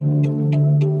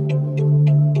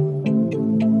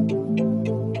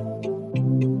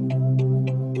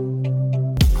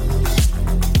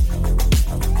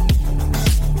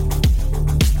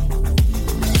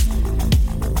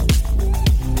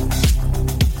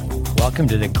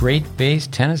Welcome to the GreatBase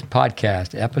Tennis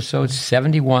Podcast, episode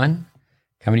 71,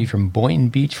 coming to you from Boynton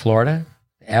Beach, Florida,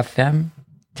 FM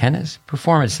Tennis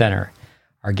Performance Center.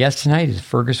 Our guest tonight is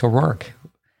Fergus O'Rourke.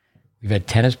 We've had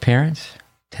tennis parents,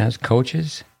 tennis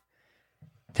coaches,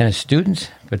 tennis students,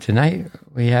 but tonight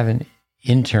we have an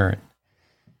intern.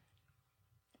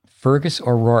 Fergus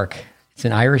O'Rourke. It's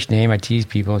an Irish name. I tease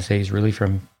people and say he's really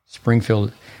from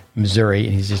Springfield, Missouri,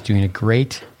 and he's just doing a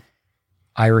great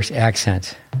Irish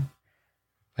accent.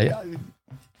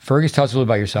 Fergus, tell us a little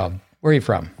about yourself. Where are you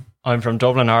from? I'm from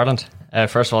Dublin, Ireland.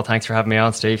 First of all, thanks for having me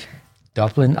on, Steve.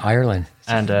 Dublin, Ireland.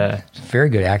 And it's a very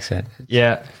good accent.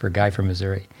 Yeah, for a guy from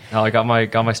Missouri. No, I got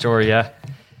my story. Yeah,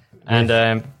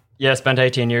 and spent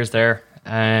 18 years there,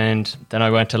 and then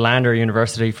I went to Lander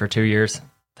University for 2 years,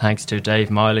 thanks to Dave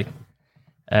Miley.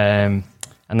 And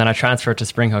then I transferred to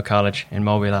Spring Hill College in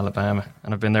Mobile, Alabama,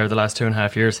 and I've been there the last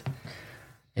 2.5 years.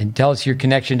 And tell us your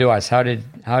connection to us. How did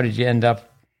you end up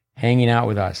hanging out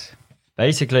with us?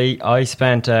 Basically, I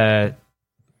spent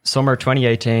summer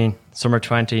 2018, summer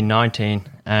 2019,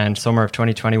 and summer of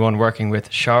 2021 working with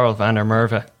Charles van der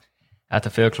Merwe at the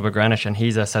Field Club of Greenwich, and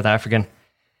he's a South African.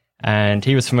 And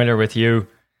he was familiar with you,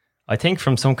 I think,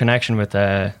 from some connection with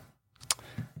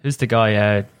who's the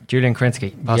guy? Julian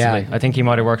Krinsky, possibly. Yeah. I think he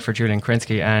might have worked for Julian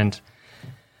Krinsky, and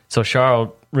so Charles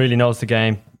really knows the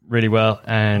game really well,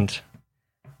 and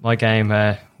my game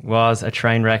was a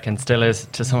train wreck and still is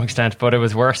to some extent, but it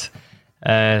was worse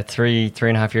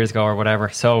 3.5 years ago or whatever.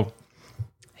 So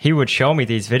he would show me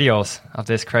these videos of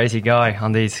this crazy guy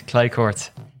on these clay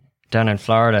courts down in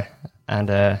Florida, and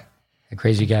the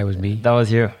crazy guy was me. That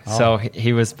was you. Oh. So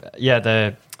he was,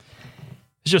 it's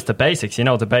just the basics,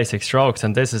 the basic strokes.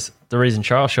 And this is the reason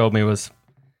Charles showed me, was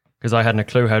because I hadn't a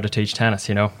clue how to teach tennis,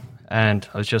 and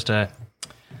I was just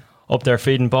up there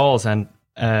feeding balls, and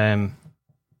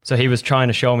so he was trying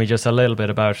to show me just a little bit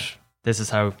about this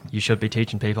is how you should be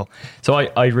teaching people. So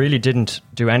I really didn't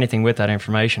do anything with that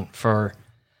information for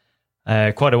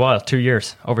quite a while,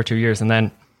 over 2 years. And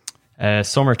then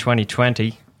summer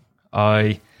 2020,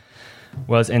 I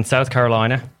was in South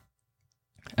Carolina,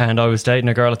 and I was dating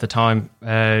a girl at the time.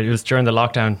 It was during the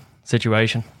lockdown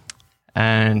situation,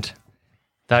 and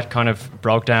that kind of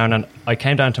broke down. And I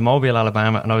came down to Mobile,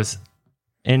 Alabama, and I was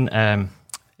in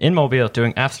Mobile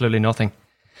doing absolutely nothing,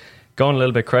 going a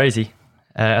little bit crazy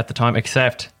at the time,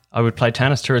 except I would play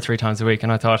tennis 2 or 3 times a week.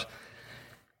 And I thought,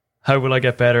 how will I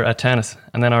get better at tennis?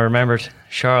 And then I remembered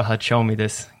Charles had shown me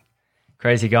this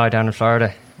crazy guy down in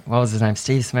Florida. What was his name?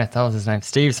 Steve Smith. That was his name.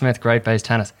 Steve Smith, GreatBase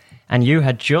Tennis. And you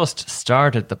had just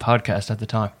started the podcast at the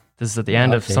time. This is at the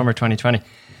end of summer 2020.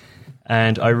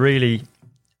 And I really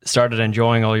started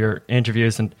enjoying all your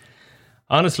interviews. And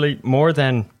honestly, more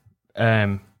than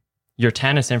your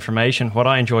tennis information, what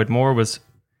I enjoyed more was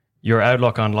your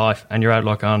outlook on life and your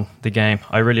outlook on the game.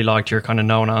 I really liked your kind of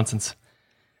no-nonsense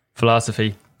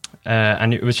philosophy.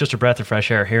 And it was just a breath of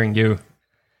fresh air hearing you.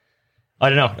 I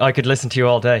don't know. I could listen to you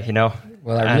all day,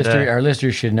 Well, our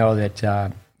listeners should know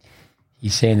that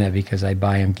he's saying that because I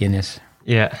buy him Guinness.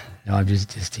 Yeah. No, I'm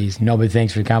just teasing. No, but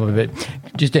thanks for the compliment.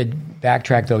 But just to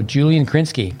backtrack, though, Julian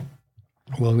Krinsky.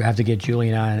 We'll have to get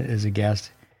Julian on as a guest.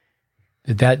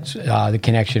 That's the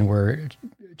connection where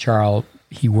Charles,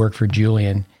 he worked for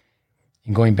Julian.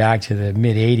 And going back to the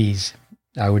mid-'80s,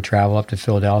 I would travel up to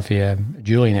Philadelphia.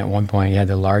 Julian, at one point, had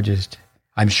the largest,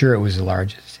 I'm sure it was the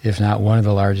largest, if not one of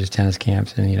the largest tennis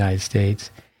camps in the United States.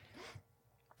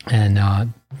 And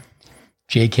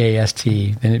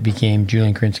JKST, then it became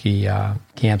Julian Krinsky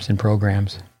camps and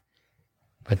programs.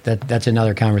 But that's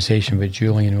another conversation, but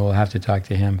Julian, we'll have to talk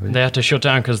to him. But they had to shut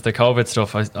down because of the COVID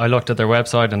stuff. I looked at their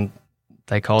website and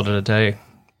they called it a day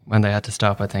when they had to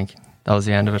stop, I think. That was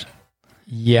the end of it.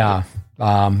 Yeah.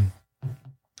 I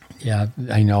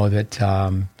know that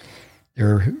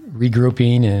they're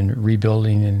regrouping and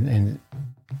rebuilding, and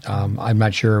I'm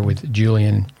not sure with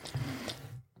Julian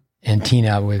and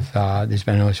Tina. They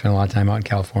spent a lot of time out in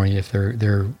California. If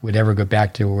they would ever go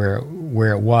back to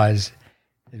where it was,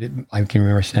 I can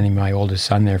remember sending my oldest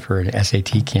son there for an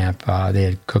SAT camp. They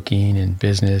had cooking and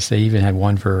business. They even had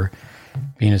one for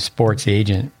being a sports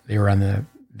agent. They were on the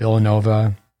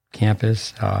Villanova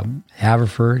campus,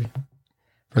 Haverford.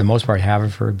 For the most part,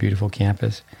 Haverford, beautiful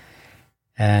campus,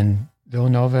 and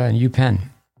Villanova and UPenn.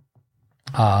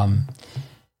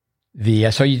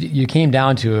 So you came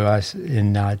down to us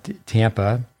in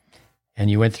Tampa, and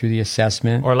you went through the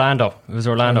assessment. Orlando. It was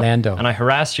Orlando. And I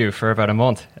harassed you for about a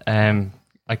month.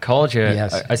 I called you.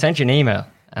 Yes. I sent you an email,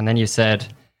 and then you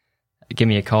said, give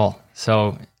me a call.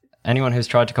 So anyone who's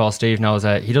tried to call Steve knows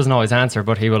that he doesn't always answer,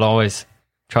 but he will always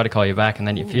try to call you back, and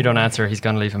then if you don't answer, he's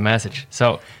going to leave a message.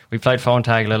 So we played phone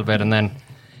tag a little bit, and then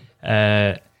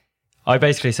I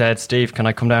basically said, Steve, can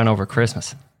I come down over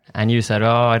Christmas? And you said,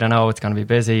 oh, I don't know, it's going to be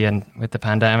busy and with the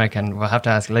pandemic and we'll have to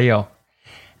ask Leo.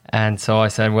 And so I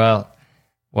said, well,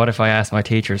 what if I ask my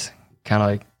teachers, can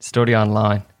I study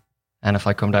online? And if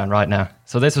I come down right now?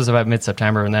 So this was about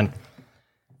mid-September, and then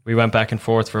we went back and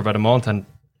forth for about a month, and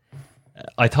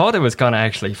I thought it was going to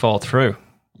actually fall through.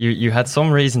 You had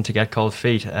some reason to get cold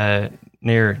feet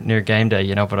near game day,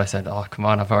 you know, but I said, oh, come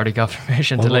on, I've already got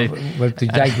permission to leave. Well, to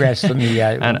digress, let me...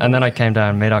 and then I came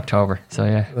down mid-October, so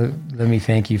yeah. Let me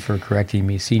thank you for correcting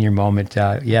me. Senior moment.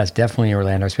 Yes, definitely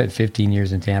Orlando. I spent 15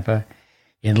 years in Tampa.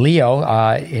 And Leo,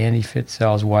 Andy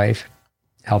Fitzell's wife,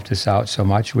 helped us out so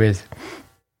much with...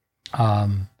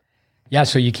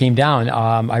 so you came down.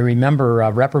 I remember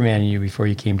reprimanding you before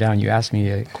you came down. You asked me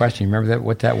a question. Remember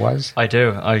what that was? I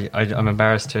do. I'm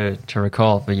embarrassed to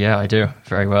recall, but yeah, I do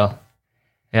very well.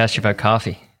 I asked you about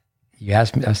coffee. You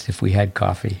asked us if we had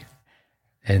coffee,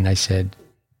 and I said,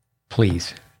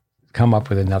 please, come up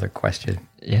with another question.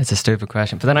 Yeah, it's a stupid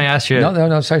question. But then I asked you...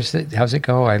 No, sorry, how's it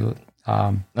go?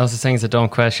 No such thing as a dumb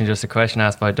question, just a question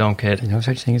asked by a dumb kid. No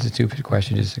such thing as a stupid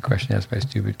question, just a question asked by a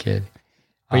stupid kid.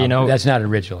 But you know, that's not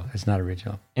original. It's not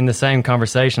original. In the same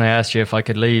conversation, I asked you if I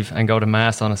could leave and go to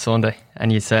mass on a Sunday, and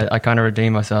you said, I kind of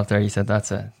redeemed myself there. You said,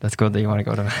 that's good that you want to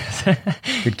go to mass.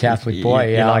 Good Catholic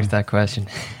boy. You liked that question.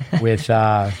 With,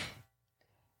 I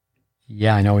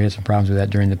know we had some problems with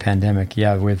that during the pandemic.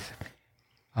 Yeah,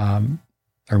 I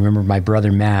remember my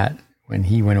brother Matt, when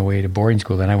he went away to boarding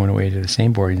school, then I went away to the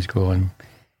same boarding school, and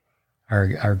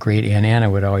our great Aunt Anna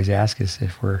would always ask us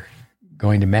if we're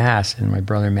going to mass, and my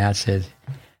brother Matt said,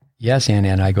 yes, Aunt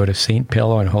Anna, I go to St.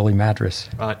 Pillow and Holy Mattress.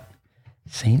 Right.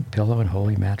 St. Pillow and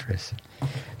Holy Mattress.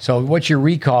 So what's your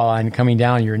recall on coming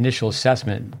down, your initial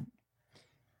assessment?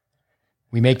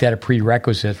 We make that a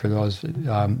prerequisite for those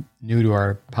new to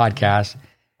our podcast.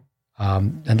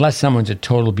 Unless someone's a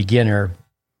total beginner,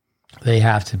 they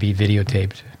have to be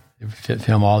videotaped,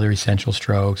 film all their essential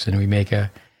strokes, and we make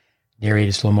a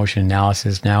narrated slow motion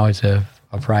analysis. Now it's a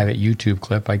private YouTube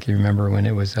clip. I can remember when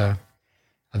it was a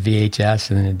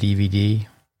VHS and then a DVD.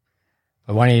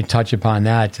 I wanted to touch upon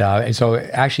that. So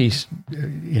actually,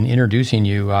 in introducing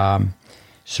you,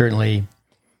 certainly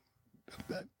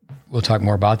we'll talk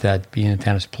more about that, being a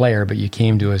tennis player, but you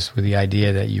came to us with the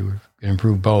idea that you were going to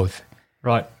improve both.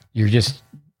 Right. You're just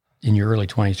in your early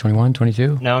 20s, 21,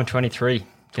 22? No, I'm 23.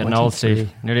 Getting old,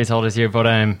 Steve. Nearly as old as you. But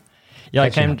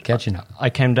catching up. I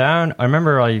came down. I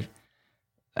remember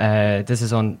this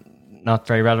is not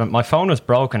very relevant. My phone was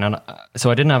broken, and so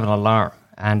I didn't have an alarm.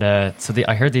 And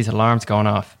I heard these alarms going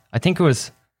off. I think it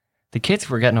was the kids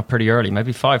were getting up pretty early,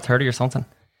 maybe 5:30 or something.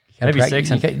 Maybe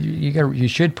 6. You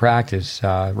should practice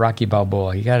Rocky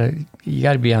Balboa. You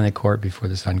got to be on the court before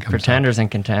the sun comes Pretenders up.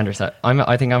 And contenders.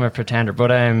 I think I'm a pretender. But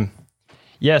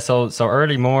so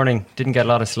early morning, didn't get a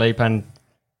lot of sleep, and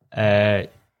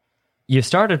you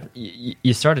started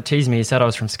teasing me. You said I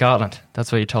was from Scotland.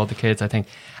 That's what you told the kids, I think.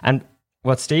 And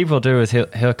what Steve will do is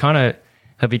he'll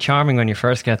be charming when you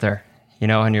first get there, you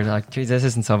know, and you're like, geez, this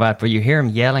isn't so bad. But you hear him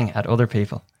yelling at other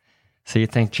people, so you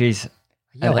think, geez,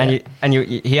 and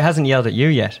he hasn't yelled at you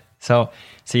yet. So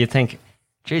you think,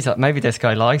 geez, maybe this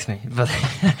guy likes me, but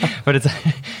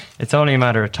it's only a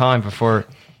matter of time before,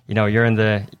 you know, you're in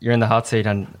the hot seat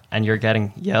and you're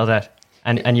getting yelled at.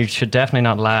 And you should definitely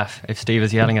not laugh if Steve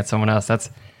is yelling at someone else.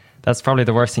 That's probably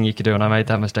the worst thing you could do, and I made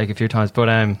that mistake a few times. But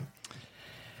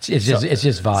it's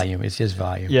just volume. It's just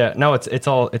volume. Yeah, no, it's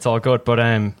all good. But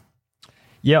I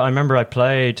remember I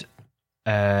played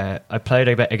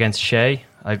against Shea.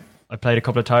 I played a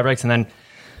couple of tiebreaks, and then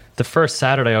the first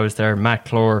Saturday I was there, Matt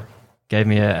Clore gave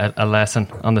me a lesson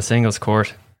on the singles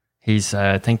court. He's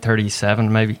I think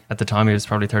 37 maybe. At the time he was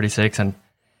probably 36, and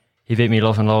he beat me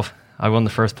love and love. I won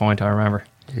the first point, I remember.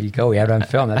 There you go. We have it on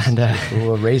film.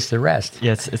 We'll erase the rest.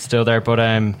 Yeah, it's still there. But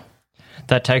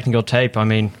that technical tape, I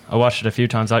mean, I watched it a few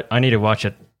times. I need to watch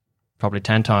it probably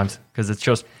 10 times, because it's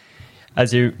just,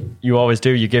 as you always do,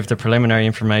 you give the preliminary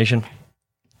information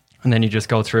and then you just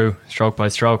go through stroke by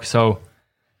stroke. So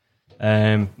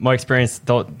my experience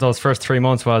those first 3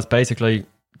 months was basically,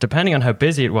 depending on how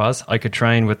busy it was, I could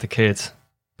train with the kids,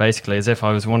 basically as if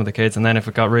I was one of the kids. And then if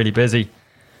it got really busy,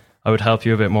 I would help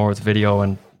you a bit more with video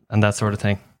and that sort of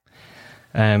thing.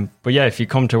 But yeah, if you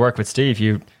come to work with Steve,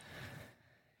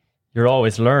 you're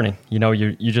always learning. You know,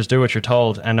 you just do what you're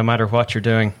told, and no matter what you're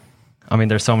doing, I mean,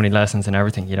 there's so many lessons in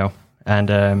everything, you know.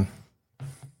 And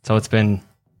so it's been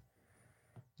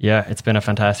a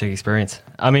fantastic experience.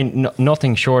 I mean,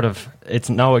 nothing short of, it's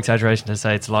no exaggeration to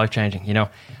say it's life-changing, you know.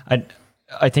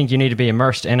 I think you need to be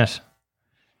immersed in it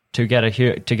to get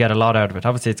a lot out of it.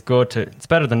 Obviously, it's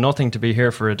better than nothing to be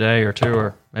here for a day or two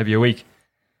or maybe a week.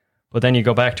 But then you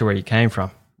go back to where you came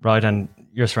from, right? And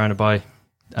you're surrounded by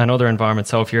another environment.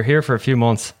 So if you're here for a few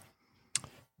months,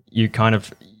 you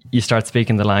start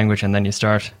speaking the language, and then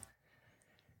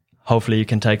hopefully you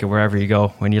can take it wherever you go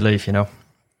when you leave,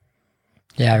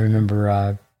 Yeah, I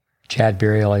remember Chad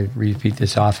Burial, I repeat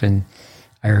this often.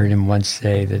 I heard him once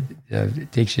say that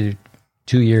it takes you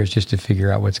 2 years just to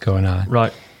figure out what's going on.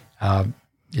 Right.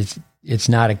 It's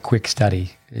not a quick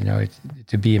study,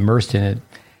 to be immersed in it.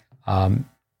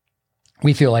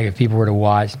 We feel like if people were to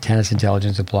watch Tennis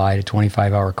Intelligence Applied, a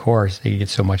 25-hour course, they could get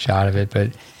so much out of it.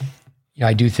 But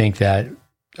I do think that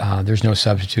there's no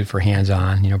substitute for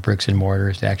hands-on, bricks and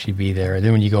mortars to actually be there. And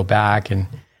then when you go back and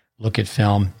look at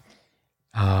film,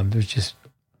 there's just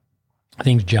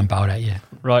things jump out at you.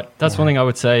 Right. That's one thing I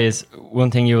would say is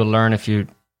one thing you will learn if you're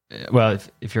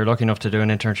lucky enough to do an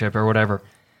internship or whatever,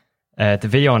 the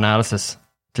video analysis,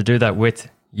 to do that with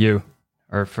you,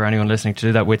 or for anyone listening, to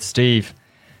do that with Steve,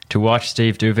 to watch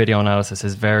Steve do video analysis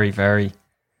is very, very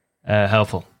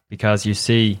helpful, because you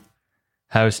see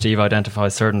how Steve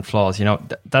identifies certain flaws.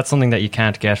 That's something that you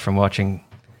can't get from watching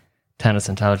Tennis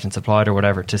Intelligence Applied or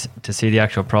whatever, to see the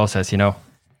actual process,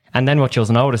 And then what you'll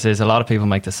notice is a lot of people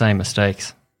make the same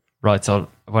mistakes, right? So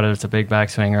whether it's a big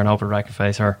backswing or an open racket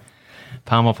face or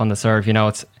palm up on the serve,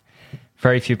 it's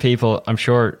very few people, I'm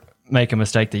sure, make a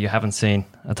mistake that you haven't seen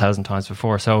 1,000 times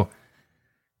before. So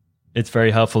it's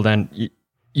very helpful then.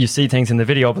 You see things in the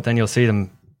video, but then you'll see them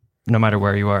no matter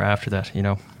where you are after that,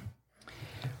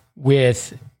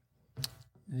 With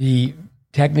the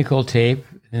technical tape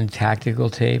and tactical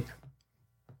tape,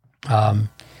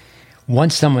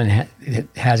 once someone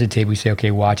has a tape, we say,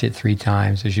 okay, watch it 3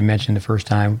 times. As you mentioned, the first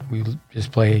time we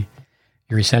just play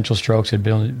your essential strokes had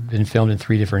been filmed in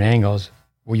 3 different angles.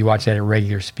 Well, you watch that at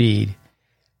regular speed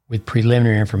with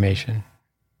preliminary information.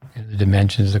 The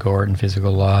dimensions, the court and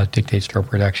physical law, dictate stroke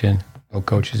production, no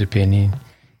coach's opinion,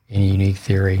 any unique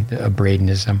theory, of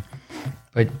Bradenism.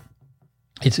 But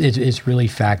it's really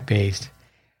fact-based.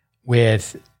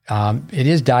 With it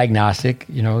is diagnostic,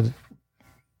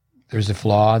 there's a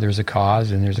flaw, there's a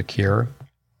cause, and there's a cure.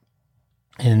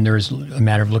 And there's a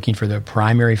matter of looking for the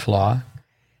primary flaw,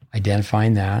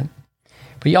 identifying that.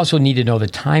 But you also need to know the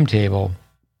timetable.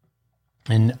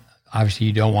 And obviously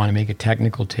you don't want to make a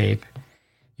technical tape.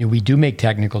 We do make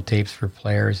technical tapes for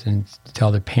players and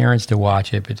tell the parents to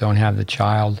watch it, but don't have the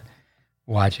child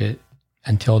watch it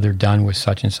until they're done with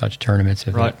such and such tournaments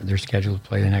if they're scheduled to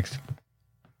play the next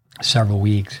several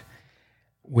weeks.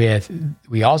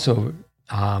 We also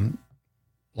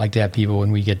like to have people,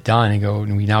 when we get done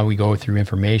and we go through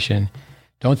information,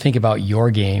 don't think about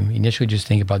your game. Initially, just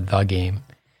think about the game.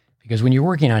 Because when you're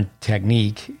working on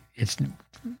technique, it's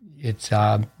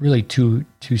really two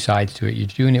sides to it. You're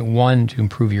doing it, one, to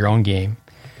improve your own game,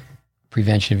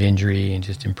 prevention of injury and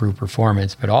just improve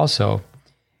performance, but also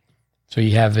so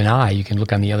you have an eye. You can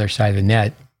look on the other side of the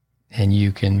net and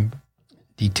you can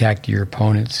detect your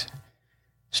opponent's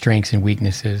strengths and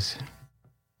weaknesses,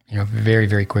 very,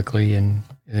 very quickly, and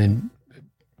then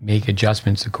make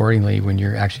adjustments accordingly when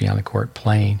you're actually on the court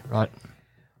playing. Right.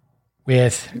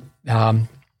 Tell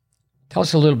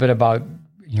us a little bit about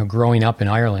growing up in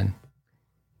Ireland.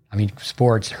 I mean,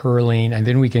 sports, hurling, and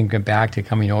then we can get back to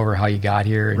coming over, how you got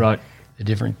here, and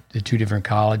the 2 different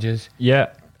colleges.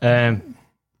 Yeah.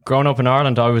 Growing up in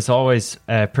Ireland, I was always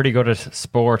pretty good at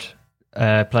sport.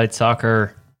 Played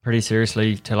soccer pretty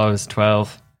seriously till I was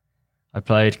 12. I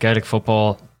played Gaelic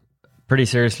football pretty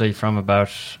seriously from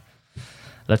about,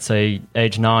 let's say,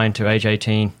 age 9 to age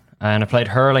 18. And I played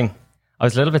hurling. I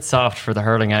was a little bit soft for the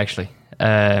hurling, actually.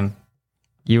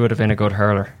 You would have been a good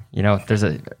hurler.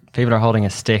 People are holding a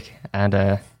stick,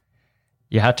 and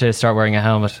you had to start wearing a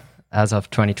helmet as of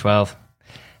 2012.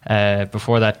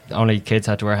 Before that, only kids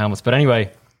had to wear helmets. But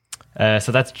anyway,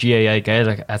 so that's GAA,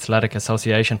 Gaelic Athletic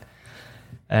Association.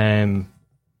 Maybe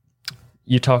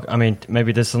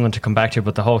this is something to come back to,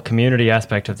 but the whole community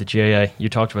aspect of the GAA, you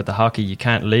talked about the hockey. You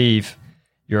can't leave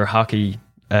your hockey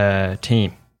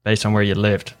team based on where you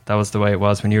lived. That was the way it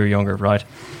was when you were younger, right?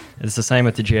 It's the same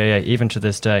with the GAA, even to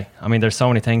this day. I mean, there's so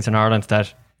many things in Ireland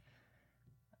that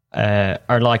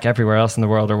are like everywhere else in the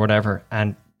world or whatever.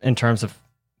 And in terms of,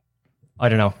 I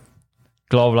don't know,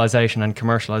 globalization and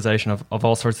commercialization of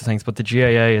all sorts of things. But the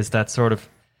GAA is that sort of,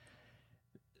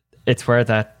 it's where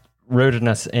that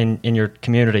rootedness in your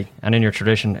community and in your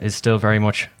tradition is still very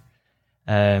much,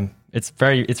 it's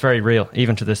very real,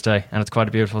 even to this day. And it's quite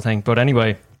a beautiful thing. But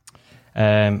anyway,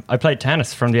 I played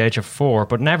tennis from the age of 4,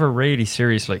 but never really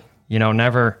seriously.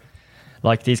 Never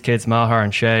like these kids, Mahar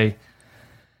and Shay.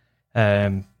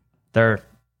 They're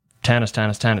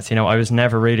tennis. You know, I was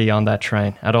never really on that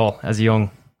train at all as a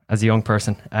young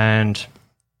person, and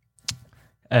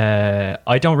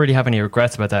I don't really have any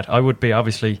regrets about that. I would be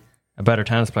obviously a better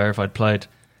tennis player if I'd played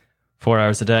 4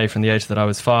 hours a day from the age that I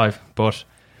was 5, but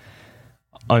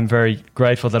I'm very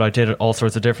grateful that I did all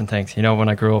sorts of different things, you know, when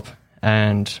I grew up.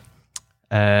 And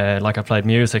like I played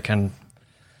music, and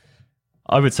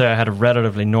I would say I had a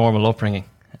relatively normal upbringing.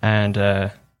 And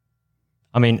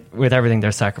I mean, with everything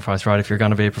there's sacrifice, right? If you're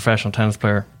going to be a professional tennis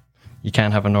player, you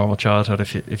can't have a normal childhood.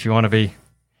 If you want to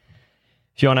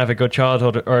have a good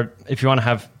childhood, or if you want to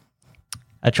have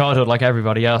a childhood like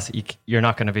everybody else, you're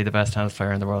not going to be the best tennis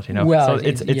player in the world, you know. Well, so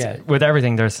it's with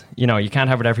everything there's, you know, you can't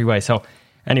have it every way. So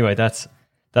anyway, that's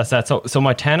that. So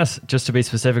my tennis, just to be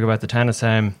specific about the tennis,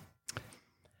 I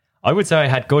would say I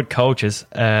had good coaches.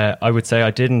 I would say I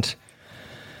didn't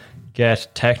get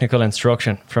technical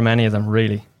instruction from any of them,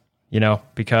 really, you know,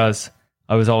 because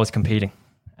I was always competing.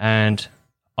 And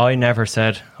I never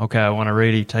said, okay, I want to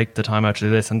really take the time out to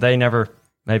do this. And they never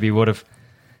maybe would have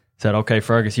said, okay,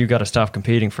 Fergus, you got to stop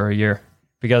competing for a year.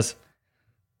 Because,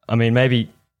 I mean,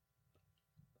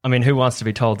 who wants to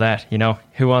be told that, you know?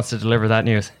 Who wants to deliver that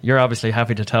news? You're obviously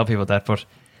happy to tell people that, but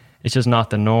it's just not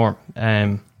the norm.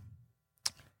 And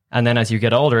then as you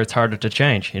get older, it's harder to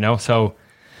change, you know? So,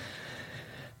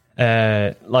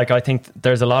 like, I think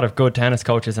there's a lot of good tennis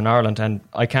coaches in Ireland, and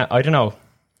I don't know.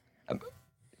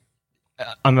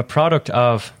 I'm a product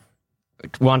of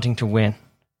wanting to win.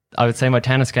 I would say my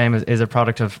tennis game is a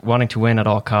product of wanting to win at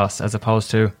all costs, as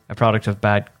opposed to a product of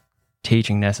bad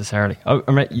teaching necessarily.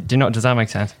 Does that make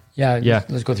sense? Yeah.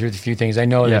 Let's go through a few things. I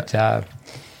know that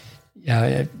you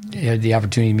had the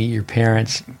opportunity to meet your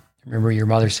parents. I remember your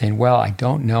mother saying, well, I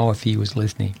don't know if he was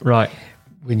listening. Right.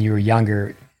 When you were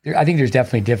younger. I think there's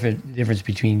definitely difference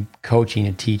between coaching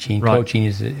and teaching. Right. Coaching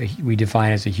is we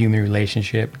define as a human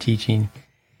relationship. Teaching,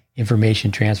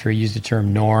 information transfer. Use the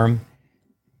term norm.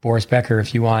 Boris Becker,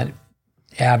 if you want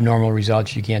abnormal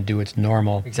results, you can't do what's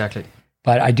normal. Exactly.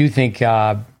 But I do think,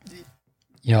 Ireland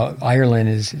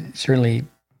is certainly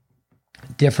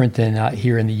different than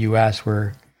here in the U.S.,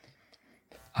 where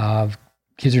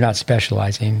kids are not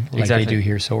specializing like they do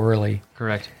here so early.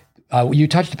 Correct. You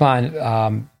touched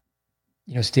upon,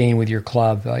 staying with your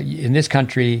club. In this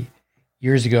country,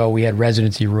 years ago, we had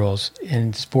residency rules,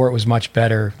 and sport was much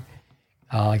better.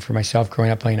 Like for myself, growing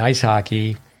up playing ice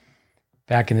hockey,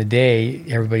 back in the day,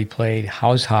 everybody played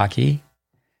house hockey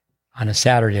on a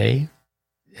Saturday.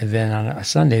 And then on a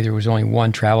Sunday, there was only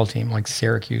one travel team. Like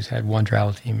Syracuse had one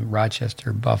travel team,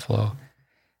 Rochester, Buffalo.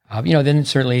 Then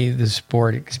certainly the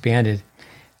sport expanded.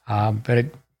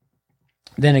 Then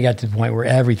it got to the point where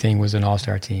everything was an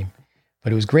all-star team.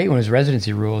 But it was great when it was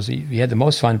residency rules. You had the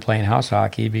most fun playing house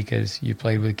hockey because you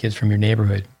played with kids from your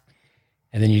neighborhood.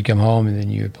 And then you'd come home and then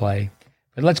you would play.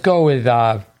 But let's go with,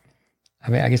 I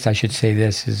guess I should say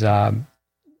this is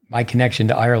my connection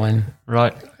to Ireland.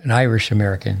 Right. An Irish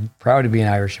American. Proud to be an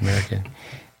Irish American.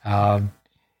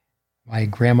 My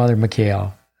grandmother,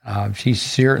 Mikhail, she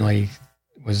certainly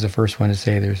was the first one to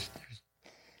say there's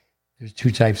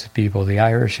two types of people, the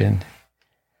Irish and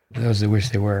those that wish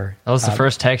they were. That was the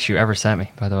first text you ever sent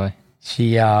me, by the way.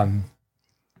 She,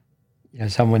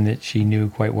 someone that she knew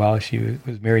quite well. She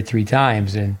was married 3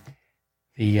 times, and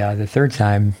the third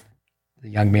time, the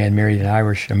young man married an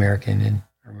Irish American, and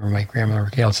I remember my grandmother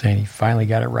Mikhail saying he finally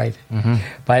got it right. Mm-hmm.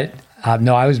 But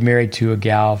no, I was married to a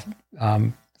gal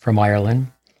from Ireland.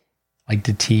 Like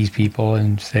to tease people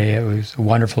and say it was a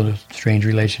wonderful, strange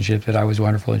relationship, that I was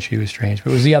wonderful and she was strange. But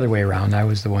it was the other way around. I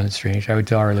was the one that's strange. I would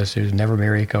tell our listeners, never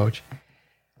marry a coach.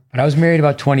 But I was married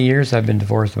about 20 years. I've been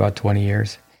divorced about 20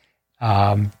 years.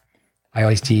 I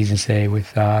always tease and say I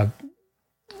was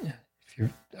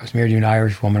married to an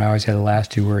Irish woman, I always had the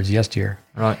last 2 words, yes, dear.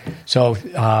 Right. So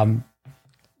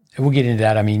we'll get into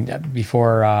that. I mean,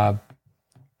 before I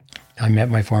met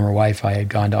my former wife, I had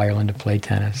gone to Ireland to play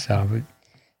tennis.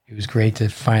 It was great to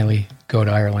finally go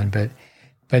to Ireland. But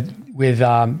with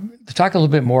to talk a little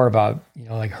bit more about,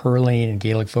 like hurling and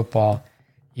Gaelic football,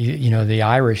 the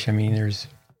Irish, I mean, there's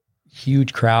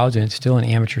huge crowds and it's still an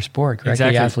amateur sport, correct?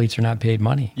 Exactly. The athletes are not paid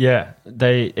money. Yeah,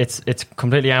 it's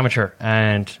completely amateur.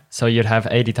 And so you'd have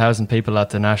 80,000 people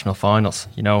at the national finals,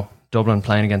 Dublin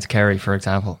playing against Kerry, for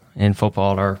example, in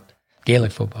football, or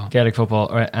Gaelic football,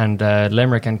 and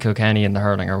Limerick and Kilkenny in the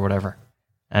hurling or whatever.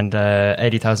 And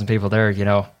 80,000 people there,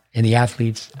 And the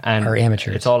athletes are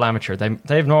amateurs. It's all amateur.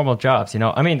 They have normal jobs,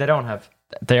 I mean,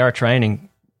 they are training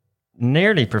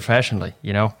nearly professionally,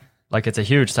 like it's a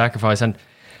huge sacrifice. And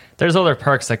there's other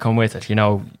perks that come with it.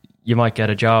 You might get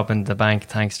a job in the bank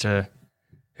thanks to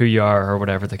who you are or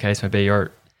whatever the case may be.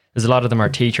 Or there's a lot of them are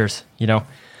teachers,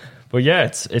 But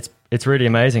yeah, it's really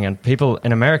amazing, and people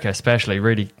in America especially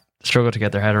really struggle to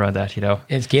get their head around that.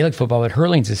 It's Gaelic football, but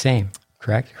hurling's the same,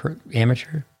 correct?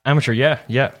 Amateur. Amateur,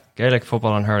 yeah. Gaelic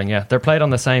football and hurling, yeah. They're played on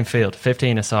the same field,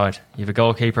 15 aside. You have a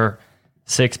goalkeeper,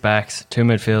 6 backs, 2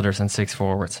 midfielders, and 6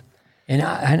 forwards. And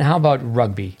how about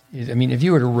rugby? I mean, if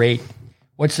you were to rate,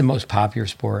 what's the most popular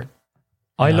sport?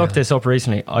 I looked this up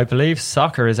recently. I believe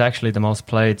soccer is actually the most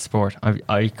played sport.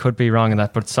 I could be wrong in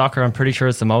that, but soccer, I'm pretty sure,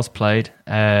 is the most played.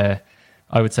 I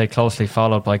would say closely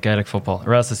followed by Gaelic football,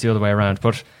 or else it's the other way around.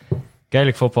 But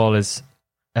Gaelic football is...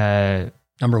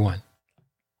 number one.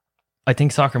 I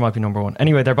think soccer might be number one.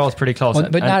 Anyway, they're both pretty close.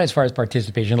 But not as far as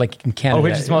participation. Like in Canada,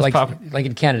 which is the most popular? Like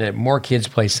in Canada, more kids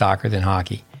play soccer than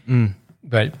hockey.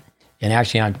 But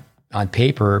actually on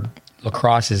paper,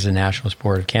 lacrosse is a national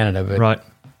sport of Canada. But, right.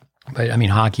 But I mean,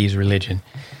 hockey is religion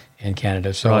in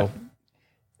Canada. So right.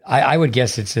 I would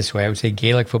guess it's this way. I would say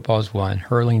Gaelic football is 1,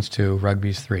 hurling's 2,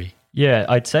 rugby's 3. Yeah,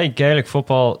 I'd say Gaelic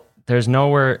football, there's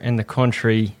nowhere in the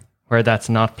country where that's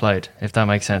not played, if that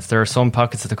makes sense. There are some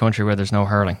pockets of the country where there's no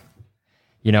hurling.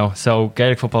 So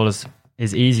Gaelic football is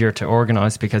easier to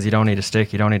organise because you don't need a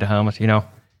stick, you don't need a helmet,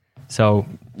 So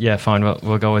yeah, fine.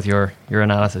 We'll go with your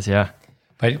analysis. Yeah,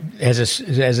 but as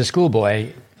a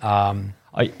schoolboy,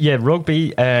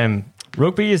 rugby.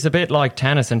 Rugby is a bit like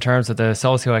tennis in terms of the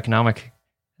socioeconomic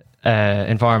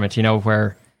environment.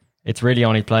 Where it's really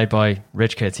only played by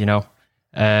rich kids.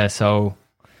 So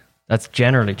that's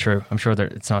generally true. I'm sure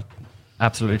that it's not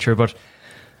absolutely true, but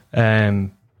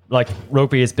like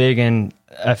rugby is big in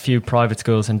a few private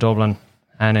schools in Dublin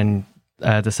and in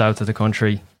the south of the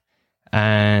country,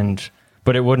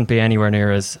 but it wouldn't be anywhere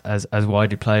near as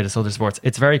widely played as other sports.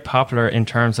 It's very popular in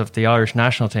terms of the Irish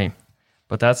national team,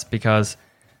 but that's because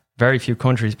very few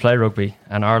countries play rugby,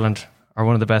 and Ireland are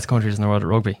one of the best countries in the world at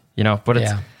rugby.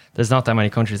 But there's not that many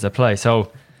countries that play.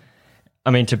 So,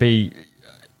 I mean,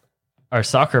 our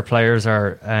soccer players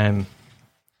are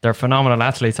they're phenomenal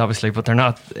athletes, obviously, but they're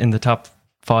not in the top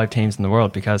 5 teams in the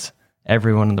world because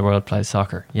everyone in the world plays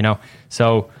soccer,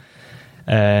 So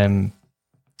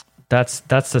that's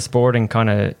the sporting kind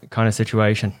of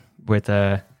situation with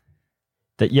the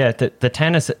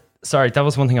tennis. Sorry, that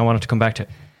was one thing I wanted to come back to.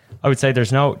 I would say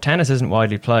tennis isn't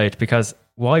widely played because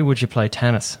why would you play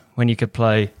tennis when you could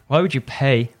play? Why would you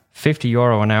pay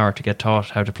 €50 an hour to get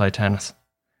taught how to play tennis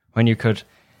when you could?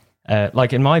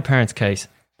 Like in my parents' case,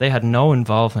 they had no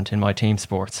involvement in my team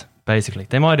sports. Basically,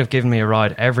 they might have given me a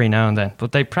ride every now and then,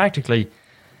 but they practically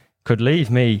could leave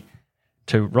me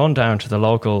to run down to the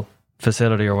local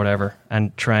facility or whatever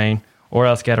and train, or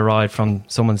else get a ride from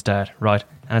someone's dad, right?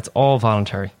 And it's all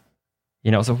voluntary,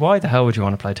 So why the hell would you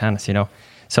want to play tennis,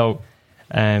 So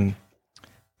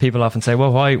people often say,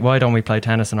 well, why don't we play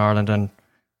tennis in Ireland, and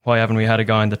why haven't we had a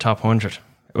guy in the top 100?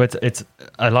 It's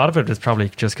a lot of it is probably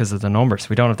just because of the numbers.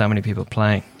 We don't have that many people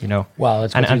playing, Well,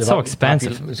 it's and so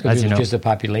expensive. It's just the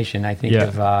population. I think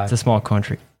it's a small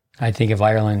country. I think of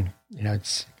Ireland,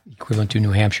 it's equivalent to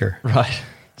New Hampshire, right?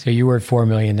 So you were at 4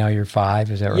 million, now you're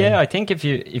 5. Is that right? Yeah, I think if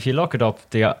you look it up,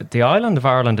 the island of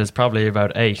Ireland is probably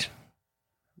about 8.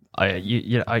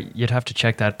 You'd have to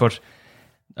check that, but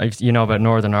about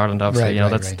Northern Ireland, obviously,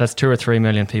 right, that's 2 or 3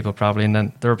 million people probably, and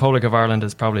then the Republic of Ireland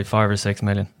is probably 5 or 6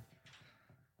 million.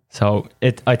 So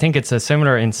I think it's a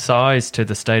similar in size to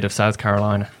the state of South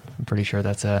Carolina. I'm pretty sure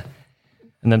that's and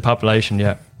then population,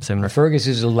 yeah, similar. Fergus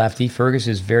is a lefty. Fergus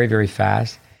is very, very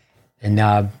fast, and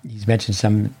he's mentioned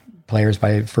some players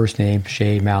by first name,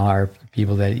 Shea, Malhar,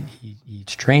 people that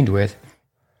he's trained with,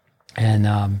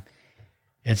 and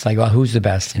it's like, well, who's the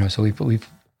best? So we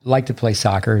like to play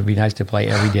soccer. It'd be nice to play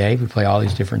every day. We play all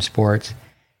these different sports,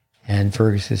 and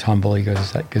Fergus is humble. He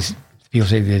goes, because people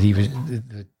say that he was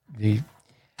the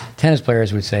tennis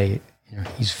players would say,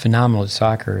 he's phenomenal at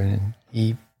soccer, and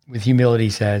he, with humility,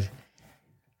 said,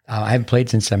 I haven't played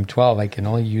since I'm 12. I can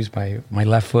only use my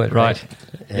left foot. Right.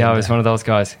 And, I was one of those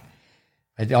guys.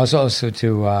 I also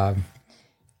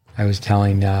I was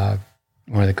telling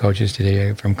one of the coaches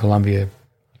today from Colombia,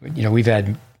 we've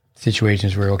had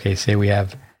situations where, say we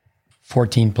have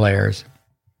 14 players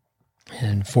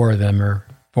and 4 of them are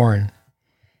foreign,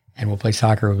 and we'll play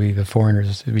soccer. It'll be the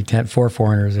foreigners. It'll be 4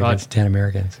 foreigners against 10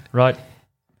 Americans. Right.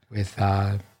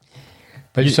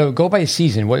 So go by a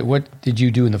season. What did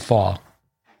you do in the fall?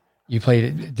 You played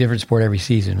a different sport every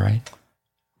season, right?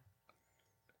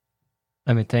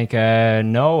 Let me think.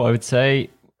 No, I would say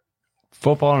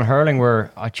football and hurling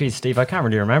were... Steve, I can't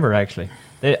really remember, actually.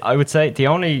 I would say the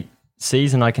only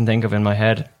season I can think of in my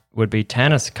head would be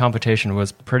tennis competition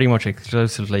was pretty much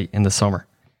exclusively in the summer.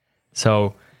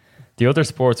 So the other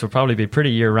sports would probably be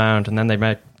pretty year-round, and then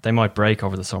they might break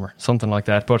over the summer, something like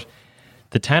that. But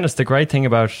the tennis, the great thing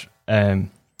about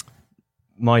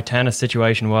my tennis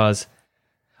situation was,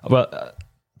 well,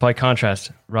 by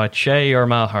contrast, right, Shay or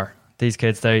Malhar, these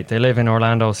kids, they live in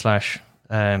Orlando /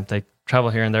 they travel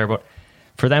here and there, but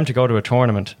for them to go to a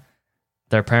tournament,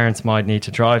 their parents might need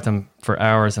to drive them for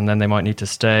hours, and then they might need to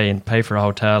stay and pay for a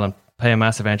hotel and pay a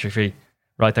massive entry fee,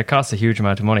 right? That costs a huge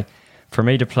amount of money. For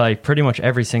me to play pretty much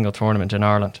every single tournament in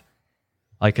Ireland,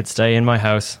 I could stay in my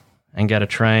house and get a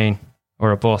train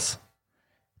or a bus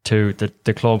to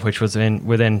the club, which was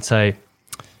within, say,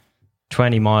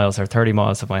 20 miles or 30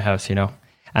 miles of my house, you know.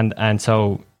 And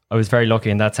so I was very lucky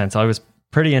in that sense. I was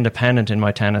pretty independent in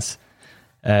my tennis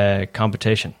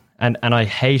competition. And I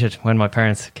hated when my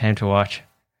parents came to watch.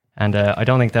 And I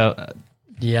don't think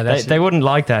they wouldn't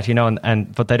like that, you know,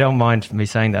 but they don't mind me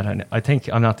saying that. And I think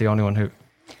I'm not the only one who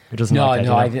doesn't like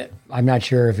that. No, I'm not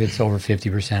sure if it's over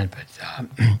 50%, but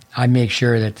I make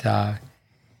sure that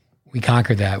we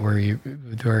conquer that where you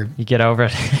get over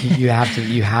it. you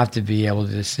have to be able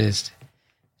to assist,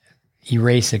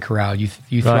 erase the crowd.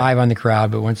 You thrive on the crowd,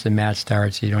 but once the match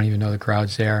starts, you don't even know the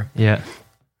crowd's there. Yeah.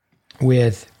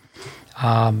 With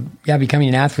becoming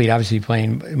an athlete, obviously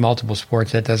playing multiple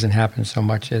sports, that doesn't happen so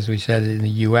much as we said in the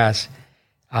U.S.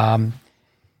 But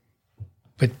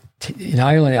in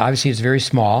Ireland, obviously it's very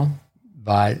small,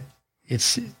 but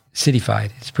it's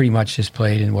cityfied. It's pretty much just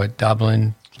played in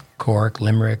Dublin, Cork,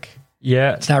 Limerick.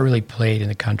 Yeah. It's not really played in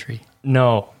the country.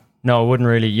 No, it wouldn't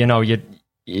really. You know,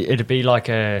 it'd be like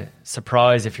a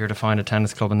surprise if you were to find a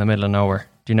tennis club in the middle of nowhere.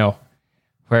 Do you know?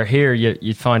 Where here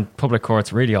you'd find public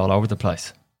courts really all over the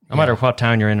place. No matter what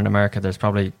town you're in America, there's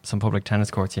probably some public tennis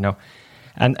courts, you know.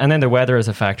 And then the weather is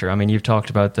a factor. I mean, you've talked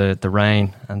about the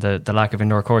rain and the lack of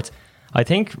indoor courts. I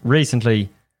think recently,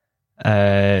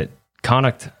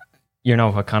 Connacht, you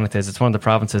know what Connacht is. It's one of the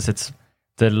provinces. It's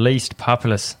the least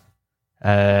populous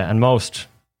and most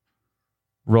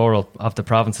rural of the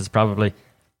provinces probably.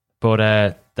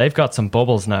 But they've got some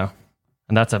bubbles now.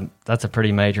 And that's a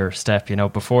pretty major step, you know.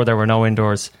 Before there were no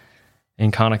indoors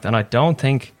in Connacht. And I don't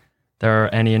think there are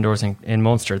any indoors in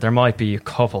Munster. There might be a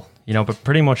couple, you know, but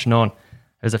pretty much none.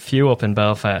 There's a few up in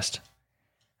Belfast,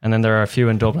 and then there are a few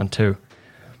in Dublin too.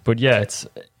 But yeah,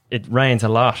 it rains a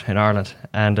lot in Ireland,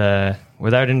 and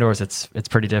without indoors, it's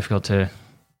pretty difficult to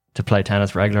play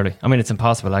tennis regularly. I mean, it's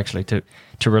impossible actually to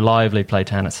reliably play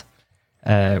tennis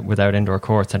without indoor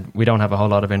courts, and we don't have a whole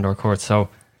lot of indoor courts. So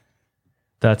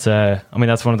that's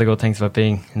one of the good things about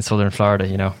being in southern Florida.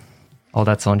 You know, all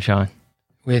that sunshine.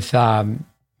 With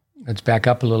let's back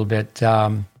up a little bit.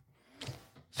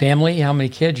 Family, how many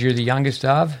kids? You're the youngest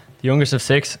of? The youngest of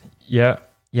 6, yeah.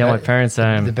 Yeah, my parents...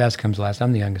 the best comes last.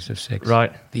 I'm the youngest of 6.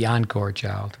 Right. The encore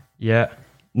child. Yeah.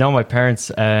 No, my parents,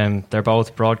 they're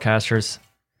both broadcasters.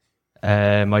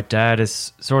 My dad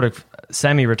is sort of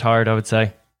semi-retired, I would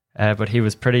say. But he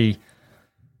was pretty,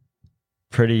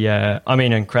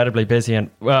 incredibly busy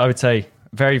and, well, I would say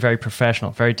very, very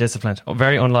professional, very disciplined,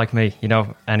 very unlike me, you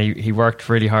know, and he worked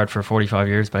really hard for 45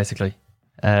 years, basically.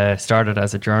 Started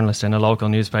as a journalist in a local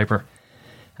newspaper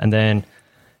and then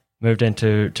moved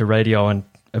into radio and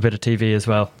a bit of TV as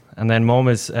well. And then Mum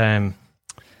is, I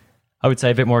would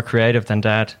say, a bit more creative than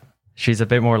Dad. She's a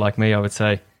bit more like me, I would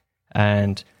say.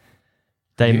 And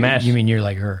they met... You mean you're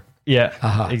like her?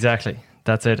 Yeah, exactly.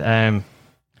 That's it.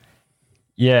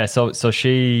 Yeah, so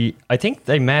she... I think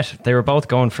they met... They were both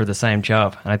going for the same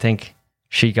job. And I think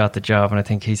she got the job. And I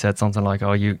think he said something like,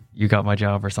 oh, you got my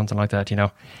job or something like that, you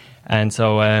know. And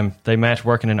so they met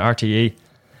working in RTE.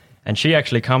 And she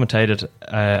actually commentated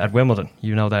at Wimbledon.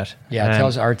 You know that. Yeah, tell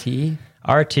us RTE.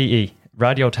 RTE,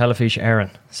 Radio Telefís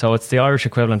Éireann. So it's the Irish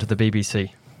equivalent to the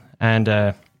BBC.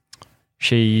 And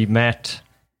she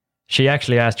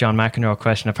actually asked John McEnroe a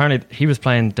question. Apparently he was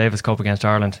playing Davis Cup against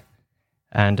Ireland.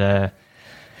 And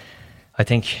I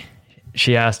think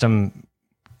she asked him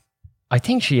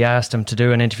to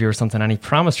do an interview or something. And he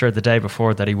promised her the day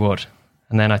before that he would.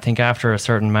 And then I think after a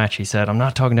certain match, he said, I'm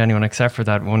not talking to anyone except for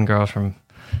that one girl from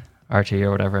RTE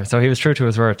or whatever. So he was true to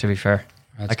his word, to be fair.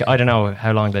 I don't know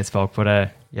how long they spoke, but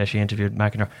yeah, she interviewed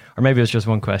McEnroe. Or maybe it was just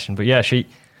one question. But yeah, she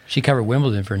covered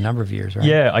Wimbledon for a number of years, right?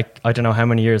 Yeah, I don't know how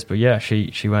many years, but yeah,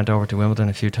 she went over to Wimbledon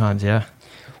a few times, yeah.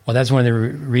 Well, that's one of the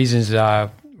reasons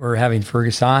we're having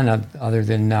Fergus on, other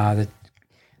than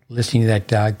listening to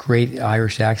that great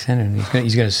Irish accent, and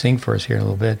he's going to sing for us here in a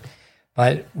little bit.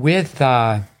 But with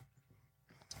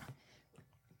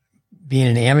being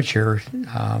an amateur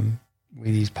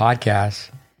with these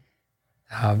podcasts,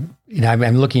 I'm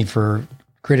looking for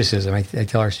criticism. I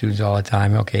tell our students all the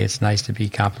time, okay, it's nice to be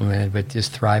complimented, but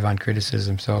just thrive on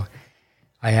criticism. So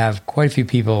I have quite a few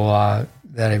people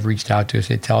that have reached out to us.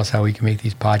 They tell us how we can make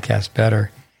these podcasts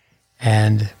better.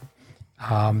 And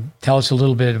Tell us a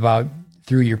little bit about,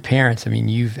 through your parents. I mean,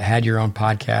 you've had your own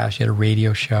podcast, you had a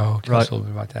radio show. Tell us a little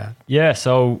bit about that. Yeah,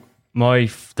 so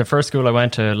the first school I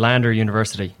went to, Lander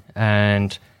University,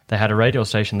 and they had a radio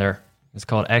station there. It's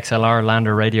called XLR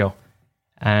Lander Radio.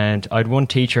 And I had one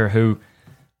teacher who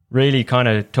really kind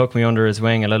of took me under his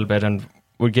wing a little bit and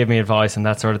would give me advice and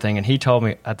that sort of thing. And he told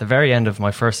me at the very end of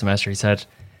my first semester, he said,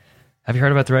 "Have you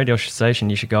heard about the radio station?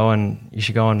 You should go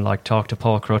and like talk to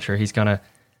Paul Crutcher.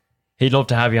 He'd love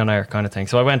to have you on air," kind of thing.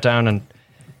 So I went down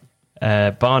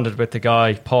and bonded with the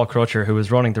guy, Paul Crutcher, who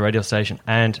was running the radio station.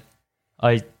 And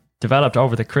I developed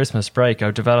over the Christmas break,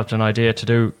 I developed an idea to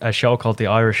do a show called The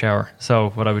Irish Hour. So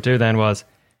what I would do then was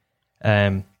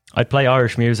I'd play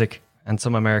Irish music and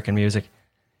some American music,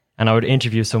 and I would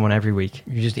interview someone every week.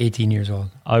 You're just 18 years old.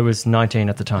 I was 19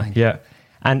 at the time, yeah.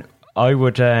 And I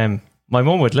would, my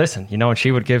mum would listen, and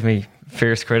she would give me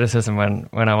fierce criticism when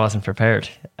I wasn't prepared.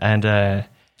 And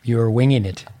you were winging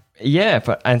it. Yeah,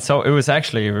 and so it was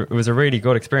a really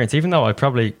good experience, even though I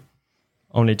probably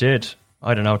only did,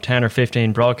 I don't know, 10 or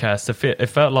 15 broadcasts. It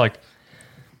felt like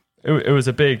it was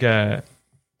a big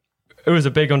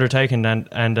undertaking,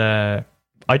 and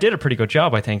I did a pretty good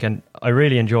job, I think, and I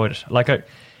really enjoyed it. Like I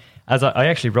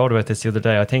actually wrote about this the other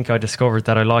day. I think I discovered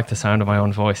that I like the sound of my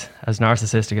own voice, as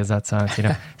narcissistic as that sounds,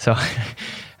 So,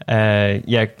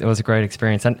 yeah, it was a great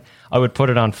experience, and I would put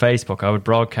it on Facebook. I would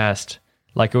broadcast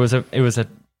like it was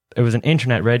an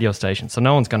internet radio station, so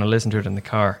no one's going to listen to it in the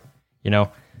car,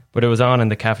 But it was on in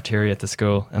the cafeteria at the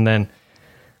school, and then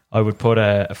I would put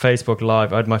a Facebook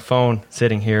Live. I had my phone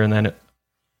sitting here, and then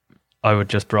I would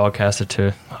just broadcast it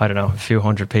to, I don't know, a few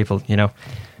hundred people,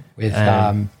 With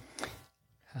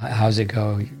how's it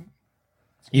go?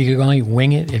 You can only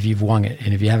wing it if you've wung it,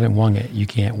 and if you haven't wung it, you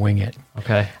can't wing it.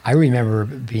 Okay. I remember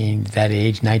being that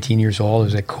age, 19 years old. I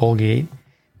was at Colgate.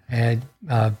 I had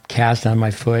a cast on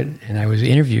my foot, and I was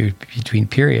interviewed between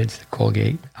periods. The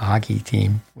Colgate hockey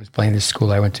team was playing this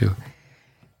school I went to,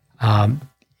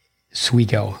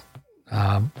 Sweco,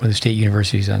 one of the state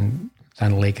universities on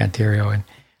Lake Ontario.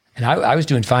 And I was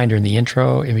doing fine during the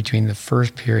intro, in between the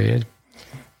first period,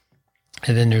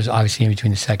 and then there's obviously in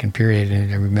between the second period.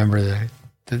 And I remember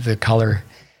the color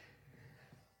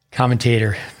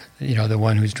commentator, the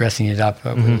one who's dressing it up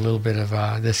with a little bit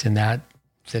of this and that,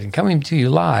 said, "And coming to you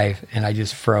live," and I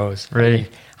just froze. Really?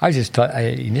 I was just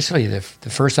initially the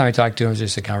first time I talked to him was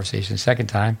just a conversation. The second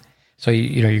time, so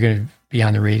you're going to be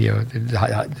on the radio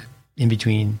in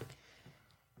between,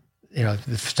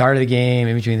 the start of the game,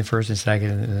 in between the first and second.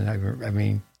 And I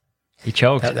mean, you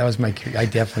choked. That was my. I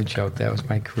definitely choked. That was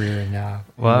my career in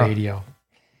radio.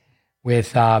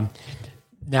 With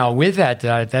now with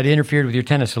that interfered with your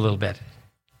tennis a little bit.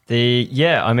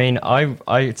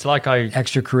 It's like I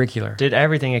extracurricular did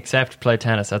everything except play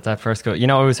tennis at that first school.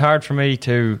 It was hard for me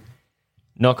to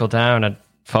knuckle down and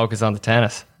focus on the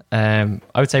tennis. I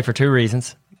would say for two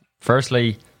reasons.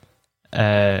 Firstly,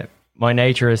 my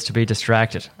nature is to be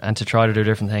distracted and to try to do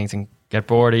different things and get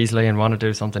bored easily and want to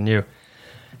do something new.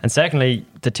 And secondly,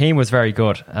 the team was very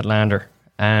good at Lander,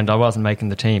 and I wasn't making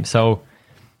the team. So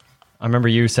I remember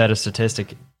you said a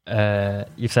statistic.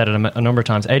 You've said it a number of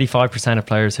times. 85% of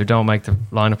players who don't make the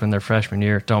lineup in their freshman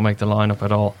year don't make the lineup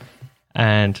at all.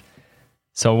 And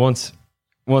so once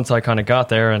I kind of got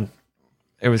there, and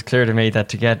it was clear to me that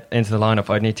to get into the lineup,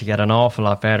 I'd need to get an awful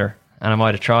lot better. And I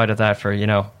might have tried at that for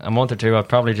a month or two. I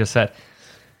probably just said,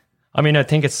 I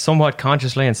think it's somewhat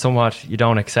consciously and somewhat you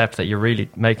don't accept that you're really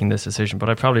making this decision. But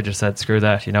I probably just said, screw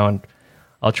that, and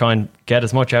I'll try and get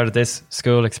as much out of this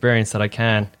school experience that I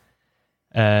can.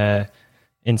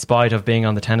 In spite of being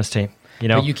on the tennis team,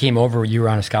 But you came over, you were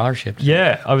on a scholarship.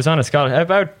 Yeah, I was on a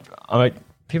scholarship.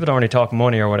 People don't really talk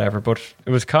money or whatever, but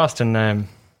it was costing, I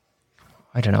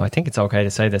don't know, I think it's okay to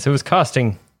say this. It was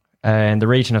costing in the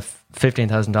region of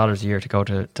 $15,000 a year to go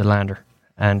to Lander.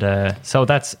 And so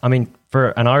that's, for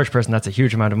an Irish person, that's a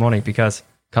huge amount of money because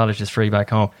college is free back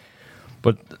home.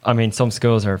 But, some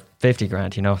schools are 50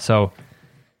 grand, So,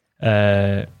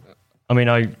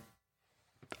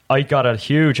 I got a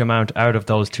huge amount out of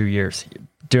those 2 years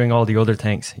doing all the other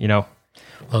things, Well,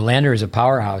 Lander is a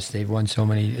powerhouse. They've won so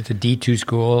many. It's a D2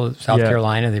 school, South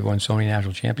Carolina. They've won so many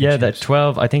national championships.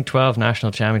 Yeah, 12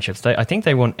 national championships. I think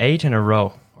they won 8 in a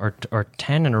row or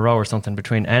 10 in a row or something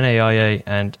between NAIA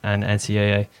and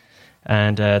NCAA.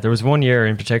 And there was one year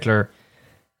in particular,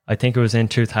 I think it was in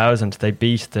 2000, they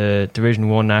beat the Division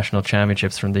 1 national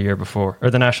championships from the year before, or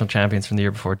the national champions from the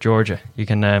year before, Georgia. You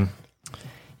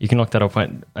can look that up.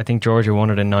 I think Georgia won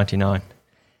it in 99.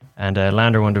 And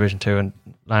Lander won Division 2 and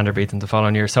Lander beat them the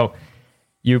following year. So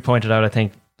you pointed out, I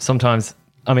think, sometimes,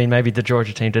 maybe the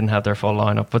Georgia team didn't have their full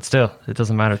lineup, but still, it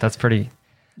doesn't matter. That's pretty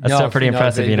That's still pretty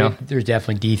impressive, you know. There's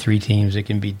definitely D3 teams. It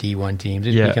can be D1 teams.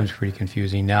 It becomes pretty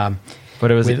confusing.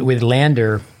 But it was with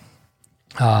Lander.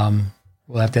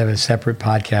 We'll have to have a separate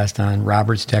podcast on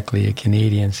Robert Steckley, a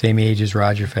Canadian, same age as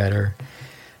Roger Federer.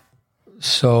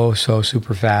 So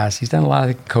super fast. He's done a lot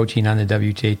of coaching on the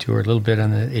WTA Tour, a little bit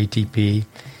on the ATP.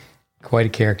 Quite a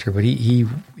character, but he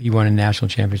won a national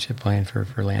championship playing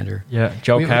for Lander. Yeah,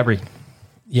 Joe Cabri.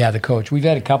 Yeah, the coach. We've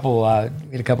had a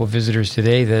couple visitors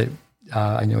today that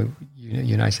I know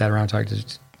you and I sat around and talked to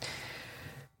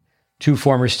two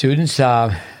former students.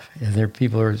 And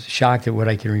people are shocked at what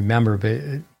I can remember, but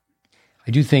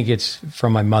I do think it's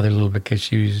from my mother a little bit because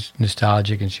she was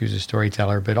nostalgic and she was a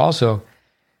storyteller, but also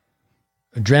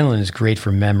adrenaline is great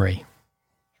for memory.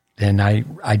 And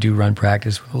I do run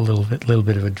practice with a little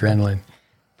bit of adrenaline.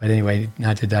 But anyway,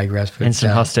 not to digress. But,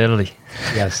 instant hostility.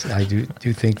 Yes, I do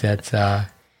think that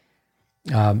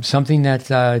something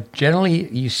that generally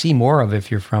you see more of if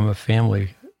you're from a family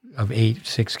of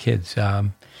 6 kids.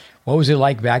 What was it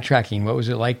like backtracking? What was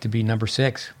it like to be number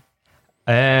 6?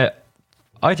 I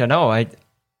don't know. I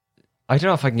don't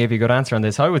know if I can give you a good answer on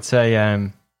this. I would say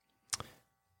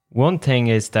one thing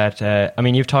is that, I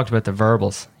mean, you've talked about the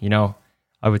verbals, you know.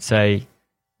 I would say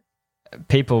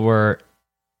I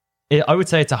would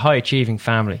say it's a high achieving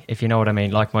family, if you know what I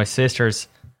mean. Like my sisters,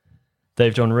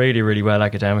 they've done really, really well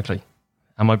academically.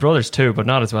 And my brothers too, but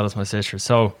not as well as my sisters.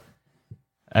 So,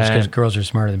 because girls are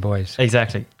smarter than boys.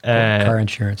 Exactly. Car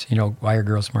insurance. You know, why are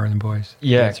girls smarter than boys?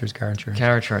 Yeah. The answer is car insurance.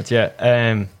 Car insurance, yeah.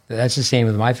 That's the same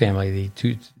with my family.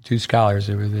 The two scholars,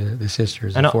 they were the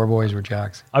sisters. The 4 boys were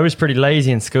jocks. I was pretty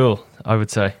lazy in school, I would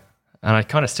say. And I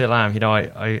kind of still am. You know,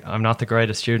 I'm not the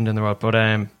greatest student in the world, but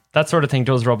that sort of thing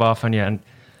does rub off on you. And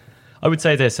I would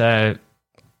say this, I've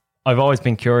always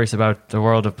been curious about the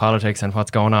world of politics and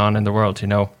what's going on in the world, you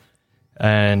know.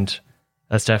 And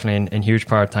that's definitely in huge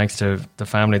part thanks to the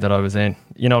family that I was in.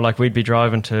 You know, like we'd be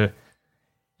driving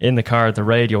in the car, the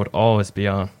radio would always be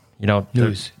on, you know.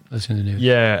 News, listen to the news.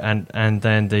 Yeah, and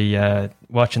then the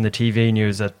watching the TV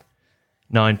news at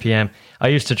 9 p.m. I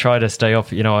used to try to stay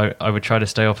up, you know, I would try to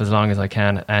stay up as long as I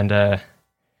can. And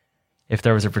if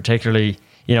there was a particularly,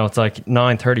 you know, it's like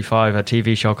 9:35, a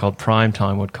TV show called Prime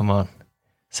Time would come on.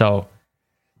 So,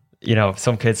 you know,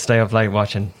 some kids stay up late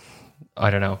watching,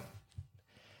 I don't know.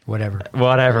 Whatever.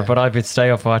 Yeah. But I would stay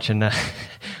up watching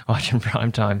watching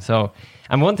Prime Time. So,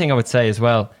 and one thing I would say as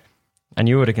well, and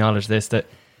you would acknowledge this, that,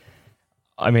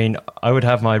 I mean, I would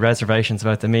have my reservations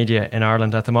about the media in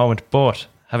Ireland at the moment, but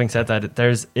having said that,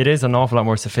 it is an awful lot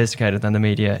more sophisticated than the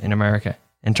media in America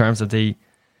in terms of the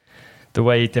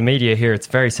way the media here. It's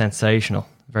very sensational,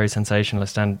 very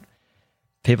sensationalist, and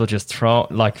people just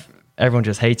everyone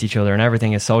just hates each other, and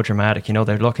everything is so dramatic. You know,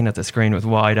 they're looking at the screen with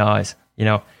wide eyes. You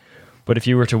know, but if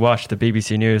you were to watch the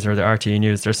BBC News or the RTE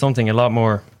News, there's something a lot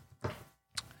more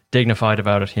dignified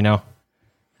about it. You know,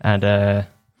 and I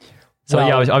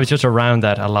was just around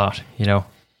that a lot. You know.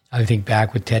 I think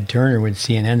back with Ted Turner when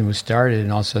CNN was started, and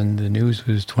all of a sudden the news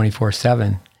was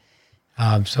 24/7.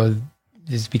 So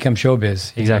it's become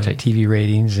showbiz. Exactly. You know, TV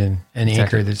ratings and an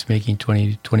anchor that's making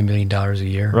 $20 million a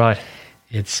year. Right.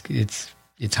 It's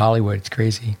Hollywood. It's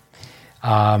crazy.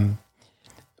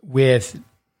 With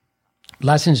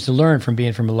lessons to learn from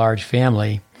being from a large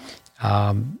family,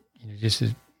 but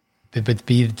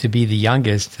to be the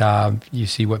youngest, you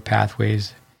see what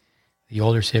pathways the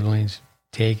older siblings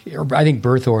take. I think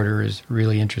birth order is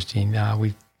really interesting.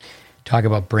 We talk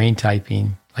about brain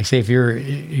typing. Like, say, if you're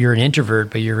an introvert,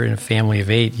 but you're in a family of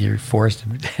 8, you're forced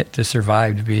to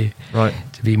survive to be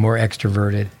more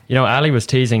extroverted. You know, Ali was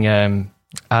teasing.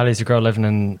 Ali's a girl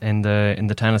living in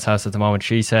the tennis house at the moment.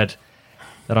 She said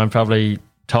that I'm probably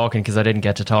talking because I didn't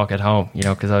get to talk at home. You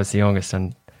know, because I was the youngest,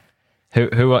 and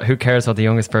who cares what the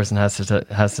youngest person has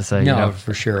to say? No, you know?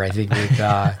 For sure. I think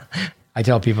I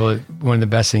tell people one of the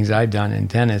best things I've done in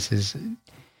tennis is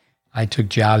I took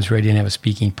jobs where I didn't have a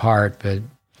speaking part, but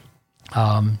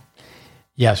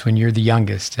yes, when you're the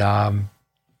youngest, you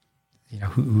know,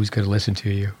 who's going to listen to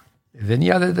you? Then,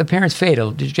 yeah, the parents fade.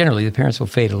 Generally, the parents will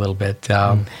fade a little bit.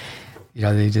 You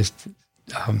know, they just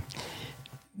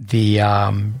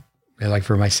like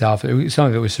for myself, some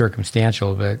of it was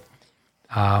circumstantial, but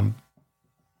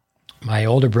my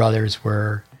older brothers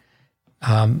were.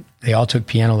 They all took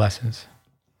piano lessons.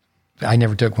 I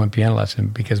never took one piano lesson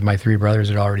because my 3 brothers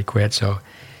had already quit. So,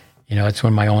 you know, it's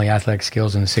one of my only athletic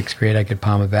skills. In the 6th grade, I could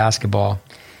palm a basketball.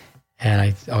 And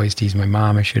I always teased my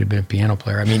mom I should have been a piano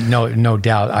player. I mean, no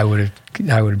doubt I would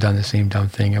have done the same dumb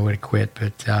thing. I would have quit.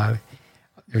 But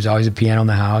there's always a piano in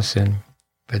the house.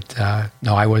 But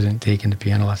no, I wasn't taking the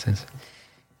piano lessons.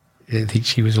 I think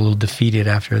she was a little defeated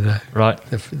after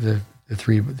the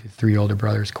the three older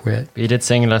brothers quit. But you did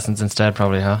singing lessons instead,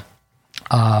 probably, huh?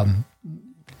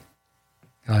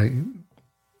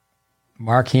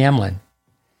 Mark Hamlin.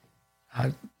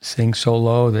 I sing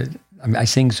solo. I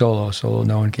sing solo.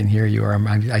 No one can hear you, or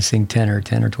I sing 10 or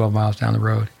 12 miles down the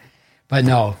road. But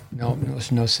no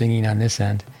singing on this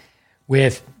end.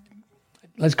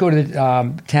 Let's go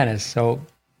to tennis. So,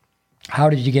 how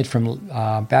did you get from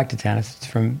back to tennis? It's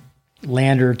from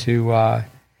Lander to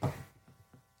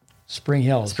Spring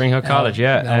Hill College,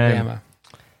 Alabama.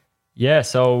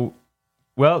 So,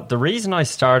 well, the reason I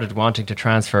started wanting to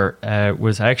transfer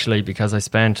was actually because I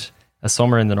spent a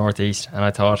summer in the Northeast, and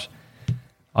I thought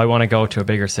I want to go to a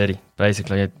bigger city,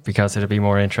 basically, because it'd be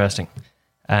more interesting.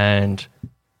 And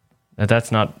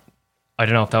that's not. I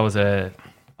don't know if that was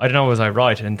was I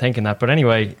right in thinking that? But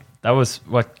anyway, that was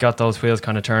what got those wheels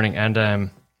kind of turning.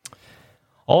 And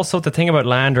also the thing about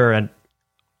Lander, and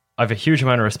I have a huge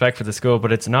amount of respect for the school,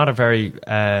 but it's not a very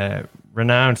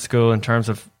renowned school in terms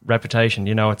of reputation.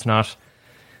 You know, it's not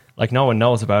like no one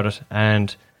knows about it.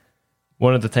 And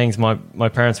one of the things my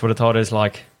parents would have thought is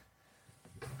like,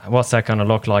 what's that going to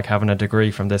look like having a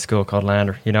degree from this school called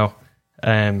Lander, you know?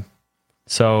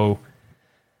 So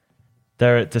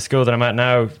the school that I'm at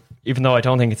now, even though I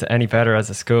don't think it's any better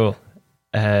as a school,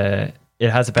 it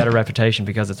has a better reputation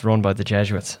because it's run by the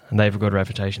Jesuits and they have a good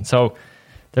reputation. So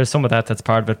there's some of that's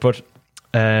part of it. But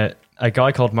a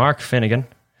guy called Mark Finnegan,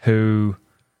 who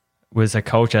was a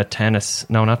coach at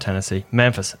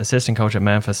Memphis, assistant coach at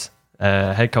Memphis,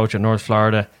 head coach at North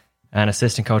Florida, and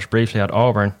assistant coach briefly at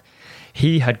Auburn.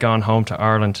 He had gone home to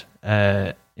Ireland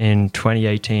in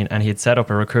 2018, and he had set up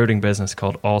a recruiting business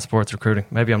called All Sports Recruiting.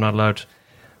 Maybe I'm not allowed to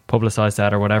publicize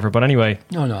that or whatever, but anyway.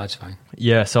 No, that's fine.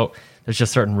 Yeah, so there's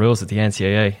just certain rules at the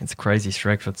NCAA. It's crazy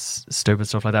strict with stupid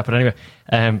stuff like that. But anyway,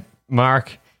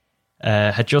 Mark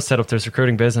had just set up this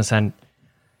recruiting business, and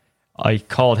I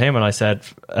called him and I said,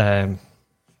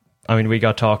 we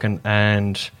got talking,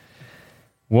 and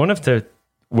one of the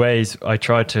ways I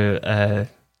tried to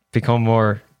become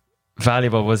more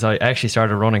valuable was I actually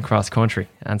started running cross country.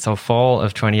 And so fall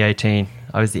of 2018,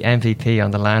 I was the MVP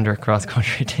on the Lander cross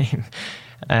country team.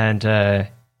 And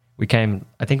we came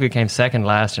second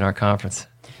last in our conference.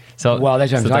 So, well,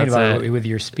 that's what I'm talking about with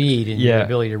your speed and your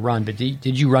ability to run. But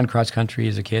did you run cross country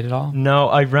as a kid at all? No,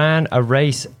 I ran a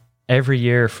race every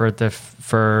year for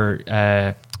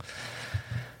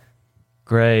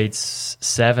grades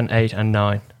 7, 8, and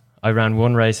 9. I ran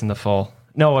one race in the fall.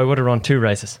 No, I would have run two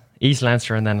races, East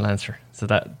Leinster and then Leinster. So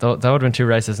that would have been two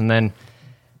races, and then.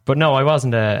 But no, I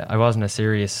wasn't a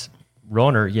serious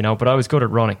runner, you know. But I was good at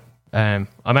running. I'm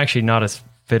actually not as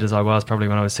fit as I was probably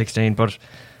when I was 16, but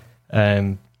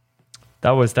that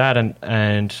was that.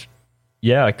 And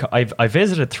yeah, I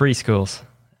visited 3 schools,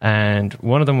 and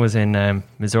one of them was in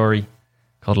Missouri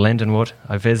called Lindenwood.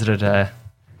 I visited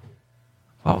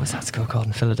what was that school called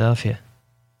in Philadelphia?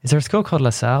 Is there a school called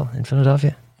LaSalle in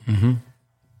Philadelphia? Mm-hmm.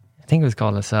 I think it was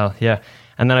called LaSalle, yeah.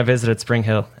 And then I visited Spring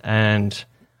Hill, and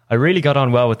I really got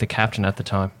on well with the captain at the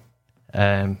time.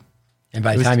 And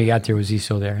by the time you got there, was he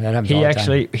still there? That happened all the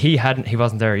time. He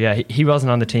wasn't there. Yeah, he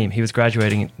wasn't on the team. He was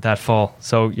graduating that fall.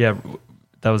 So yeah,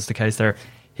 that was the case there.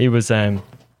 He was, so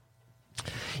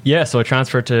I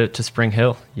transferred to Spring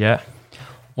Hill. Yeah.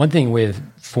 One thing with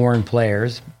foreign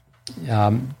players,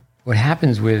 what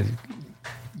happens with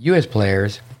U.S.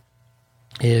 players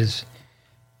is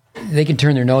they can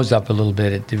turn their nose up a little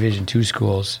bit at Division II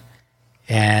schools,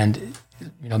 and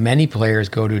many players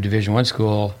go to a Division I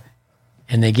school.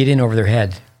 And they get in over their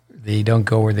head. They don't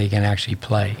go where they can actually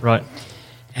play. Right.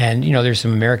 And, there's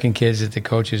some American kids that the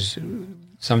coaches,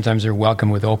 sometimes they're welcome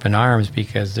with open arms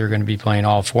because they're going to be playing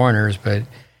all foreigners. But,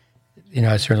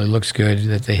 it certainly looks good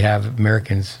that they have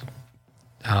Americans.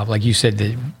 Like you said,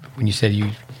 that when you said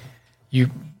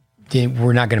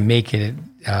we're not going to make it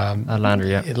at Lander,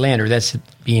 yeah. At Lander, that's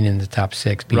being in the top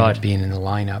 6, being in the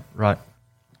lineup. Right.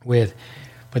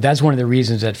 But that's one of the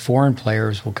reasons that foreign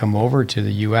players will come over to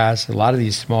the U.S. A lot of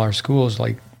these smaller schools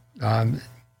like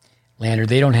Lander,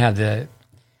 they don't have the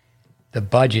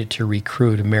budget to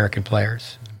recruit American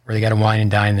players, where they got to wine and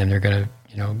dine them. They're going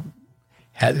to,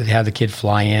 have the kid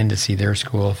fly in to see their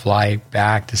school, fly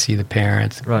back to see the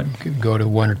parents, right. Go to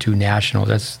 1 or 2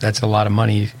 nationals. That's a lot of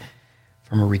money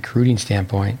from a recruiting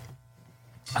standpoint.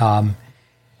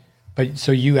 But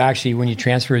so you actually, when you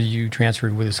transferred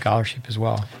with a scholarship as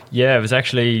well. Yeah, it was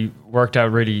actually worked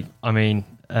out really. I mean,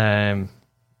 paying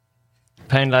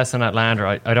less than at Lander.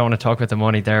 I don't want to talk about the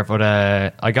money there, but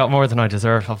I got more than I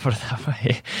deserved. I'll put it that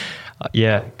way.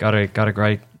 Yeah, got a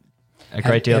great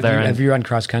deal there. Have you run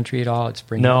cross country at all at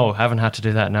Spring? No, haven't had to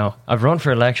do that. No, I've run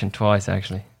for election twice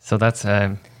actually. So that's.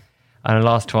 And I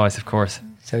lost twice, of course.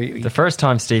 So The first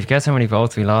time, Steve, guess how many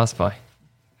votes we lost by?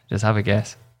 Just have a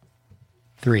guess.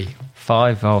 3.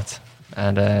 5 votes.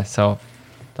 And so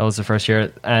that was the first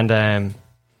year. And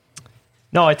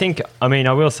no,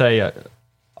 I will say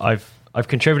I've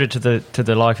contributed to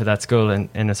the life of that school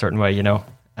in a certain way,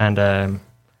 And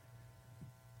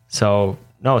so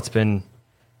no,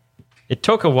 it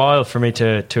took a while for me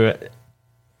to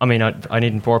I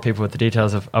needn't bore people with the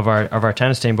details of our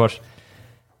tennis team, but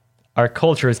our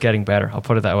culture is getting better, I'll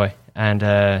put it that way.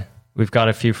 And we've got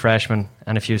a few freshmen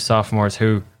and a few sophomores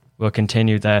who will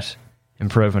continue that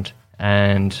improvement.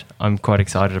 And I'm quite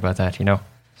excited about that, So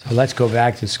let's go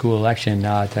back to school election.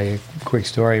 I'll tell you a quick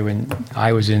story. When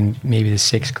I was in maybe the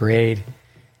 6th grade,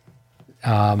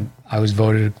 I was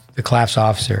voted the class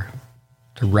officer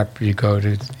to go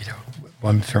to,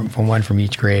 one from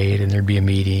each grade, and there'd be a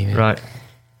meeting. Right.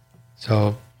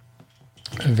 So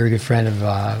a very good friend of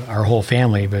our whole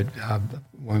family, but a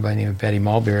woman by the name of Betty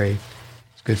Mulberry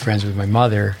was good friends with my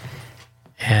mother.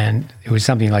 And it was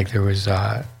something like there was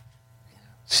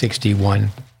 61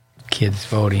 kids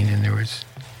voting, and there was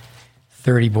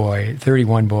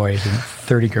 31 boys and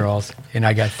 30 girls, and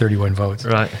I got 31 votes.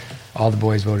 Right. All the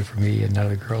boys voted for me, and none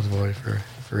of the girls voted for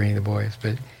any of the boys.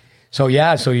 But so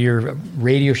your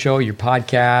radio show, your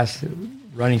podcast,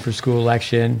 running for school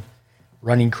election,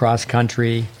 running cross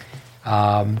country,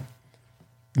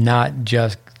 not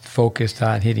just focused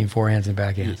on hitting forehands and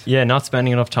backhands. Yeah, not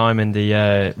spending enough time in the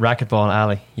racquetball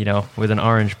alley, with an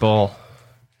orange ball.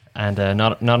 And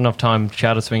not enough time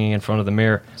shadow swinging in front of the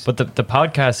mirror. But the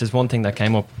podcast is one thing that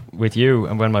came up with you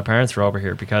and when my parents were over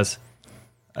here, because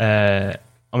that's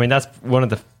one of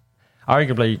the,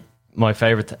 arguably my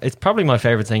favorite. It's probably my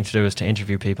favorite thing to do is to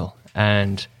interview people.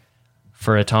 And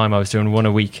for a time, I was doing one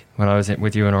a week when I was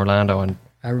with you in Orlando, and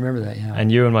I remember that. Yeah.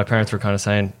 And you and my parents were kind of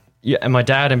saying, yeah, and my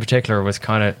dad in particular was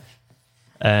kind of.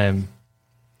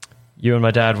 You and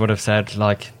my dad would have said,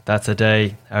 like, that's a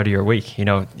day out of your week.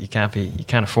 You can't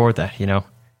afford that,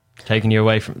 taking you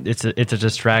away from, it's a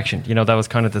distraction. That was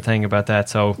kind of the thing about that.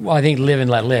 So, well, I think live and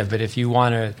let live, but if you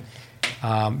want to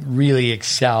really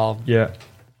excel, yeah.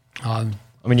 You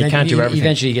can't do everything.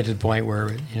 Eventually you get to the point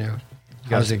where,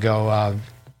 how does it go?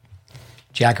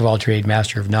 Jack of all trade,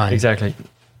 master of none. Exactly.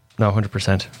 No,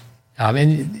 100%.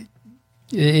 And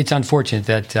it's unfortunate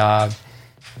that,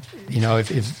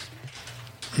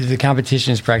 if the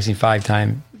competition is practicing 5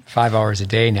 hours a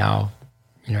day now,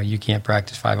 you can't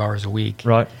practice 5 hours a week.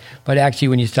 Right. But actually,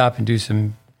 when you stop and do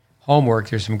some homework,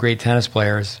 there's some great tennis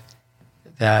players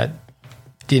that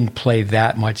didn't play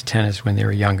that much tennis when they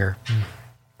were younger.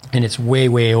 And it's way,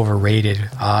 way overrated.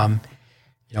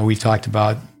 We've talked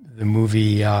about the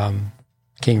movie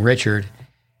King Richard.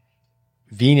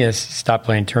 Venus stopped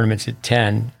playing tournaments at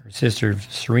 10. Her sister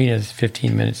Serena's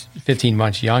 15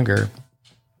 months younger.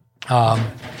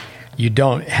 You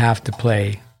don't have to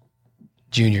play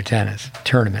junior tennis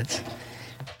tournaments,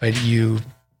 but you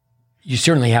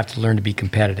certainly have to learn to be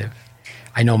competitive.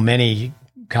 I know many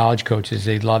college coaches,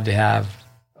 they'd love to have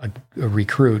a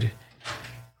recruit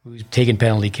who's taken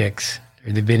penalty kicks,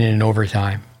 or they've been in an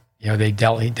overtime. They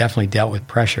definitely dealt with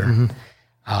pressure.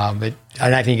 Mm-hmm. But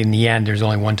I think in the end, there's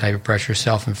only one type of pressure,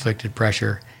 self-inflicted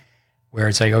pressure, where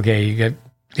it's like, okay, you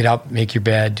get up, make your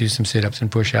bed, do some sit-ups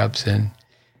and push-ups, and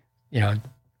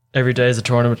every day is a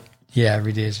tournament. Yeah,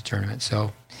 every day is a tournament.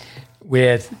 So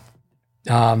with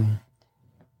going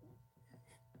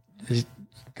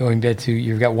back to,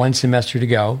 you've got one semester to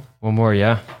go. One more,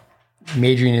 yeah.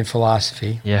 Majoring in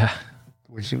philosophy. Yeah.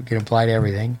 Which you can apply to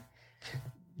everything.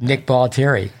 Nick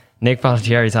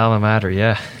Bollettieri's alma mater,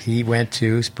 yeah. He went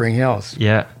to Spring Hills.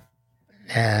 Yeah.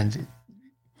 And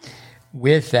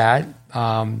with that,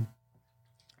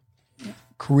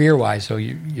 career-wise, so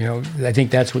I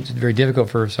think that's what's very difficult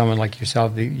for someone like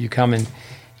yourself. You come in,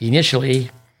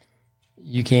 initially,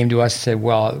 you came to us and said,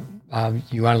 well,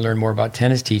 you want to learn more about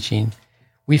tennis teaching.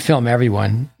 We film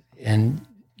everyone, and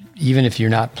even if you're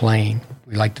not playing,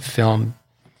 we like to film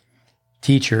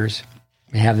teachers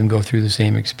and have them go through the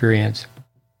same experience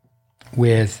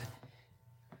with,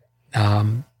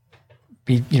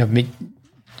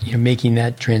 making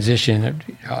that transition.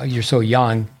 You're so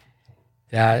young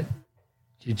that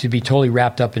to be totally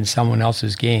wrapped up in someone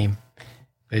else's game.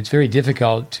 But it's very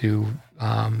difficult to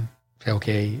say,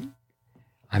 okay,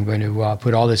 I'm going to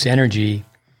put all this energy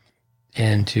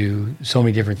into so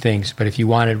many different things. But if you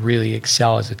want to really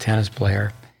excel as a tennis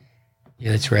player,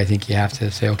 that's where I think you have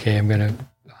to say, okay, I'm going to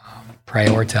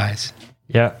prioritize.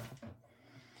 Yeah.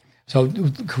 So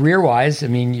career-wise,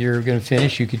 you're going to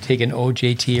finish. You could take an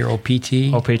OJT or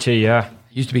OPT. OPT, yeah. It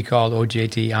used to be called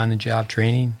OJT, on-the-job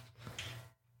training.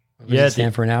 What does it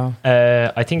stand for now?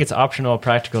 I think it's optional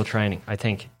practical training, I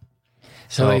think.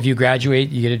 So if you graduate,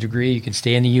 you get a degree, you can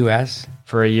stay in the U.S.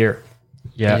 for a year.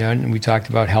 Yeah. And we talked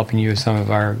about helping you with some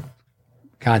of our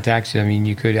contacts. I mean,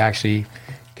 you could actually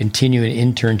continue an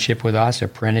internship with us,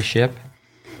 apprenticeship.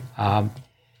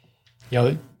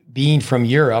 Being from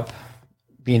Europe,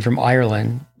 being from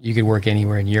Ireland, you could work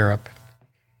anywhere in Europe.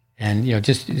 And,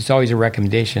 it's always a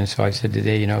recommendation. So I said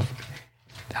today,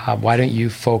 why don't you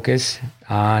focus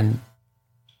on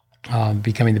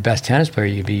becoming the best tennis player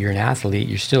you could be? You're an athlete.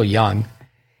 You're still young.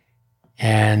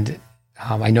 And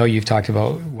I know you've talked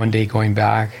about one day going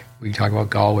back. We talk about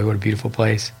Galway, what a beautiful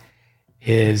place,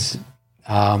 is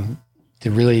to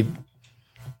really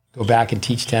go back and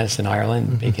teach tennis in Ireland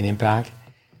and make an impact.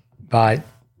 But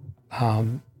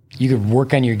you could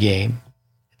work on your game.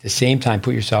 At the same time,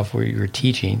 put yourself where you're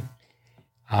teaching,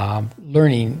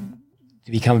 learning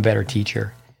to become a better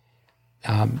teacher.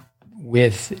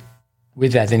 With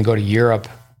that, then go to Europe.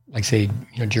 Like say,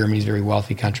 Germany's a very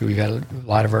wealthy country. We've had a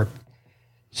lot of our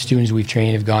students we've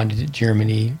trained have gone to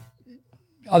Germany,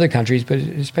 other countries, but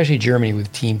especially Germany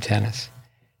with team tennis.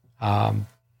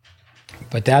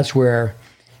 But that's where,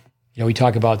 we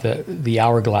talk about the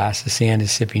hourglass, the sand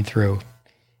is sipping through.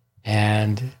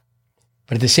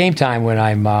 But at the same time, when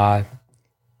I'm,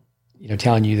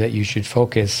 telling you that you should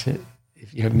focus,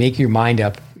 make your mind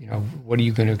up, what are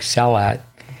you going to excel at?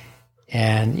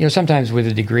 And, sometimes with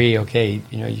a degree, okay,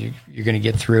 you're going to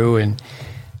get through and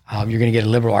you're going to get a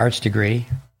liberal arts degree.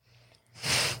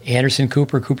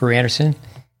 Cooper Anderson,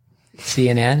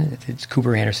 CNN. It's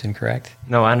Cooper Anderson, correct?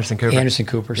 No, Anderson Cooper. Anderson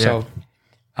Cooper. Yeah.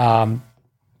 So,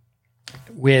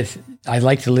 I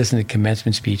like to listen to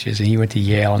commencement speeches, and he went to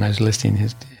Yale, and I was listening to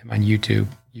him on YouTube.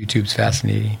 YouTube's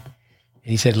fascinating.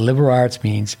 And he said liberal arts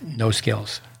means no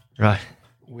skills. Right.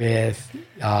 I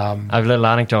have a little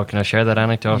anecdote. Can I share that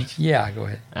anecdote? Yeah, go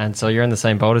ahead. And so you're in the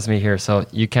same boat as me here, so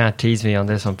you can't tease me on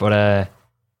this one. But I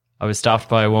was stopped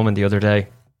by a woman the other day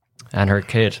and her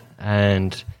kid,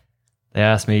 and they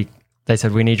asked me, they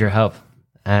said, we need your help.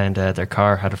 And their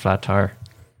car had a flat tire.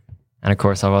 And of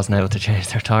course, I wasn't able to change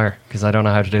their tire because I don't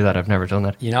know how to do that. I've never done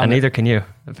that. And neither can you,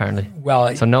 apparently.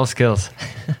 Well, so no skills.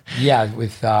 Yeah,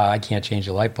 I can't change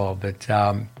a light bulb, but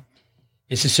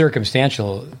it's a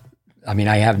circumstantial. I mean,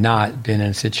 I have not been in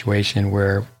a situation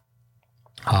where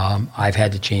I've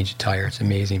had to change a tire. It's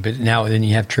amazing. But now then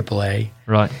you have AAA.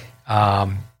 Right.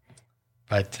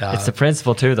 But it's the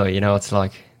principle too, though. It's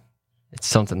like, it's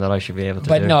something that I should be able to do.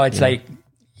 But no, it's like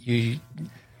you...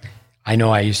 I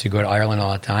know I used to go to Ireland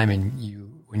all the time, and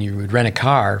when you would rent a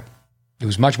car, it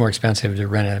was much more expensive to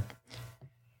rent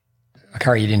a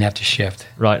car you didn't have to shift.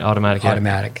 Right,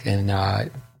 automatic. And,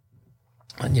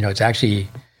 it's actually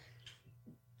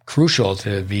crucial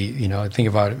to be, think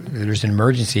about there's an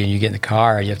emergency and you get in the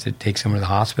car and you have to take someone to the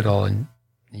hospital and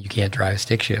you can't drive a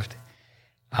stick shift.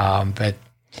 But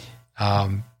I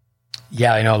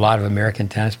know a lot of American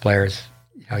tennis players,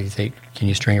 you think, can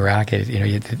you string a racket?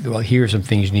 Here are some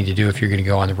things you need to do if you're going to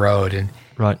go on the road. And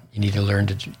right. You need to learn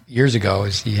years ago,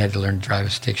 you had to learn to drive a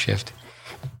stick shift.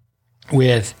 So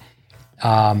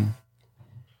I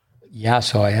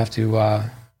have to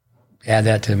add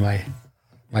that to my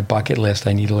bucket list.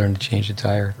 I need to learn to change the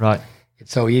tire. Right.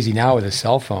 It's so easy now with a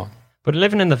cell phone. But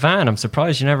living in the van, I'm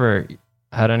surprised you never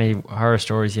had any horror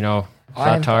stories,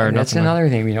 flat tire. That's another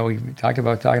thing. We talked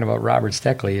about talking about Robert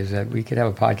Steckley, is that we could have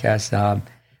a podcast.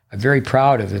 I'm very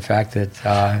proud of the fact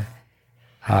that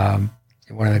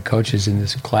one of the coaches in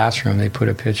this classroom, they put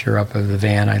a picture up of the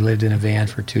van. I lived in a van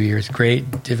for 2 years.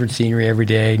 Great, different scenery every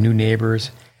day, new neighbors,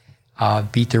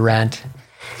 beat the rent,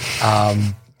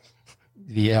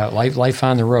 the life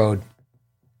on the road.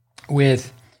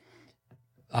 Let's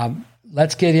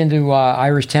get into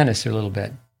Irish tennis a little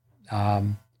bit.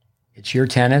 It's your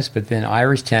tennis, but then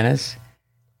Irish tennis,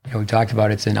 we talked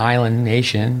about it's an island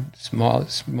nation,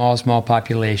 small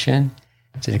population.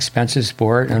 It's an expensive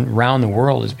sport, and around the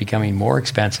world it's becoming more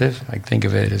expensive. I think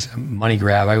of it as a money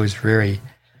grab. I was very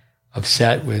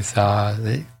upset with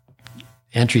the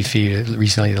entry fee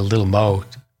recently, the Little Mo,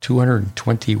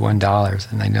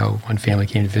 $221. And I know one family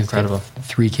came to visit. Incredible.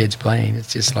 3 kids playing.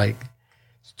 It's just like,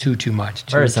 it's too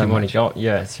much. Where is that money going?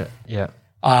 Yeah.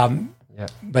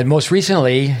 But most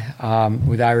recently,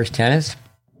 with Irish tennis,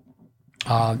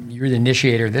 you're the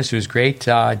initiator of this. It was great.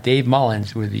 Dave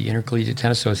Mullins with the Intercollegiate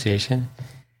Tennis Association.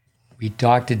 We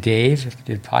talked to Dave,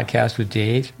 did a podcast with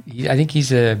Dave. I think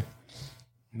he's a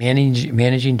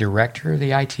managing director of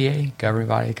the ITA, Governing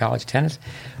Body of College Tennis,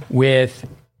 with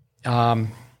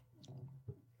trying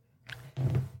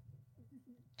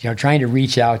to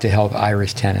reach out to help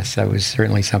Irish tennis. That was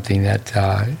certainly something that,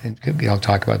 I'll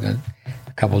talk about the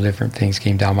couple of different things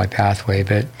came down my pathway.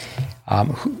 But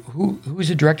who's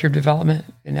the director of development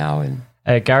now? And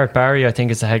Garrett Barry, I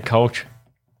think, is the head coach.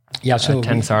 Yeah, so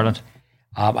Tennis Ireland.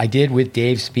 I did with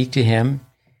Dave speak to him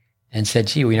and said,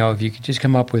 "Gee, if you could just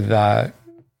come up with,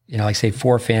 like say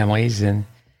 4 families and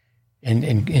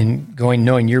going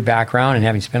knowing your background and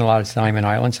having spent a lot of time in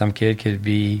Ireland, some kid could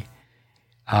be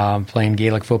playing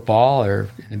Gaelic football or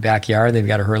in the backyard they've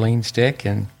got a hurling stick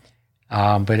and."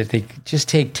 But if they just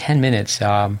take 10 minutes,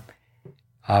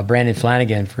 Brandon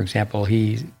Flanagan, for example,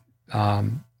 he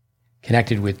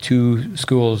connected with 2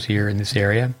 schools here in this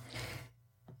area,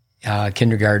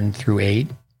 kindergarten through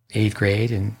 8th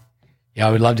grade. And I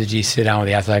would love to just sit down with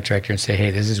the athletic director and say,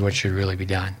 hey, this is what should really be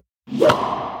done.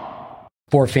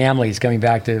 4 families, coming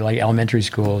back to like elementary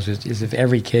schools, is if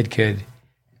every kid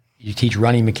you teach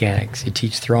running mechanics, you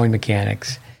teach throwing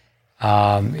mechanics,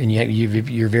 and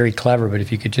you're very clever, but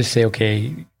if you could just say,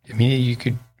 okay, you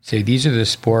could say, these are the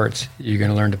sports you're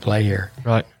going to learn to play here.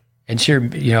 Right. And sure,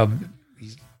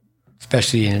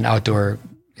 especially in an outdoor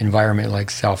environment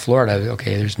like South Florida,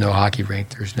 okay, there's no hockey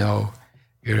rink,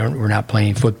 we're not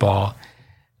playing football,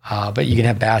 but you can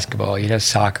have basketball, you could have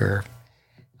soccer,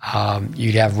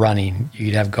 you could have running, you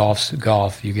could have golf,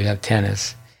 you could have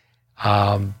tennis.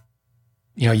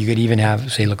 You could even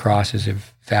have, say, lacrosse as a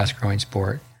fast-growing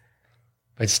sport.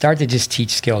 But start to just teach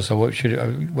skills. So what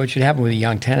should happen with a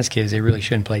young tennis kid is they really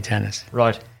shouldn't play tennis.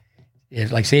 Right.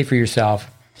 Like say for yourself,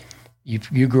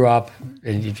 you grew up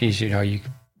and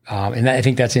and I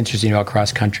think that's interesting about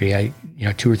cross country.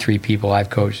 2 or 3 people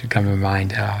I've coached that come to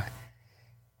mind.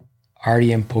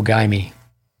 Artyom Pogaimi,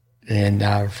 and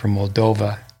from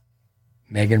Moldova,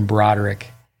 Megan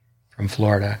Broderick from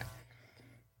Florida.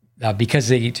 Because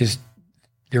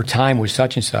their time was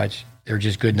such and such, they're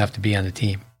just good enough to be on the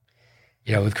team.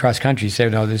 With cross country, you say,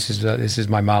 no, this is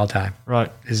my mile time. Right.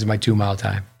 This is my 2 mile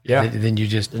time. Yeah. Then you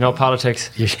just... There's no politics.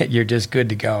 You're just good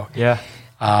to go. Yeah.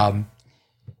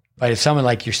 But if someone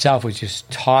like yourself was just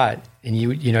taught, and you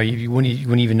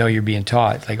wouldn't even know you're being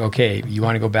taught, like, okay, you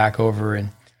want to go back over and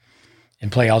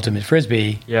play ultimate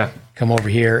frisbee, come over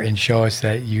here and show us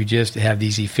that you just have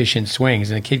these efficient swings.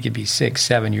 And a kid could be 6,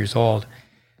 7 years old.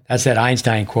 That's that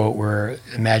Einstein quote where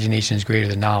imagination is greater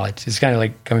than knowledge. It's kind of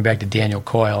like coming back to Daniel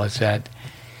Coyle. It's that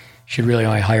should really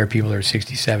only hire people that are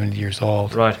 60, 70 years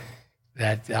old. Right.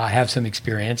 That have some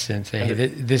experience and say, hey,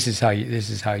 this is how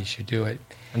you should do it.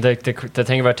 And the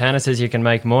thing about tennis is you can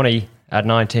make money at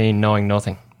 19 knowing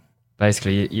nothing.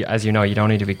 Basically, as you know, you don't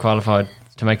need to be qualified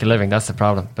to make a living. That's the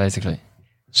problem, basically.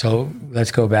 So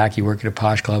let's go back. You work at a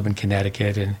posh club in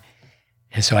Connecticut, and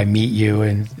so I meet you,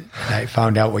 and I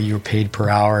found out what you were paid per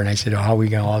hour, and I said, how are we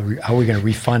going to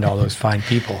refund all those fine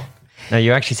people? No,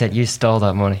 you actually said you stole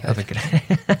that money.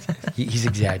 He's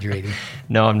exaggerating.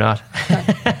 No, I'm not.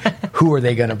 Who are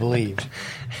they going to believe?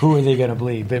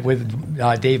 But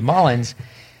with Dave Mullins,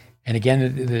 and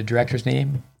again, the director's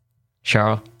name?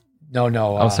 Charles. No.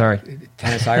 Oh, sorry.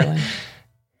 Tennis Ireland?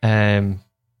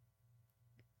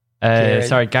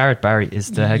 Sorry, Garrett Barry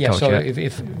is the head coach. So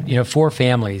if 4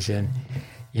 families, and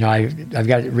I've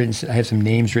got it written. I have some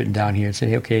names written down here and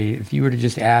say, okay, if you were to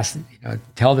just ask,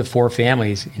 tell the 4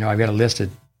 families, I've got a list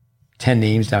of 10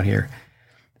 names down here.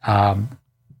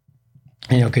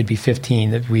 It could be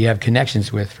 15 that we have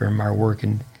connections with from our work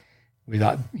and with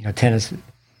tennis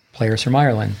players from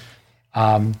Ireland.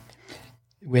 But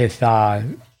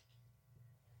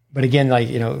again,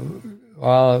 again,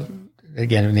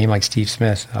 a name like Steve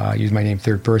Smith, use my name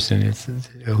third person. It's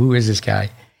who is this guy?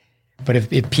 But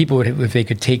if people if they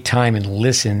could take time and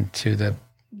listen to the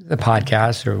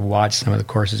podcast or watch some of the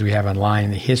courses we have online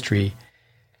in the history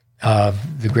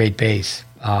of the GreatBase,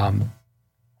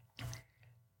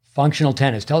 functional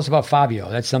tennis. Tell us about Fabio.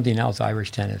 That's something else,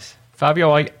 Irish tennis.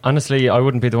 Fabio, I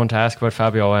wouldn't be the one to ask about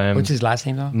Fabio. What's his last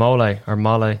name though? Mole,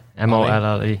 Molle.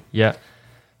 Yeah.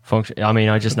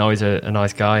 I just know he's a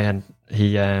nice guy, and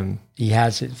he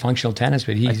has functional tennis,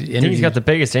 but he's got the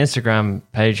biggest Instagram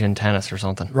page in tennis or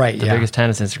something. Right, the biggest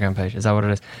tennis Instagram page. Is that what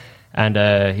it is? And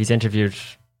he interviewed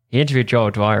Joe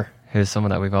Dwyer, who's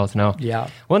someone that we both know. Yeah.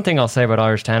 One thing I'll say about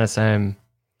Irish tennis, who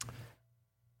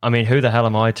the hell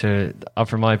am I to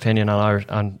offer my opinion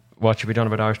on what should be done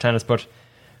about Irish tennis? But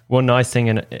one nice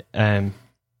thing I'll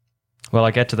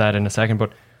get to that in a second,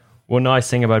 but one nice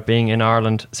thing about being in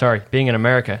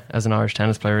America as an Irish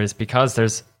tennis player is because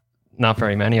there's not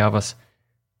very many of us,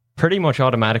 pretty much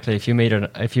automatically, if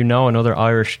you know another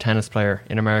Irish tennis player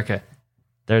in America,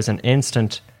 there's an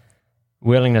instant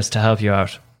willingness to help you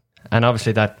out. And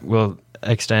obviously that will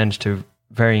extend to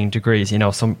varying degrees.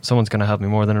 Someone's going to help me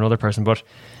more than another person, but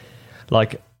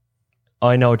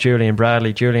I know Julian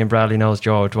Bradley. Julian Bradley knows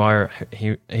Joe O'Dwyer.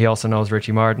 He also knows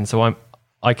Richie Martin. So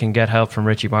I can get help from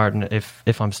Richie Martin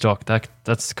if I'm stuck.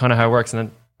 That's kind of how it works. And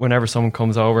then whenever someone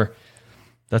comes over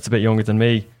that's a bit younger than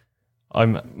me,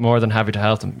 I'm more than happy to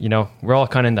help them. You know, we're all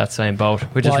kind of in that same boat,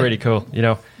 which is really cool. You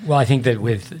know. Well, I think that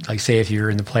with, like, say if you're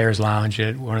in the Players Lounge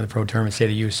at one of the pro tournaments, say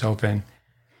the U.S. Open,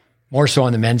 more so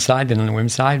on the men's side than on the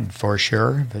women's side, for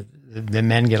sure. But the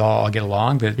men all get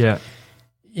along. But yeah.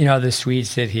 You know, the Swedes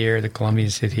sit here, the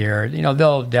Colombians sit here. You know,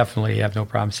 they'll definitely have no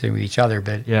problem sitting with each other.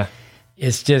 But yeah,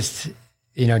 it's just,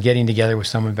 you know, getting together with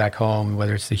someone back home,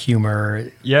 whether it's the humor,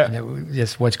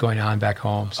 just what's going on back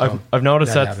home. So I've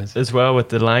noticed that as well with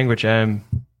the language.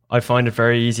 I find it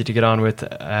very easy to get on with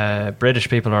British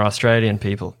people or Australian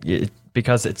people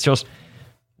because it's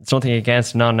nothing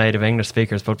against non-native English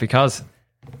speakers, but because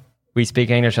we speak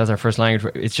English as our first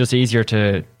language, it's just easier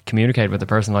to communicate with a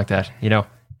person like that, you know.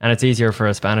 And it's easier for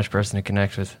a Spanish person to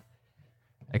connect with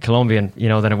a Colombian, you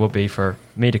know, than it would be for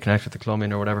me to connect with a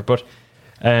Colombian or whatever. But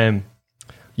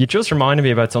you just reminded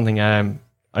me about something.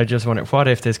 I just wondered, what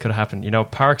if this could have happened? You know,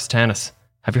 Parks Tennis.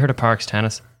 Have you heard of Parks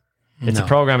Tennis? It's a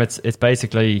program. It's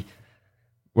basically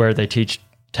where they teach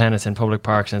tennis in public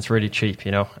parks, and it's really cheap,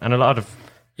 you know. And a lot of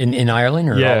in Ireland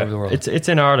or all over the world. It's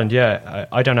in Ireland. Yeah,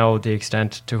 I don't know the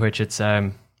extent to which it's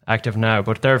active now,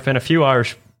 but there have been a few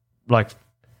Irish, like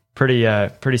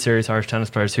pretty serious Irish tennis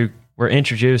players who were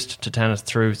introduced to tennis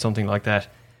through something like that.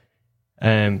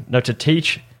 Now, to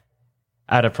teach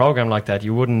at a program like that,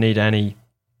 you wouldn't need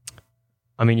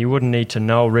you wouldn't need to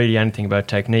know really anything about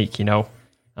technique, you know.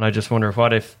 And I just wonder,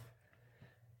 what if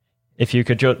you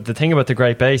could the thing about the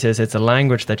GreatBase is it's a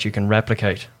language that you can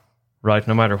replicate, right,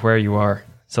 no matter where you are.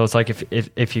 So it's like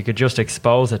if you could just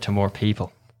expose it to more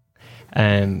people,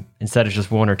 instead of just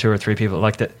one or two or three people.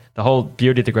 Like the whole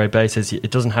beauty of the GreatBase is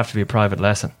it doesn't have to be a private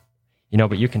lesson, you know,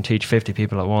 but you can teach 50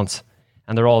 people at once,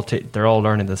 and they're all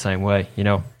learning the same way, you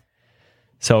know.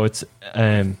 So it's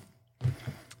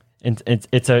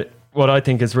what I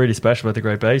think is really special about the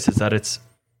GreatBase is that it's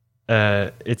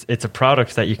a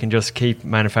product that you can just keep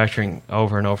manufacturing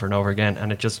over and over and over again,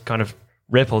 and it just kind of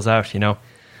ripples out, you know.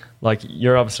 Like,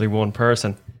 you're obviously one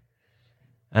person,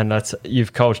 and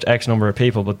you've coached X number of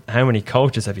people, but how many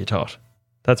coaches have you taught?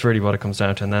 That's really what it comes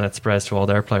down to, and then it spreads to all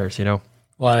their players, you know.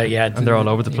 Well, yeah, and they're all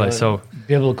over the place. So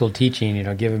biblical teaching, you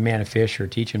know, give a man a fish or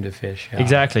teach him to fish.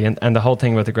 Exactly, and the whole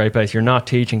thing with the GreatBase, you're not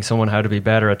teaching someone how to be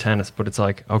better at tennis, but it's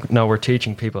like, oh, no, we're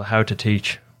teaching people how to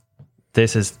teach.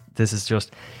 This is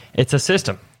just, it's a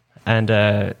system, and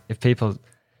if people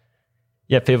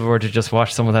were to just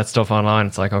watch some of that stuff online,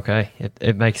 it's like, okay,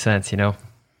 it makes sense, you know.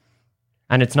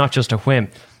 And it's not just a whim,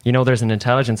 you know. There's an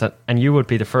intelligence and you would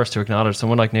be the first to acknowledge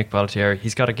someone like Nick Bollettieri.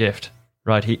 He's got a gift,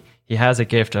 right? He has a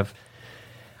gift of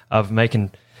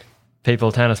making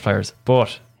people tennis players,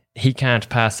 but he can't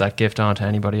pass that gift on to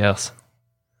anybody else,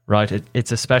 right?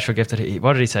 It's a special gift that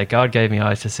what did he say? God gave me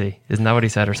eyes to see. Isn't that what he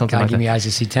said, or something God like that? God gave me eyes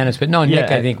to see tennis. But no,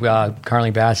 Nick, I think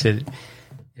Carling Bassett,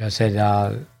 you know, said,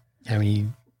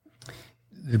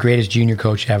 the greatest junior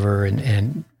coach ever,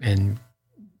 and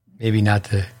maybe not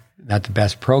the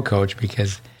best pro coach,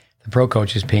 because the pro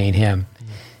coach is paying him.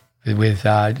 With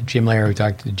Jim Lehrer, we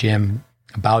talked to Jim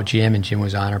about Jim, and Jim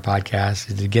was on our podcast,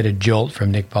 is to get a jolt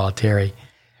from Nick Bollettieri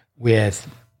with...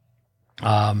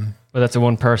 well, that's a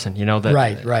one person, you know. That,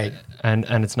 right. And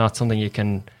it's not something you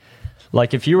can...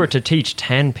 Like, if you were to teach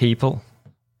 10 people,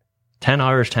 10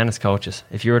 Irish tennis coaches,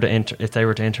 if they were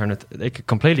to intern, they could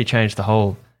completely change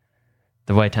the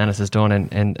way tennis is done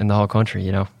in the whole country,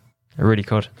 you know. It really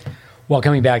could. Well,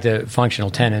 coming back to functional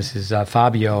tennis, is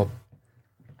Fabio...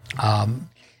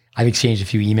 I've exchanged a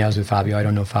few emails with Fabio. I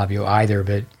don't know Fabio either,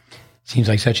 but seems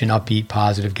like such an upbeat,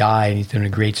 positive guy, and he's doing a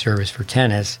great service for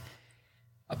tennis.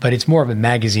 But it's more of a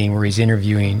magazine where he's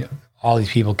interviewing all these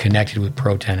people connected with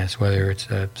pro tennis, whether it's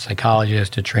a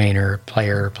psychologist, a trainer, a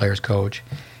player's coach.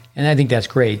 And I think that's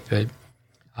great, but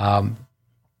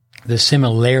the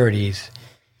similarities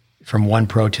from one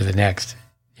pro to the next,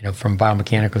 you know, from a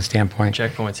biomechanical standpoint.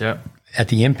 Checkpoints, yeah. At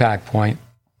the impact point,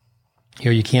 you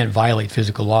know, you can't violate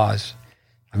physical laws.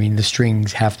 I mean, the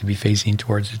strings have to be facing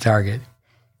towards the target.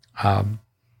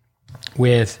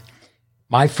 With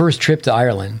my first trip to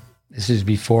Ireland, this is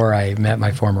before I met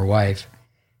my former wife,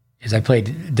 is I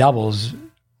played doubles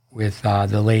with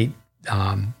the late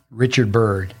Richard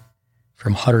Bird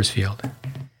from Huddersfield.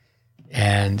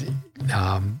 And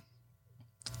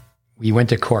we went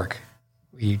to Cork.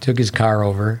 We took his car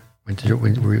over, we took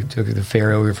the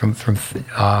ferry over from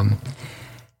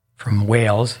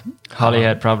Wales.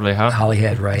 Holyhead, probably, huh?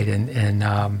 Holyhead, right. And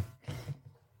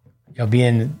you know,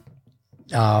 being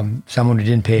someone who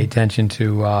didn't pay attention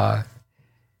to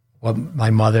what my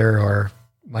mother or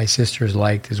my sisters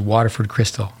liked is Waterford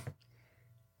Crystal.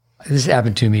 This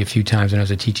happened to me a few times when I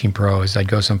was a teaching pro. Is I'd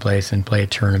go someplace and play a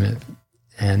tournament,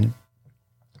 and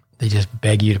they just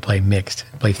beg you to play mixed,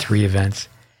 play 3 events.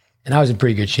 And I was in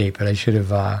pretty good shape, but I should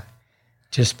have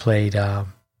just played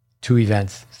 2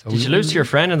 events. So Did you lose to your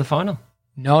friend in the final?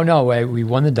 No, we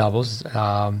won the doubles.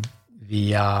 But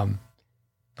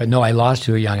no, I lost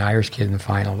to a young Irish kid in the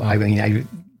final. I mean,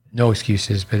 no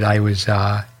excuses, but I was,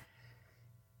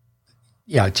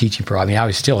 teaching pro. I mean, I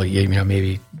was still,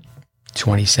 maybe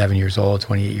 27 years old,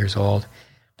 28 years old.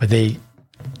 But it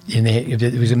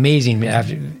was amazing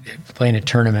after playing a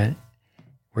tournament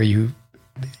where you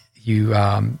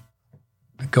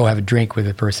go have a drink with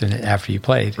the person after you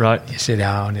played. Right. You sit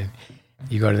down and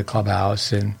you go to the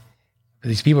clubhouse, and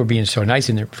these people are being so nice.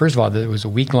 And first of all, it was a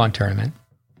week-long tournament.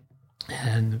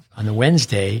 And on the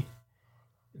Wednesday,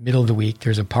 middle of the week,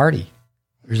 there's a party.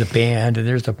 There's a band and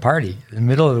there's a party in the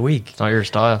middle of the week. It's not your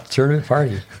style. Tournament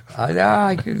party.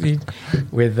 I could be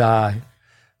with, we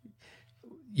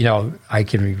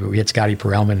had Scotty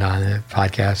Perelman on the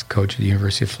podcast, coach at the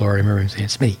University of Florida. I remember him saying,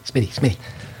 Smitty,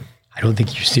 I don't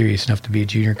think you're serious enough to be a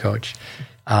junior coach.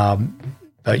 But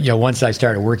once I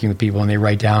started working with people and they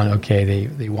write down, okay,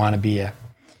 they want to be a,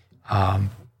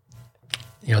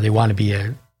 they want to be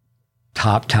a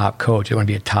top coach. They want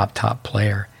to be a top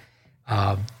player.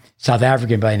 South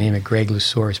African by the name of Greg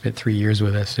Lussor spent 3 years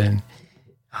with us, and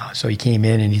so he came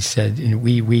in and he said, and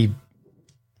we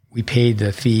paid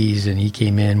the fees, and he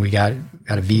came in. We got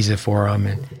a visa for him,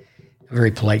 and a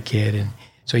very polite kid. And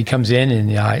so he comes in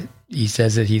and he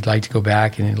says that he'd like to go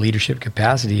back in leadership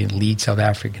capacity and lead South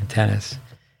African tennis.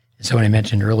 And so when I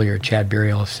mentioned earlier, Chad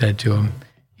Burial said to him,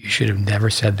 "You should have never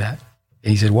said that."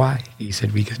 And he said, "Why?" He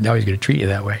said, "Because now he's going to treat you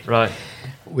that way." Right.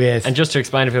 And just to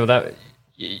explain to people, that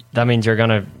means you're going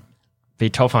to be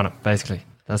tough on him, basically.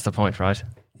 That's the point, right?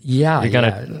 Yeah. You're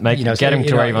going to get him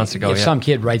to where he wants to go. If some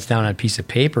kid writes down on a piece of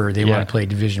paper they want to play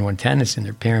Division I tennis and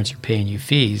their parents are paying you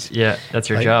fees. Yeah, that's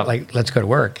your job. Like, let's go to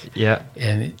work. Yeah.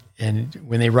 And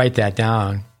when they write that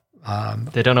down,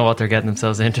 they don't know what they're getting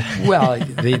themselves into. Well,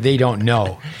 they don't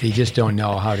know. They just don't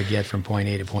know how to get from point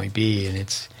A to point B. And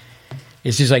it's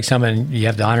just like you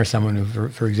have to honor someone who,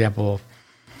 for example,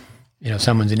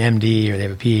 someone's an MD or they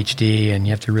have a PhD, and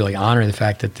you have to really honor the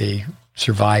fact that they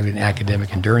survived an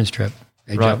academic endurance trip.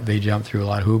 They jumped through a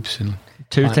lot of hoops and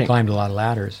climbed a lot of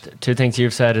ladders. 2 things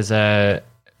you've said is a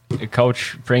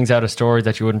coach brings out a story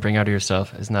that you wouldn't bring out of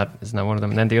yourself. Isn't that one of them?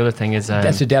 And then the other thing is...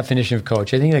 that's the definition of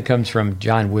coach. I think that comes from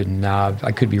John Wooden.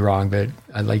 I could be wrong, but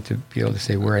I'd like to be able to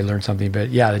say where I learned something. But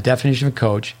yeah, the definition of a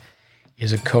coach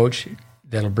is a coach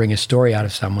that'll bring a story out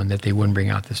of someone that they wouldn't bring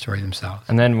out the story themselves.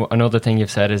 And then another thing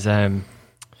you've said is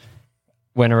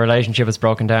when a relationship is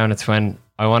broken down, it's when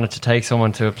I wanted to take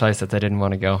someone to a place that they didn't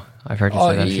want to go. I've heard you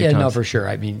say that a few times. No, for sure.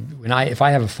 I mean, if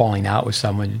I have a falling out with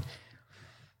someone,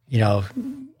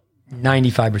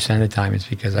 95% of the time it's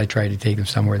because I tried to take them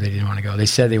somewhere they didn't want to go. They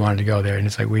said they wanted to go there, and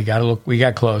it's like we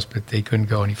got close, but they couldn't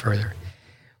go any further.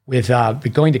 With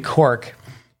going to Cork,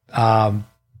 so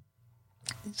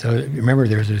remember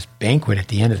there was this banquet at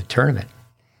the end of the tournament,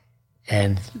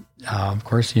 and of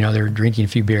course they were drinking a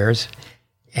few beers,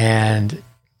 and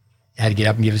I had to get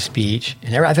up and give a speech.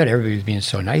 And I thought everybody was being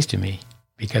so nice to me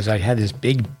because I had this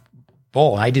big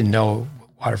bowl. I didn't know what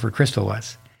Waterford Crystal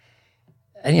was.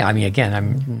 And again,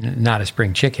 I'm not a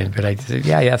spring chicken, but I said,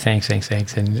 yeah, thanks.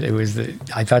 And it was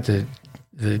I thought the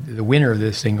winner of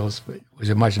the singles was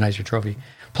a much nicer trophy.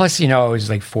 Plus, it was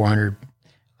like 400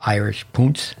 Irish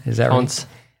punts. Is that punts.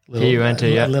 Right?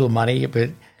 A little money. But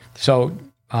so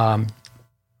after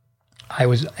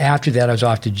that, I was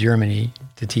off to Germany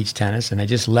to teach tennis, and I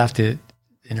just left it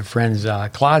in a friend's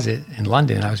closet in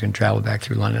London. I was going to travel back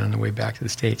through London on the way back to the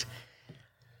States.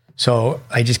 So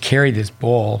I just carried this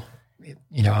bowl.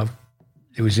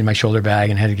 It was in my shoulder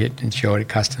bag and had to get and show it at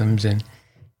customs. When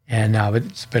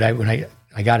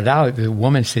I got it out, the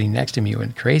woman sitting next to me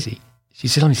went crazy. She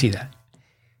said, "Let me see that."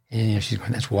 And she's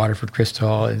going, "That's Waterford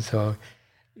Crystal." And so,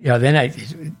 then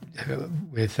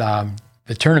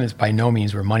the tournaments by no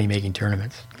means were money-making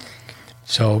tournaments.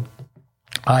 So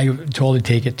I told to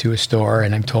take it to a store,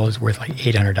 and I'm told it's worth like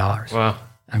 $800. Wow.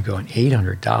 I'm going,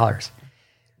 $800.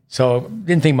 So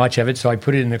didn't think much of it. So I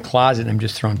put it in the closet and I'm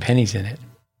just throwing pennies in it.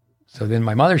 So then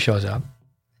my mother shows up,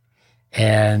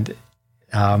 and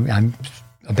I'm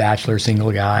a bachelor,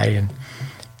 single guy, and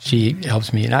she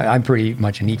helps me. And I'm pretty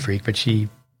much a neat freak, but she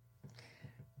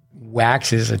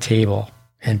waxes a table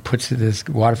and puts this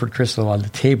Waterford Crystal on the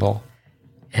table,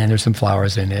 and there's some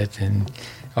flowers in it. And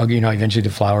eventually the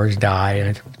flowers die, and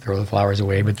I throw the flowers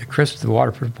away. But the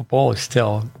Waterford bowl is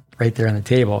still right there on the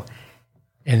table.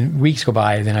 And weeks go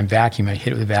by, and then I'm vacuuming. I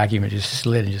hit it with a vacuum, and it just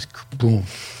slid and just boom,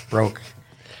 broke.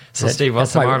 So, Steve,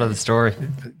 what's the moral of the story?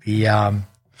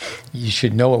 You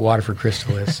should know what Waterford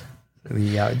Crystal is.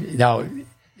 Now,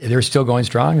 they're still going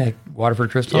strong, that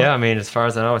Waterford Crystal? Yeah, I mean, as far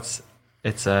as I know, it's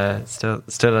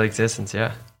still in existence,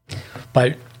 yeah.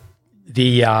 But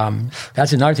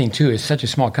that's another thing, too. It's such a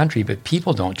small country, but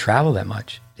people don't travel that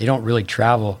much. They don't really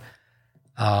travel.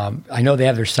 I know they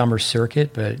have their summer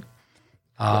circuit, but...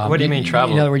 what do you mean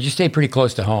travel? In other words, you stay pretty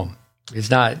close to home. It's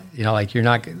not, like you're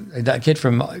not... That kid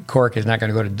from Cork is not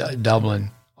going to go to Dublin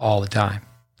all the time.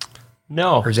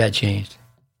 No. Or has that changed?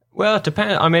 Well, it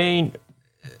depends. I mean,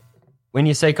 when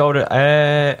you say go to...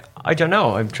 I don't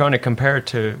know. I'm trying to compare it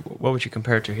to... What would you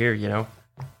compare it to here,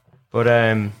 But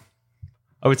I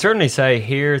would certainly say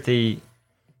here the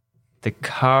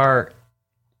car...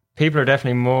 People are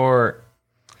definitely more...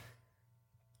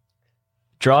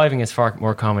 Driving is far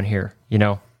more common here,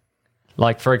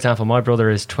 Like, for example, my brother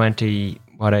is 20...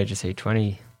 What age is he?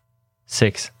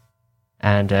 26.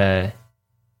 And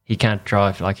he can't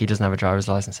drive. Like, he doesn't have a driver's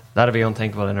license. That'd be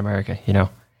unthinkable in America,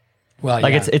 Well,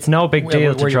 like, yeah. it's no big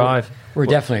deal to drive. We're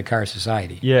definitely a car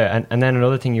society. Yeah, and then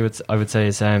another thing I would say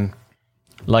is,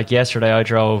 like yesterday I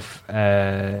drove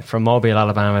from Mobile,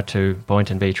 Alabama to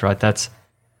Boynton Beach, right? That's,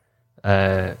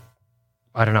 I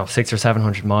don't know, 600 or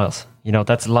 700 miles.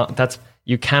 That's long.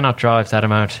 You cannot drive that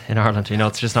amount in Ireland.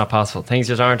 It's just not possible. Things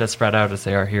just aren't as spread out as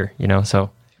they are here.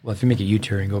 So. Well, if you make a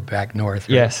U-turn and go back north.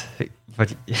 Right? Yes,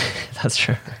 but that's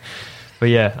true. But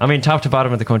yeah, I mean, top to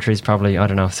bottom of the country is probably, I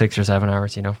don't know, 6 or 7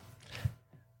 hours.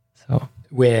 So.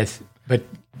 But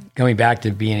going back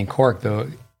to being in Cork, though,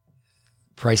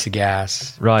 price of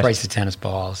gas, right. Price of tennis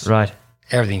balls, right?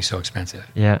 Everything's so expensive.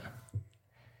 Yeah.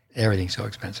 Everything's so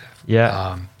expensive.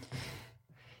 Yeah.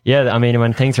 Yeah, I mean,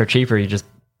 when things are cheaper, you just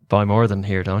buy more than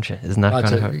here, don't you? Isn't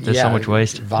that there's so much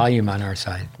waste? Volume on our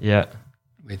side. Yeah.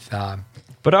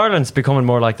 But Ireland's becoming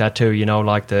more like that too,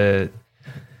 like the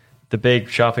big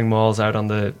shopping malls out in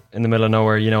the middle of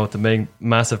nowhere, with the big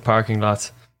massive parking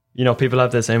lots. People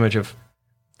have this image of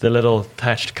the little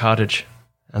thatched cottage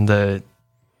and the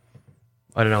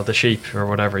sheep or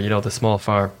whatever, the small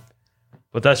farm.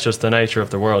 But that's just the nature of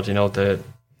the world,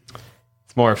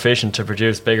 it's more efficient to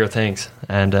produce bigger things,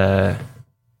 and the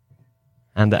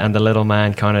little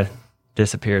man kind of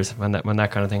disappears when that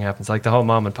kind of thing happens, like the whole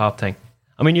mom and pop thing.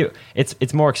 I mean,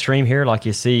 it's more extreme here. Like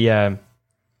you see, I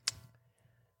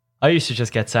used to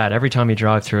just get sad every time you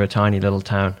drive through a tiny little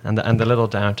town and the little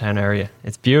downtown area.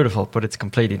 It's beautiful, but it's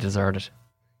completely deserted.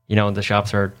 And the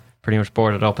shops are pretty much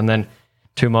boarded up. And then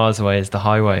 2 miles away is the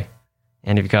highway,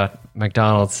 and you've got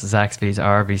McDonald's, Zaxby's,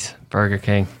 Arby's, Burger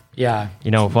King. Yeah,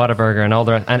 Whataburger and all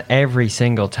the rest. And every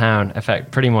single town,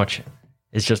 pretty much,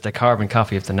 is just a carbon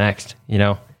copy of the next.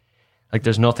 Like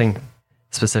there's nothing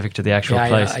specific to the actual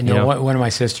place. I know. One of my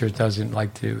sisters doesn't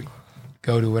like to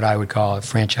go to what I would call a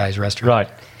franchise restaurant.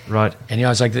 Right. And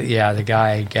it's like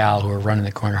the gal who are running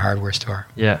the corner hardware store.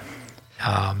 Yeah.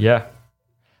 Yeah.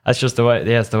 That's just the way.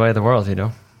 Yeah, it's the way of the world.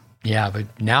 Yeah, but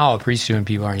now pretty soon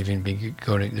people aren't even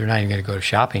they're not even going to go to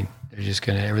shopping. They're just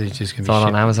everything's just going to be all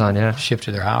on Amazon. Yeah, shipped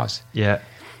to their house. Yeah.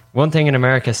 One thing in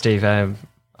America, Steve,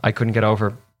 I couldn't get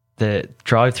over the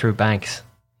drive-through banks.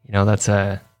 That's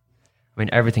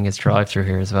everything is drive-through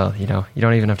here as well. You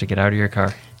don't even have to get out of your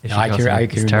car. I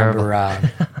can remember.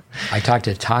 I talked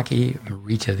to Taki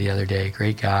Morita the other day.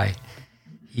 Great guy.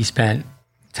 He spent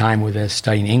time with us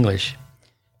studying English,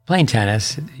 playing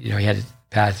tennis. He had to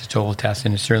pass the TOEFL test,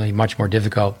 and it's certainly much more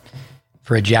difficult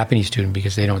for a Japanese student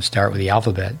because they don't start with the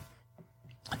alphabet.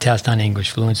 Test on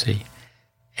English fluency,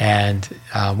 and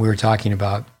we were talking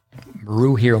about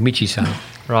Maru Hiromichi-san,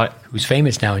 right? Who's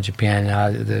famous now in Japan,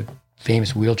 the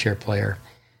famous wheelchair player.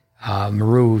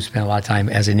 Maru spent a lot of time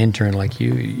as an intern, like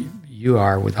you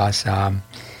are with us.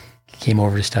 Came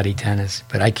over to study tennis,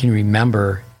 but I can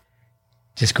remember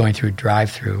just going through a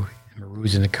drive-through.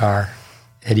 Maru's in the car,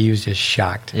 and he was just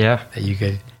shocked. Yeah, that you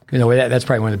could. That's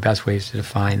probably one of the best ways to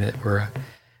define that we're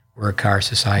a car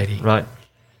society, right?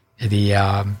 We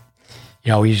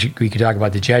could talk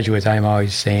about the Jesuits. I'm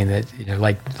always saying that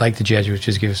like the Jesuits,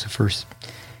 just give us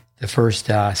the first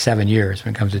 7 years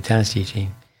when it comes to tennis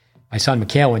teaching. My son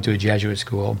Mikhail went to a Jesuit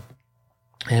school,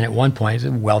 and at one point,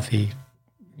 he's wealthy,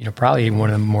 probably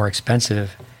one of the more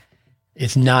expensive.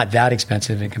 It's not that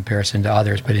expensive in comparison to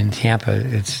others, but in Tampa,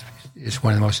 it's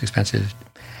one of the most expensive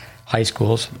high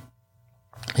schools.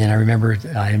 And I remember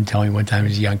him telling me one time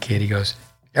as a young kid, he goes,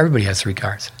 "Everybody has 3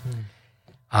 cars."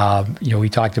 We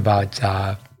talked about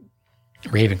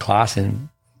Raven Clausen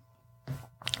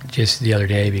just the other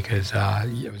day because I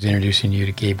was introducing you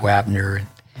to Gabe Wapner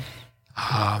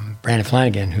and Brandon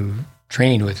Flanagan, who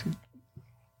trained with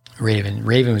Raven.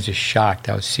 Raven was just shocked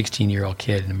that a 16-year-old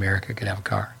kid in America could have a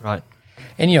car. Right.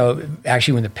 And,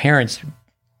 actually when the parents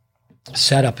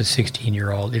set up a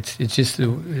 16-year-old, it's just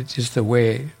the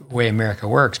way America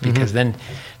works, because then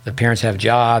the parents have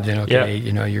jobs and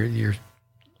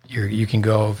you can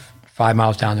go 5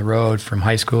 miles down the road from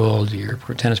high school to your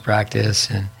tennis practice,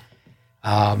 and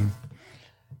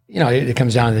it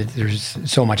comes down to there's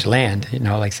so much land.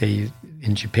 Like say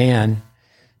in Japan,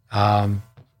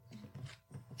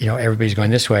 everybody's going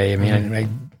this way. I mean, I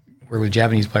work with a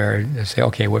Japanese player. They say,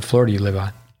 "Okay, what floor do you live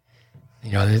on?"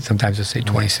 Sometimes they'll say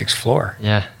 26th floor.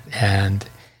 Yeah. And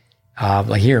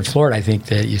like here in Florida, I think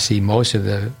that you see most of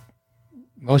the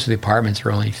apartments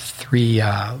are only three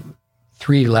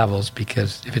levels,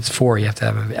 because if it's 4, you have to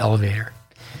have an elevator.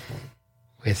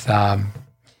 But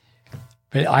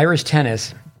Irish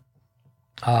tennis,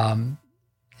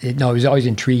 it was always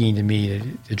intriguing to me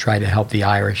to try to help the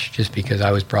Irish, just because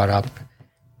I was brought up,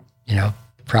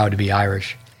 proud to be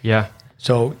Irish. Yeah.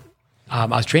 So I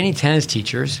was training tennis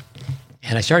teachers,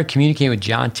 and I started communicating with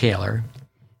John Taylor.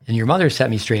 And your mother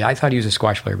set me straight. I thought he was a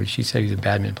squash player, but she said he was a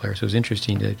badminton player. So it was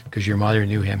interesting because your mother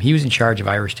knew him. He was in charge of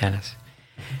Irish tennis.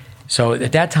 So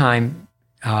at that time,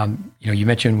 you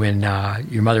mentioned when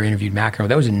your mother interviewed McEnroe.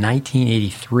 That was in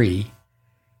 1983.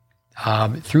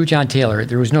 Through John Taylor,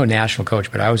 there was no national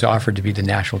coach, but I was offered to be the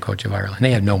national coach of Ireland.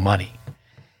 They had no money.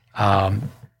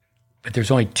 But there's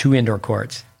only 2 indoor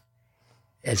courts.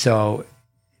 And so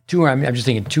I'm just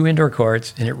thinking 2 indoor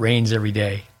courts, and it rains every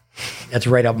day. That's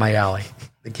right up my alley.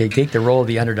 Okay, take the role of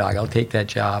the underdog. I'll take that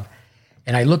job.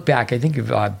 And I look back, I think of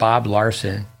Bob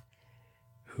Larson,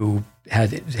 who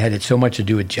had it so much to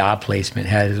do with job placement,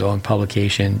 had his own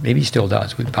publication, maybe he still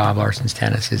does, with Bob Larson's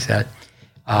Tennis, is that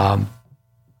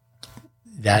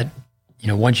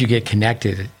once you get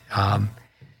connected, but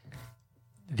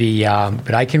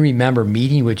I can remember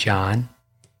meeting with John,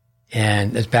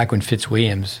 and that's back when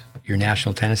Fitzwilliams, your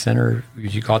National Tennis Center,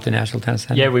 would you call it the National Tennis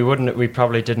Center? Yeah, we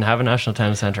probably didn't have a National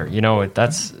Tennis Center. It was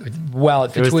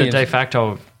the de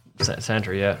facto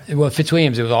center. Yeah. Well,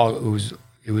 Fitzwilliams,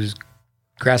 it was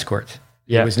grass courts.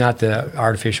 Yeah. It was not the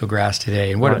artificial grass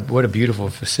today. And what a beautiful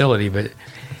facility. But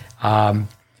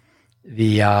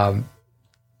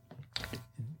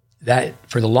that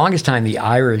for the longest time, the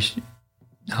Irish,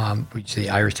 the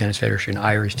Irish Tennis Federation,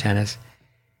 Irish Tennis,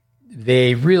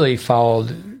 they really followed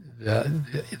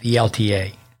the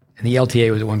LTA. And the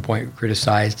LTA was at one point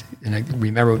criticized, and I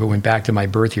remember it went back to my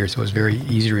birth year, so it was very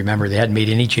easy to remember. They hadn't made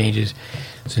any changes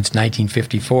since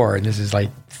 1954, and this is like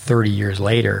 30 years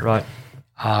later. Right.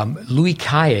 Louis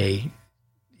Caillé,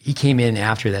 he came in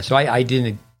after that. So I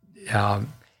didn't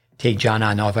take John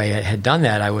on. Now, if I had done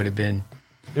that, I would have been...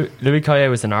 Louis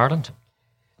Caillé was in Ireland?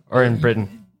 Or in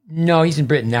Britain? No, he's in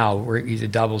Britain now, where he's a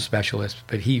doubles specialist,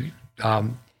 but he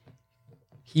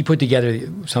put together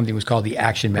something that was called the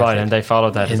action method. Right, and they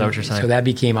followed that, is that what you're saying? So that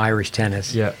became Irish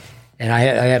tennis. Yeah. And I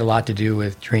had a lot to do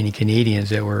with training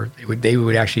Canadians they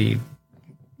would actually,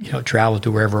 travel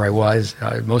to wherever I was,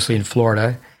 mostly in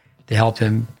Florida, to help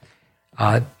them.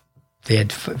 They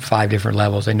had 5 different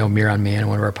levels. I know Miran Mann in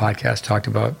one of our podcasts talked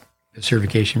about the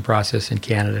certification process in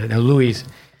Canada. Now, Louis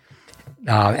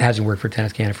hasn't worked for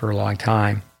Tennis Canada for a long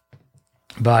time,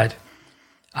 but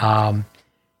I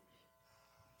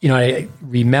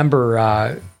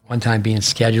remember one time being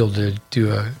scheduled to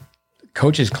do a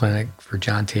coaches clinic for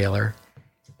John Taylor,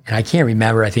 and I can't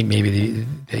remember. I think maybe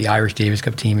the Irish Davis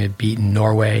Cup team had beaten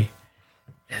Norway,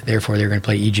 and therefore they were going to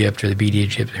play Egypt, or they beat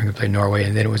Egypt, they were going to play Norway,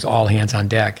 and then it was all hands on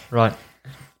deck. Right.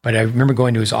 But I remember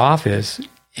going to his office,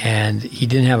 and he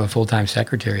didn't have a full-time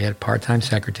secretary. He had a part-time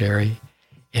secretary,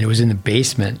 and it was in the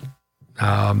basement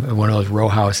of one of those row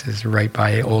houses right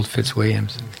by old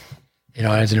Fitzwilliams.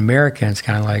 As an American, it's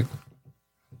kind of like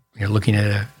looking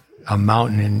at a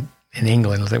mountain in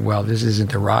England. It's like, well, this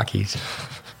isn't the Rockies.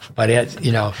 But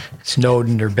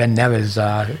Snowdon or Ben Nevis,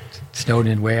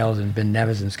 Snowdon in Wales and Ben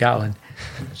Nevis in Scotland,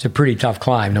 it's a pretty tough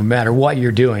climb. No matter what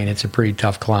you're doing, it's a pretty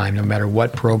tough climb, no matter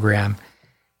what program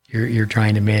you're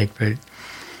trying to make. But,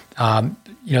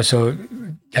 so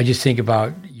I just think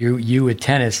about you with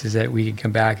tennis is that we can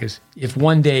come back as if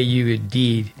one day you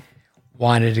indeed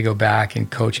wanted to go back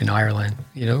and coach in Ireland,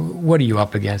 what are you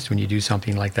up against when you do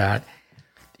something like that?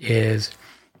 Is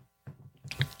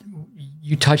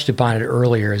you touched upon it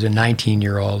earlier, as a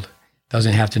 19-year-old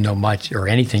doesn't have to know much or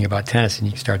anything about tennis, and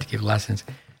you can start to give lessons.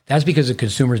 That's because the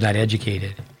consumer's not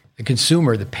educated. The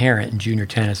consumer, the parent in junior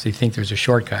tennis, they think there's a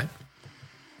shortcut.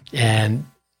 And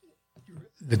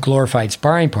the glorified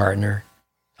sparring partner,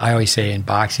 I always say in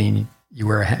boxing, if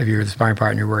you're the sparring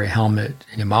partner, you wear a helmet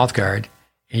and a mouth guard,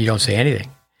 and you don't say anything.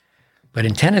 But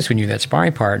in tennis, when you're that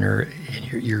sparring partner,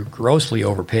 you're grossly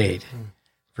overpaid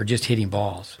for just hitting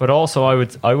balls. But also, I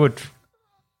would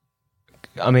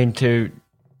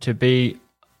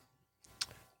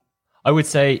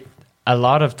say a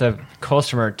lot of the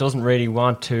customer doesn't really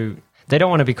want to. They don't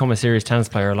want to become a serious tennis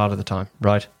player a lot of the time,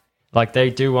 right? Like they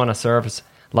do want a service.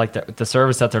 Like the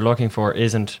service that they're looking for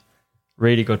isn't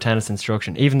really good tennis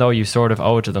instruction, even though you sort of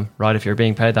owe it to them, right? If you're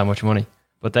being paid that much money.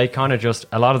 But they kind of just,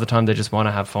 a lot of the time, they just want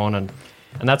to have fun, and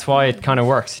that's why it kind of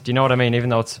works. Do you know what I mean? Even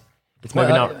though it's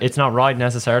maybe it's not right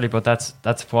necessarily, but that's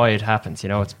why it happens. You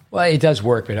know, it does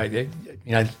work. But I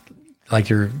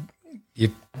like you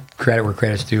credit where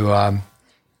credit's due.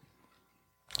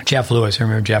 Jeff Lewis, I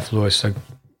remember Jeff Lewis. So,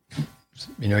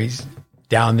 he's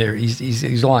down there.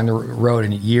 He's along the road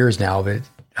in years now, but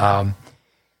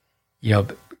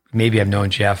maybe I've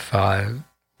known Jeff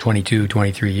 22,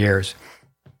 23 years.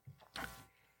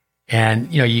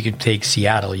 And, you could take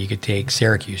Seattle, you could take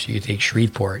Syracuse, you could take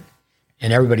Shreveport,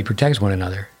 and everybody protects one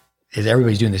another.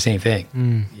 Everybody's doing the same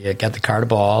thing. You got the cart of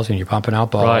balls, and you're pumping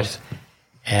out balls. Right.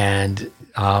 And,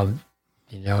 I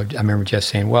remember Jeff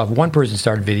saying, well, if one person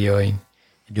started videoing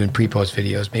and doing pre-post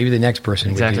videos, maybe the next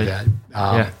person would do that.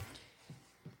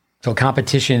 So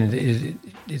competition,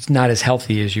 it's not as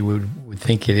healthy as you would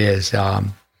think it is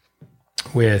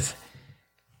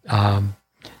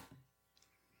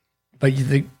but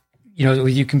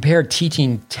when you compare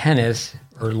teaching tennis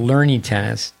or learning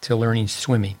tennis to learning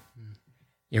swimming,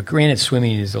 granted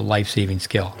swimming is a life-saving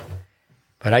skill,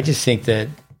 but I just think that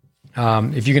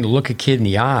if you're going to look a kid in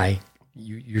the eye,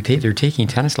 they're taking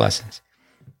tennis lessons.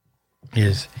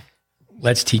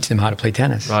 Let's teach them how to play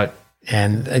tennis, right?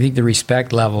 And I think the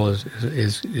respect level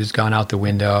is gone out the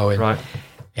window, and, right?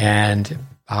 And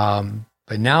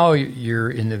but now you're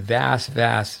in the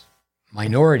vast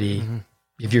minority.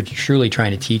 If you're truly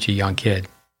trying to teach a young kid.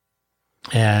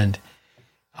 And,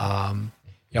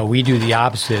 we do the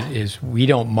opposite is we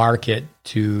don't market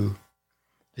to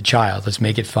the child. Let's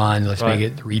make it fun. Let's make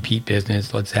it repeat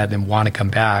business. Let's have them want to come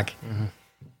back.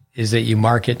 Is that you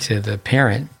market to the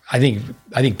parent. I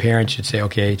think parents should say,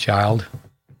 okay, child,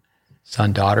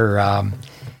 son, daughter,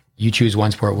 you choose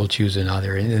one sport, we'll choose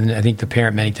another. And I think the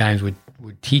parent many times would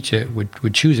teach it,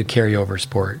 would choose a carryover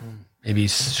sport. Maybe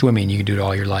swimming, you can do it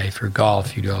all your life, or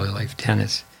golf, you do it all your life,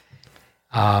 tennis.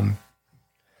 But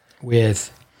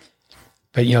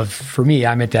for me,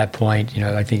 I'm at that point,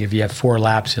 I think if you have 4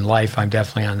 laps in life, I'm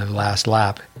definitely on the last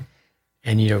lap.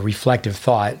 And, reflective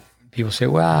thought, people say,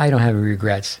 well, I don't have any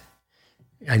regrets.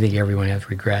 I think everyone has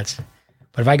regrets.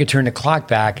 But if I could turn the clock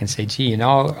back and say, gee,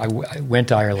 I went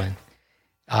to Ireland.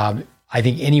 I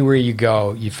think anywhere you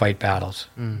go, you fight battles.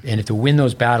 And if to win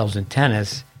those battles in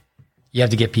tennis, you have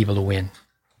to get people to win.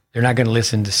 They're not going to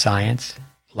listen to science,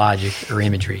 logic, or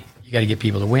imagery. You got to get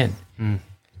people to win.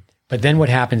 But then what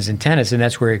happens in tennis, and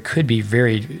that's where it could be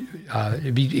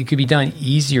it could be done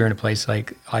easier in a place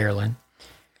like Ireland.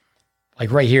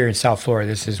 Like right here in South Florida,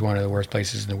 this is one of the worst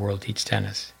places in the world to teach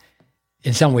tennis.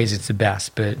 In some ways, it's the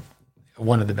best, but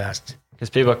one of the best. Because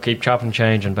people keep chopping and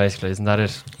changing, basically, isn't that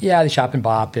it? Yeah, the chop and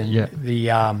bop, and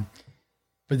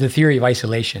but the theory of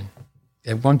isolation.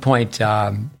 At one point,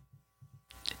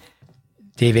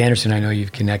 Dave Anderson, I know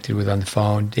you've connected with on the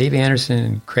phone. Dave Anderson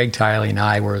and Craig Tiley and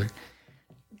I were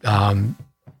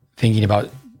thinking about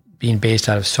being based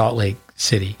out of Salt Lake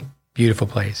City. Beautiful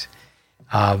place.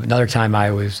 Another time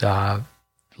I was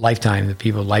Lifetime. The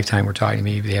people at Lifetime were talking to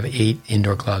me. They have 8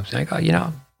 indoor clubs. And I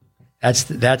go, that's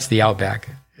the Outback.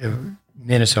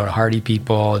 Minnesota, hardy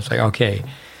people. It's like, okay,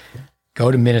 go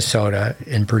to Minnesota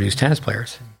and produce tennis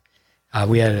players.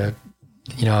 We had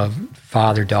a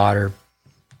father-daughter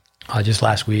just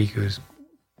last week. It was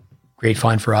great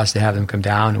fun for us to have them come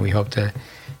down, and we hope to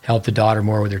help the daughter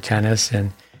more with her tennis.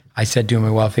 And I said to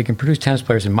him, well, if they can produce tennis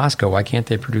players in Moscow, why can't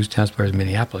they produce tennis players in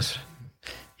Minneapolis?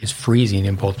 It's freezing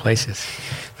in both places.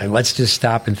 And let's just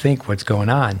stop and think what's going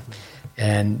on.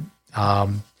 And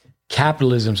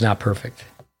capitalism's not perfect.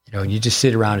 You just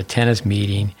sit around a tennis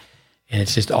meeting and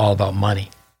it's just all about money.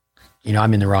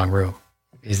 I'm in the wrong room.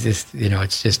 Is this,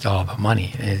 it's just all about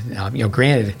money. And,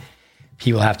 granted,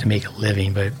 people have to make a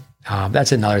living, but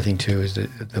that's another thing too, is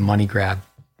the money grab.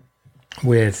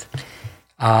 With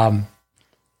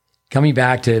coming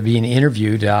back to being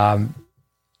interviewed, I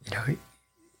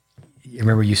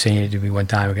remember you saying it to me one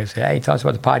time. I said, hey, tell us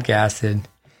about the podcast. And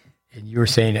you were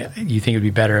saying that you think it would be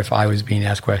better if I was being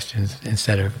asked questions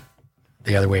instead of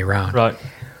the other way around. Right.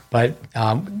 But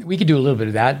we could do a little bit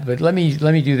of that. But let me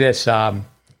do this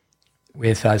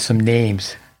with some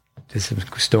names, just some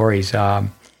stories. The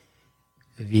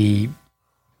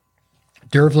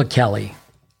Dervla Kelly.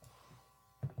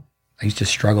 I used to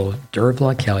struggle with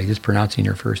Dervla Kelly, just pronouncing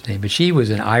her first name. But she was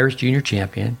an Irish junior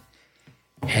champion,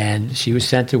 and she was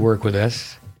sent to work with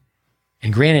us.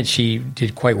 And granted, she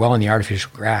did quite well in the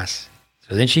artificial grass.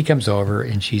 So then she comes over,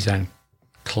 and she's on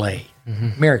clay,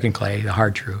 American clay, the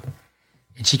hard true.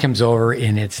 And she comes over,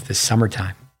 and it's the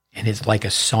summertime, and it's like a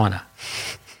sauna.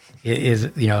 It is,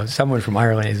 someone from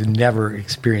Ireland has never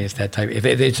experienced that type. If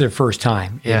it's their first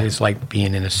time, it is like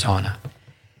being in a sauna.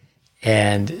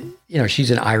 And,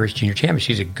 she's an Irish junior champion.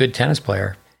 She's a good tennis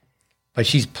player, but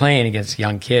she's playing against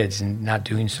young kids and not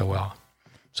doing so well.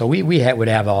 So we would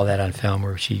have all that on film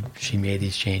where she made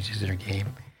these changes in her game.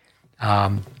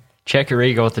 Check your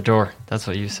ego at the door. That's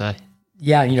what you say.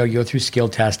 Yeah, you go through skill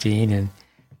testing, and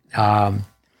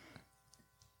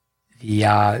we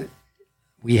have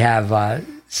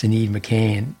Sinead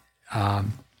McCain.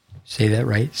 Say that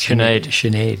right?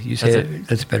 Sinead. You say that.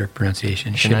 That's a better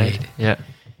pronunciation. Sinead. Yeah.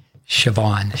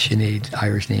 Siobhan, Sinead,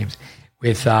 Irish names.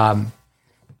 With a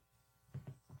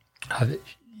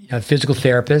physical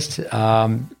therapist.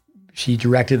 She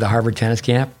directed the Harvard tennis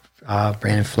camp.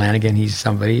 Brandon Flanagan, he's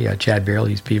somebody. Chad Barrel,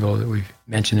 these people that we've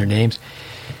mentioned their names.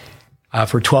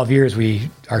 For 12 years,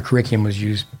 our curriculum was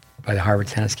used by the Harvard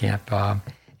tennis camp.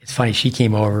 It's funny, she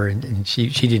came over and she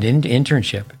did an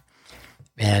internship.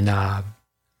 And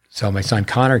so my son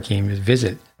Connor came to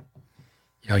visit.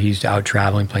 He used to out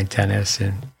traveling, playing tennis,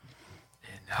 and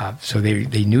so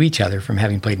they knew each other from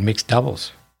having played mixed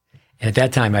doubles. And at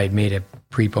that time, I had made a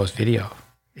pre-post video,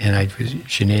 and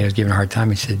Sinead was giving a hard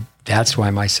time. I said, "That's why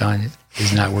my son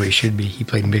is not where he should be. He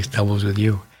played mixed doubles with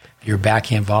you. Your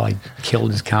backhand volley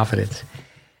killed his confidence."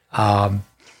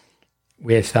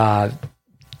 With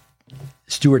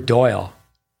Stuart Doyle.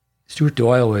 Stuart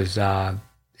Doyle was an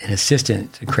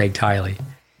assistant to Craig Tiley.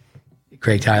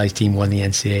 Craig Tiley's team won the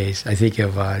NCAAs. I think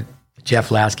of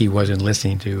Jeff Lasky wasn't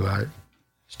listening to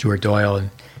Stuart Doyle, and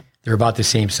they're about the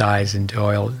same size, and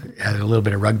Doyle had a little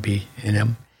bit of rugby in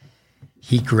him.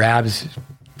 He grabs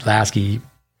Lasky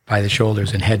by the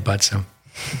shoulders and headbutts him.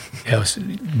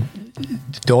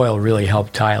 Doyle really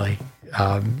helped Tiley,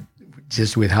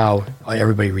 just with how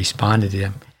everybody responded to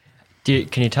him.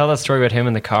 Can you tell that story about him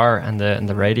in the car and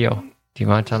the radio? Do you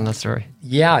mind telling that story?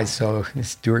 Yeah, so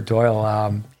Stuart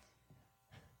Doyle,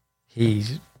 he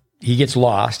gets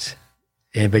lost,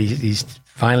 but he's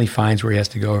finally finds where he has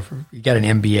to go. He got an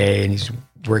MBA, and he's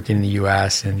working in the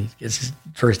U.S., and he gets his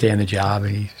first day on the job,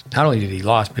 and not only did he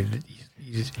lost, but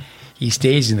he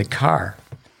stays in the car.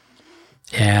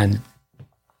 And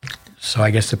so I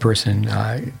guess the person,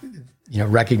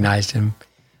 recognized him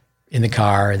in the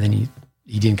car, and then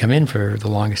he didn't come in for the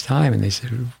longest time. And they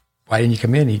said, "Why didn't you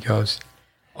come in?" He goes,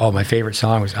 "Oh, my favorite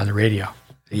song was on the radio."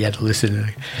 He had to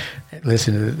listen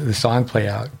to the song play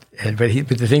out. But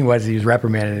the thing was, he was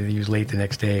reprimanded and he was late the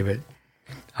next day. But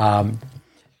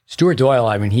Stuart Doyle,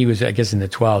 he was, I guess, in the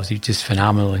 12s. He was just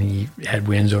phenomenal, and he had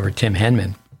wins over Tim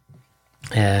Henman.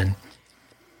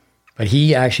 But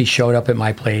he actually showed up at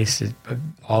my place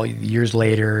all years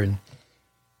later, and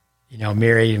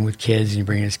married and with kids, and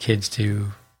bringing his kids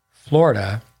to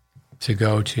Florida to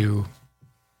go to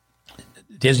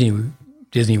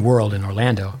Disney World in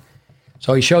Orlando.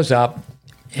 So he shows up,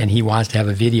 and he wants to have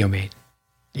a video made.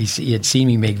 He had seen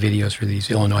me make videos for these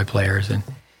Illinois players, and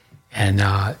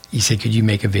he said, "Could you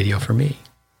make a video for me?"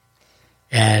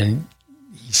 And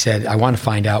he said, "I want to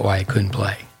find out why I couldn't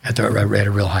play at a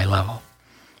real high level."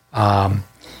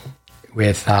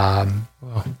 With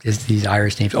these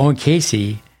Irish names. Owen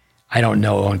Casey, I don't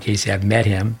know Owen Casey. I've met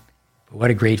him, but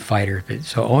what a great fighter.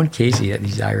 So Owen Casey had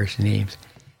these Irish names.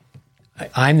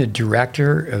 I'm the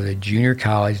director of the junior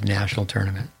college national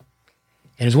tournament.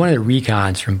 And it's one of the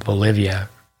recons from Bolivia,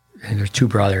 and there's two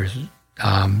brothers.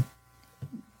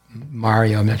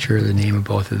 Mario, I'm not sure the name of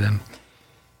both of them.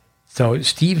 So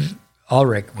Steve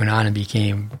Ulrich went on and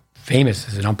became famous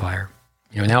as an umpire.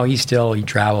 Now he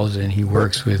travels and he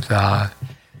works with, the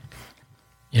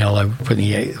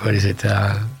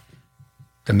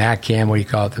Mac Cam, what do you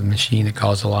call it, the machine that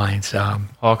calls the lines?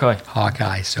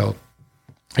 Hawkeye. So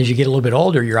as you get a little bit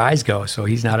older, your eyes go. So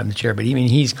he's not in the chair, but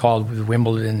he's called with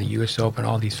Wimbledon, the U.S. Open,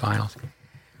 all these finals.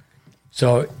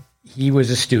 So he was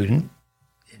a student.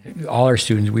 All our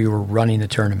students, we were running the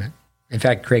tournament. In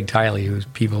fact, Craig Tiley, who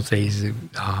people say he's, you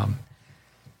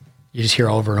just hear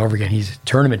over and over again, he's a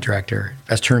tournament director,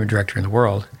 best tournament director in the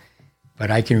world.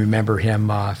 But I can remember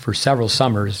him for several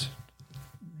summers,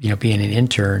 being an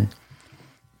intern,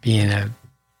 being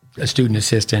a student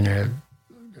assistant, a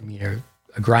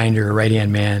grinder, a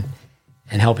right-hand man,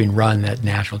 and helping run that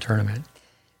national tournament.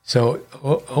 So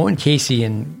Owen Casey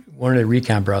and one of the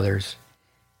Recon brothers,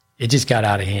 it just got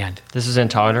out of hand. This is in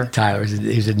Tyler? Tyler.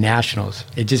 It was at Nationals.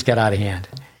 It just got out of hand.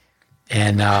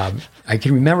 And I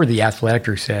can remember the athletic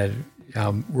director said,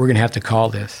 we're going to have to call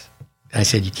this. And I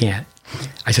said, you can't.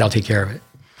 I said, I'll take care of it.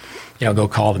 Go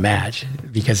call the match,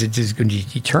 because it's just going to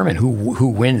determine who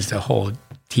wins the whole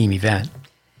team event.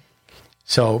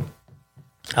 So,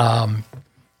 everybody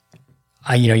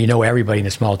in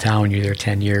a small town when you're there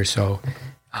 10 years. So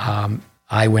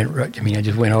I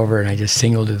just went over and I just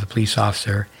signaled to the police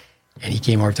officer, and he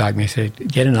came over to talk to me. I said,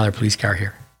 get another police car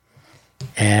here.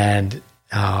 And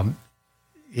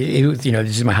it was,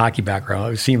 this is my hockey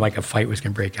background. It seemed like a fight was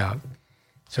going to break out.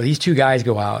 So these two guys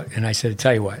go out, and I said,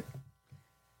 tell you what,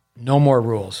 no more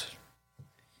rules.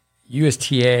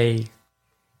 USTA,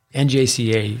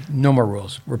 NJCA, no more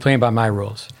rules. We're playing by my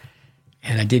rules.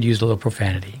 And I did use a little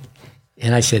profanity.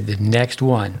 And I said, the next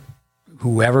one,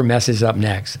 whoever messes up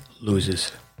next,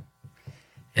 loses.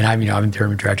 And I'm a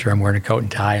tournament director. I'm wearing a coat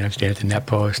and tie, and I'm standing at the net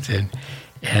post. And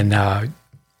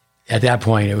at that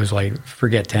point, it was like,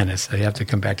 forget tennis. I have to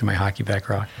come back to my hockey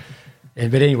background.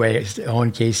 But anyway,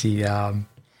 Owen Casey,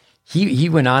 he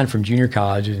went on from junior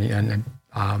college, and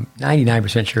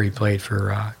 99% sure he played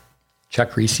for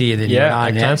Chuck Creasy. And then he went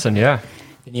on Clemson,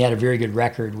 and he had a very good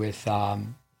record with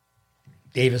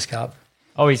Davis Cup.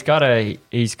 Oh, he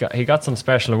got some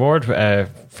special award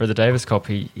for the Davis Cup.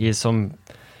 He is some,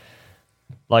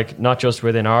 like, not just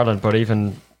within Ireland, but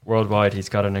even worldwide. He's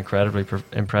got an incredibly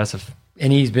impressive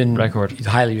and he's been record. He's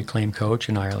a highly acclaimed coach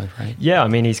in Ireland, right? Yeah, I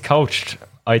mean, he's coached,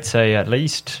 I'd say, at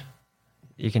least,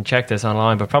 you can check this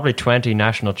online, but probably 20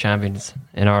 national champions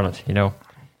in Ireland,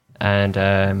 And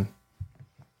I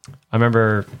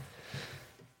remember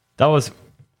that was,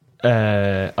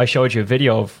 I showed you a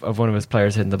video of one of his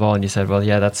players hitting the ball, and you said, well,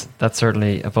 yeah, that's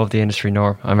certainly above the industry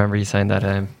norm. I remember you saying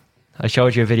that. I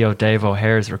showed you a video of Dave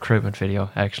O'Hare's recruitment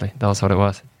video, actually. That was what it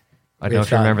was. I don't know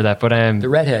if you remember that. But the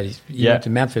redhead, he went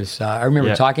to Memphis. I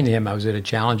remember talking to him. I was at a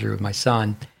Challenger with my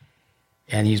son,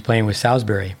 and he was playing with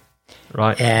Salisbury.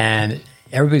 Right. And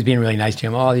everybody's being really nice to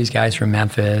him. Oh, these guys from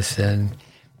Memphis. And,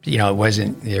 it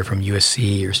wasn't, they're from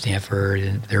USC or Stanford,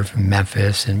 and they're from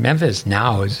Memphis. And Memphis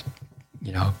now is,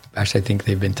 actually I think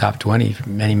they've been top 20 for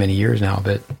many, many years now.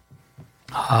 But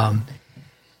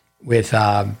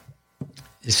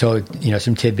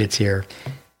some tidbits here.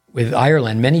 With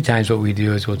Ireland, many times what we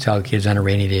do is we'll tell kids on a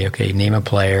rainy day, okay, name a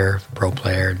player, pro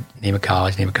player, name a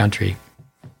college, name a country,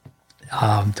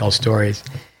 tell stories.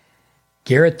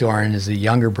 Garrett Dorn is the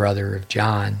younger brother of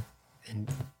John, and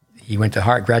he went to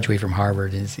graduated from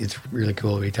Harvard, and it's really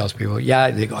cool. He tells people,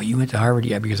 they go, oh, you went to Harvard?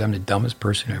 Yeah, because I'm the dumbest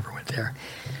person who ever went there,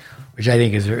 which I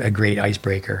think is a great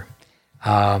icebreaker.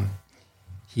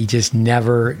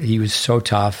 He was so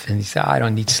tough, and he said, I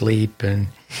don't need sleep, and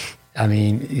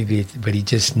but he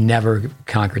just never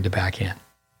conquered the backhand.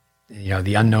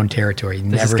 The unknown territory.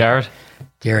 This is Garrett?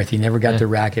 Gareth, he never got the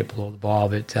racket below the ball,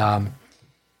 but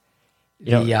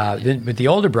the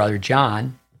older brother,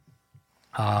 John,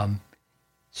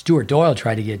 Stuart Doyle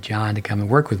tried to get John to come and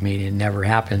work with me, and it never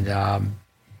happened.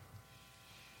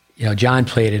 John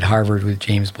played at Harvard with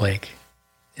James Blake,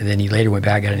 and then he later went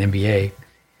back and got an MBA.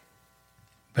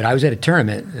 But I was at a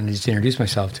tournament, and I just introduced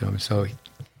myself to him. So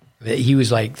he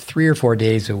was like 3 or 4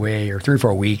 days away, or 3 or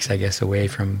 4 weeks, I guess, away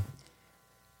from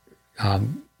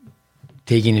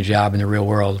taking a job in the real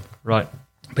world. Right.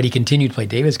 But he continued to play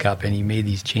Davis Cup, and he made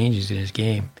these changes in his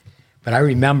game. But I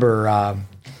remember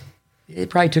it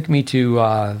probably took me to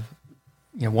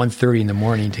 1:30 in the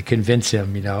morning to convince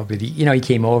him. But he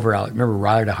came over. I remember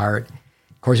Ryler de Hart.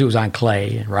 Of course, it was on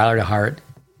clay, and Ryler de Hart,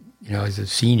 as a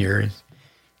senior,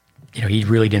 he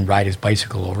really didn't ride his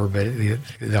bicycle over. But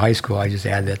the high school, I just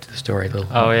added that to the story, a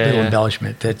little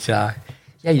embellishment. That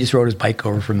he just rode his bike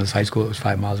over from this high school that was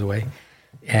 5 miles away.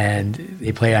 And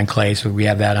they played on clay, so we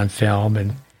have that on film.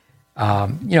 And,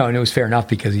 and it was fair enough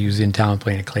because he was in town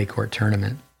playing a clay court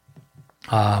tournament.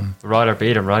 Ryder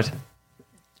beat him, right?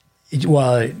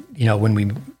 When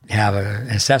we have an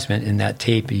assessment in that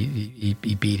tape, he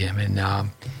beat him.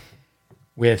 And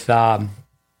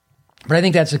but I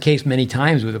think that's the case many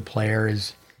times with a player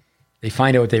is they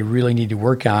find out what they really need to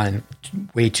work on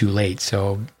way too late.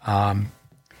 So,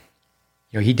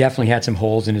 he definitely had some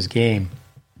holes in his game.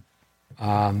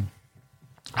 I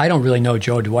don't really know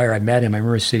Joe Dwyer. I met him. I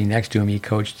remember sitting next to him. He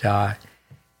coached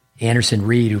Anderson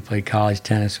Reed, who played college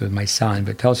tennis with my son.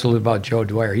 But tell us a little about Joe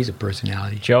Dwyer. He's a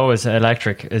personality. Joe is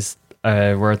electric, is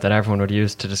a word that everyone would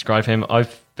use to describe him.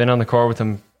 I've been on the court with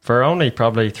him for only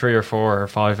probably 3 or 4 or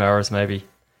 5 hours maybe.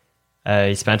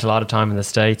 He spent a lot of time in the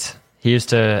States. He used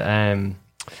to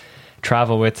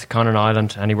travel with Conor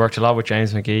Island, and he worked a lot with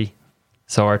James McGee.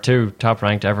 So our 2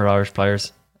 top-ranked ever Irish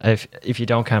players. If you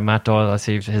don't count Matt Doyle, I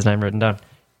see his name written down.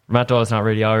 Matt Doyle's not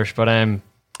really Irish, but and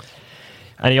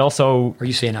And he also... Are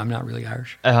you saying I'm not really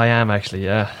Irish? I am actually,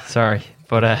 yeah. Sorry.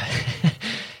 But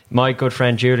my good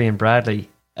friend Julian Bradley,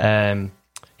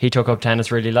 he took up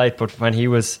tennis really late, but when he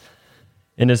was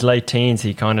in his late teens,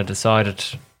 he kind of decided,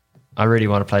 I really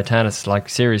want to play tennis, like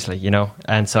seriously, you know.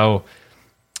 And so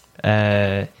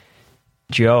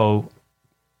Joe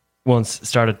once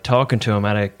started talking to him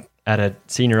at a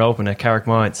senior open at Carrick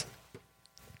Mines.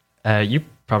 You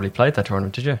probably played that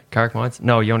tournament, did you? Carrick Mines?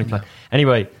 No, you only played.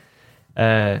 Anyway,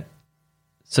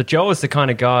 so Joe is the kind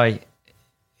of guy,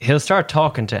 he'll start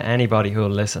talking to anybody who'll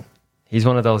listen. He's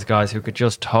one of those guys who could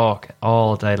just talk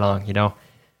all day long, you know.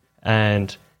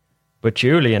 But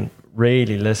Julian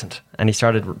really listened, and he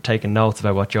started taking notes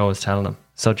about what Joe was telling him.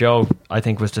 So Joe, I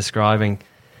think, was describing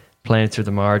playing through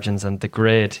the margins and the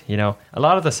grid, you know. A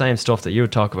lot of the same stuff that you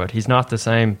would talk about. He's not the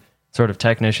same sort of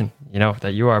technician, you know,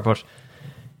 that you are, but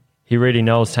he really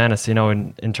knows tennis, you know,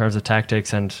 in terms of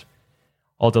tactics and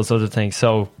all those other things.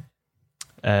 So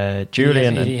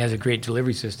Julian... He has a great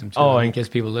delivery system, too. And gets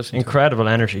people listening. Incredible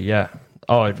energy, yeah.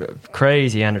 Oh,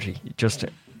 crazy energy. Just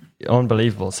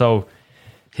unbelievable. So...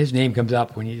 His name comes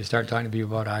up when you start talking to people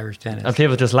about Irish tennis. And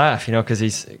people just laugh, you know, because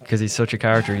he's such a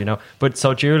character, you know. But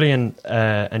so Julian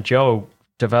and Joe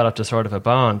developed a sort of a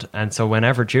bond. And so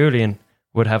whenever Julian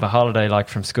would have a holiday, like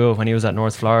from school, when he was at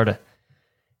North Florida,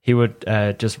 he would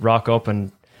just rock up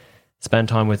and spend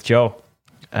time with Joe.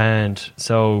 And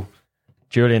so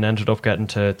Julian ended up getting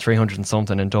to 300 and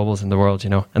something in doubles in the world, you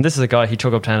know. And this is a guy, he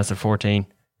took up tennis at 14.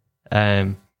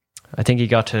 I think he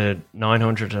got to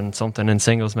 900 and something in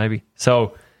singles maybe.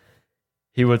 So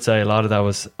he would say a lot of that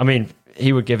was, I mean,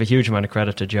 he would give a huge amount of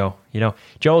credit to Joe. You know,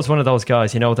 Joe's one of those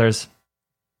guys, you know,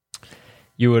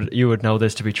 you would know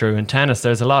this to be true. In tennis,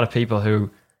 there's a lot of people who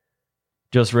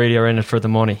just really are in it for the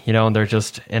money, you know, and they're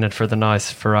just in it for the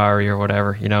nice Ferrari or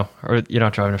whatever, you know, or you're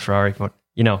not driving a Ferrari, but,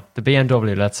 you know, the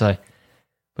BMW, let's say.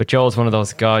 But Joe's one of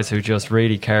those guys who just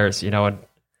really cares, you know, and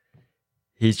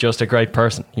he's just a great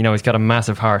person. You know, he's got a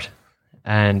massive heart.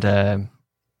 And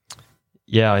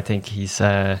yeah, I think he's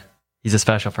a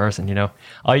special person, you know.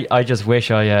 I just wish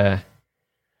I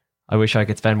wish I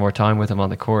could spend more time with him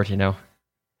on the court, you know.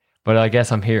 But I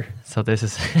guess I'm here, so this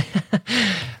is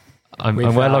I'm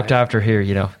well looked after here,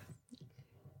 you know.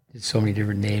 There's so many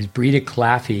different names. Breda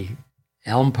Claffey,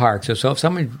 Elm Park. So if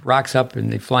someone rocks up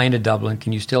and they fly into Dublin,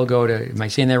 can you still go to? Am I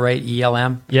saying that right?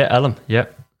 ELM. Yeah, Elm. Yeah.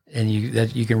 And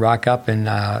you can rock up, and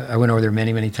I went over there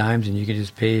many times, and you can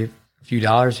just pay a few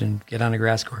dollars and get on a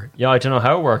grass court. Yeah, I don't know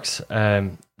how it works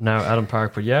now, Adam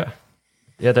Park, but yeah,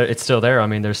 it's still there. I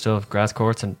mean, there's still grass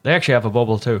courts, and they actually have a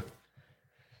bubble too.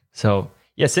 So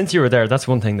yeah, since you were there, that's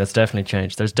one thing that's definitely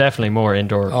changed. There's definitely more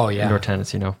indoor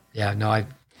tennis, you know. Yeah, no, I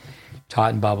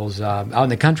taught in bubbles. Out in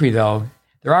the country, though,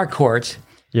 there are courts.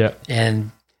 Yeah,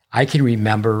 and I can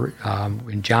remember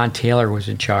when John Taylor was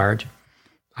in charge.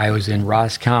 I was in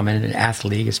Roscommon, an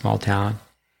athlete, a small town.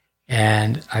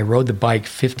 And I rode the bike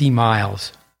 50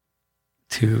 miles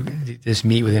to this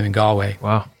meet with him in Galway.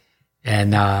 Wow.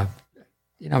 And,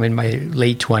 you know, I'm in my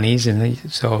late 20s. And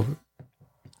so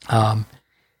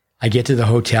I get to the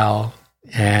hotel,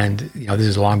 and, you know, this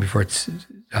is long before it's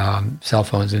cell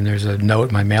phones. And there's a note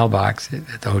in my mailbox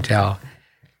at the hotel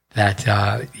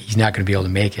that he's not going to be able to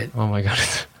make it. Oh, my God.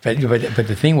 But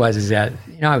the thing is that,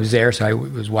 you know, I was there, so I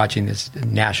was watching this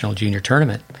national junior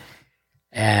tournament.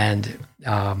 And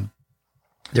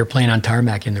they're playing on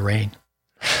tarmac in the rain.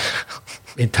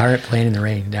 Playing in the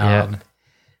rain. Now,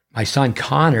 my son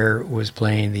Connor was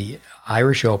playing the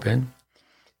Irish Open.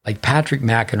 Like Patrick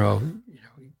McEnroe, you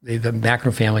know, the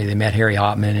McEnroe family, they met Harry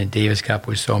Hopman, and Davis Cup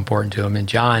was so important to him. And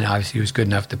John obviously was good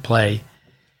enough to play.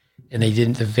 And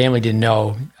the family didn't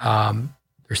know.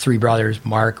 There's three brothers.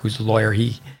 Mark, who's a lawyer,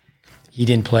 he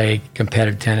didn't play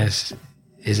competitive tennis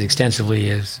as extensively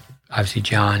as obviously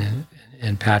John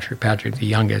and Patrick, the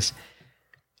youngest.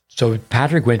 So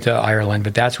Patrick went to Ireland,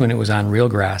 but that's when it was on real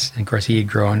grass. And of course, he had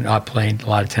grown up playing a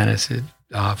lot of tennis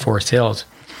at Forest Hills,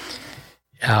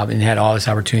 and had all this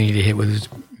opportunity to hit with his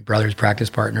brother's practice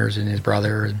partners and his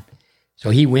brother. And so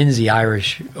he wins the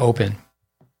Irish Open.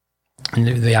 And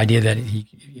the idea that he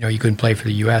couldn't play for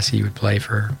the U.S., he would play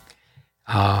for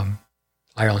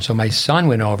Ireland. So my son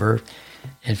went over.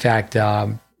 In fact,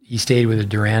 he stayed with the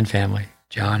Duran family,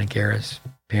 John and Gareth's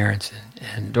parents,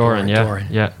 and Doran.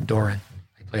 Doran.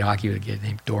 I played hockey with a kid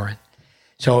named Doran.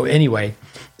 So anyway,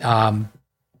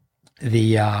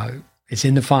 it's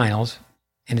in the finals,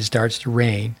 and it starts to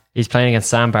rain. He's playing against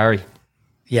Sam Barry.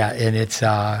 Yeah, and it's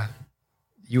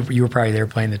you were probably there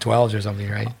playing the 12s or something,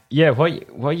 right? Yeah.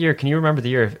 What year? Can you remember the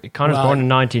year? Connor's born in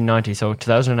 1990, so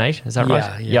 2008. Is that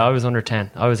right? Yeah, I was under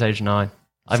 10. I was age 9.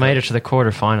 I made it to the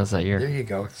quarterfinals that year. There you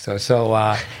go. So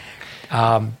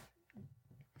So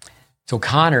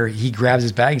Connor, he grabs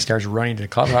his bag and starts running to the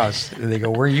clubhouse. And they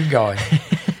go, "Where are you going?"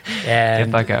 And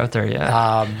get back out there,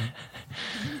 yeah.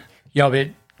 But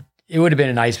it would have been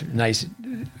a nice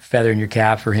feather in your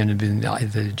cap for him to be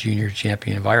the junior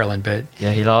champion of Ireland. But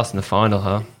yeah, he lost in the final,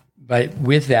 huh? But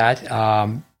with that,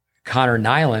 Connor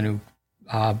Nyland, who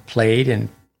played at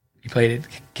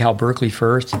Cal Berkeley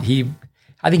first.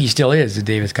 I think he still is the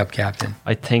Davis Cup captain.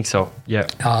 I think so. Yeah.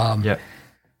 Yeah.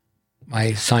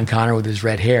 My son Connor with his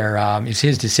red hair, it's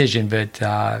his decision, but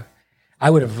I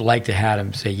would have liked to have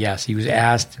him say yes. He was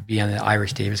asked to be on the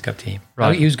Irish Davis Cup team.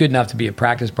 Right. He was good enough to be a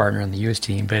practice partner on the U.S.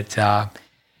 team, but but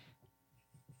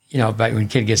when a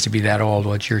kid gets to be that old,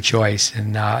 well, it's your choice.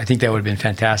 And I think that would have been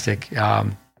fantastic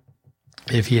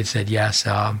if he had said yes.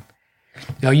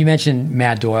 You mentioned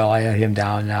Matt Doyle. I had him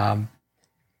down.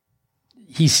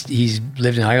 He's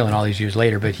lived in Ireland all these years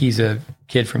later, but he's a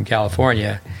kid from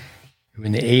California who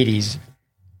in the 80s,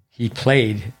 he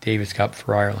played Davis Cup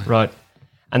for Ireland. Right.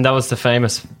 And that was the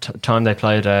famous time they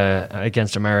played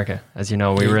against America. As you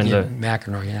know, we were in the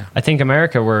McEnroe. Yeah, I think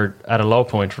America were at a low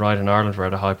point, right? And Ireland were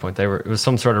at a high point. It was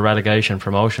some sort of relegation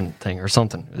promotion thing or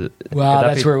something. Well,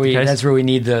 that's where we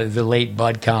need the late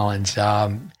Bud Collins.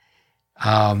 Your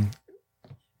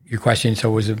question.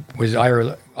 So was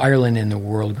Ireland in the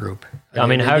World Group? I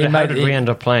mean, how did we end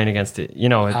up playing against it? It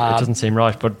doesn't seem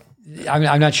right, but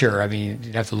I'm not sure. I mean,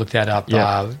 you'd have to look that up.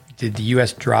 Yeah. Did the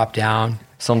U.S. drop down?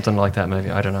 Something like that, maybe.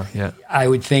 I don't know. Yeah. I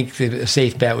would think that a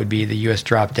safe bet would be the U.S.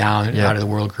 dropped down out of the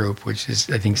World Group, which is,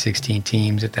 I think, 16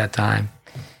 teams at that time.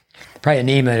 Probably a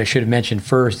name that I should have mentioned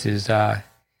first is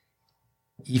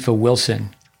Aoife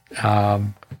Wilson. I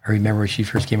remember when she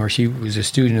first came over. She was a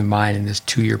student of mine in this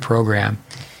 2-year program.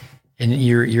 And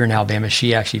you're in Alabama.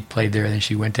 She actually played there, and then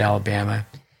she went to Alabama.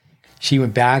 She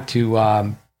went back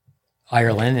to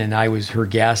Ireland, and I was her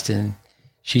guest, and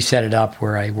she set it up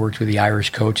where I worked with the Irish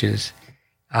coaches.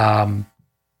 Her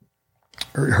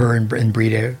and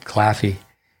Breda Claffey.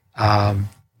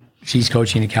 She's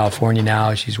coaching in California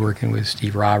now. She's working with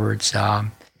Steve Roberts.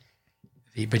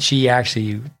 But she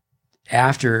actually,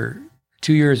 after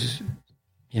 2 years,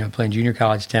 playing junior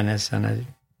college tennis, and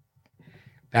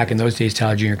back in those days,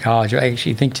 Tyler Junior College, I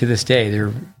actually think to this day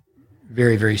they're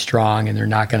very, very strong, and they're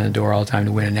knocking on the door all the time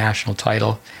to win a national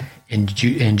title in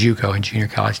JUCO, in junior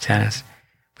college tennis.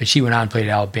 But she went on and played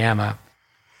at Alabama.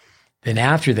 Then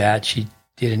after that, she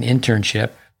did an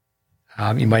internship.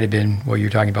 It might have been what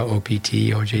you're talking about, OPT,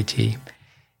 OJT,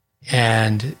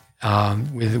 and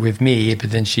with me. But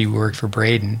then she worked for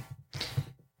Braden.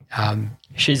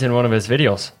 She's in one of his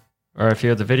videos, or a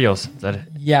few of the videos.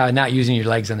 Not using your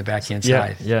legs on the backhand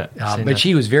side. Yeah. But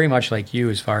she was very much like you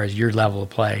as far as your level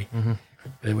of play. Mm-hmm.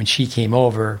 But when she came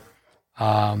over,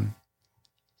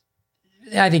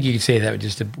 I think you could say that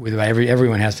with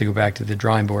everyone has to go back to the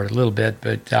drawing board a little bit,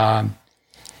 but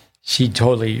she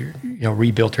totally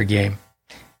rebuilt her game.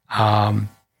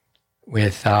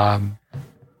 With one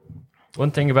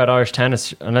thing about Irish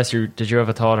tennis, did you have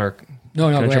a thought or no,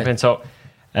 can I go jump ahead. in? So,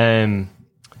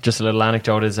 just a little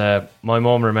anecdote is my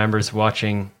mom remembers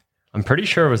watching. I'm pretty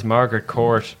sure it was Margaret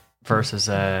Court versus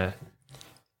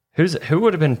who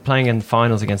would have been playing in the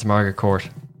finals against Margaret Court?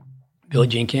 Billie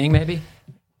Jean King, maybe.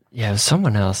 Yeah, it was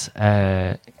someone else.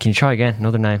 Can you try again?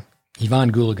 Another name.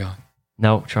 Yvonne Goolagong.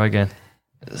 No, try again.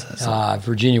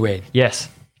 Virginia Wade. Yes,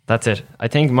 that's it. I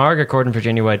think Margaret Court and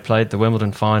Virginia Wade played the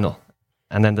Wimbledon final,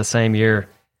 and then the same year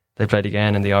they played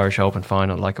again in the Irish Open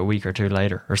final, like a week or two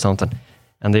later or something.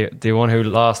 And the one who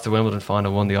lost the Wimbledon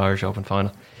final won the Irish Open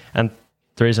final. And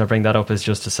the reason I bring that up is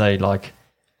just to say, like,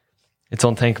 it's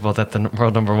unthinkable that the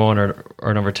world number one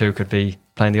or number two could be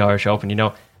playing the Irish Open.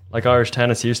 Like Irish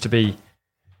tennis used to be,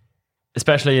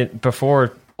 especially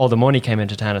before all the money came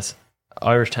into tennis,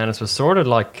 Irish tennis was sort of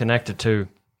like connected to,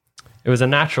 it was a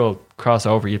natural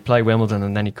crossover. You'd play Wimbledon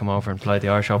and then you'd come over and play the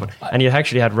Irish Open. And you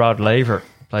actually had Rod Laver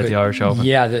play the Irish Open.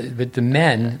 Yeah, but the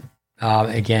men,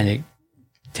 again,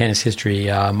 tennis history,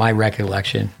 my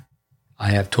recollection,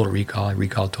 I have total recall, I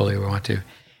recall totally what I want to,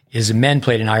 is the men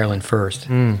played in Ireland first.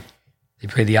 They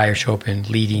played the Irish Open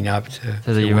leading up to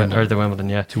the Wimbledon. Or the Wimbledon,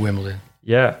 yeah. To Wimbledon.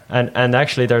 Yeah, and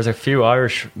actually there's a few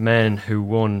Irish men who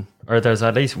won, or there's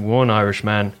at least one Irish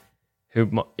man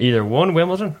who either won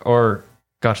Wimbledon or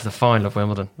got to the final of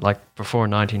Wimbledon, like before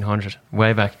 1900,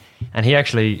 way back. And he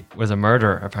actually was a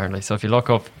murderer, apparently. So if you look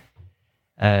up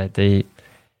the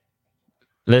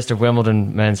list of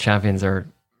Wimbledon men's champions or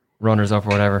runners-up or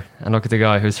whatever, and look at the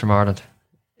guy who's from Ireland,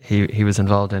 he was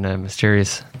involved in a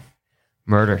mysterious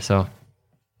murder. So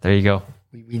there you go.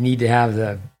 We need to have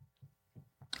the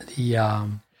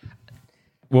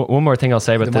one more thing I'll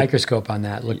say about the microscope on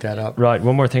that. Look that up. Right.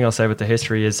 One more thing I'll say about the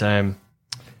history is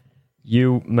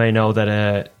you may know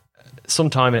that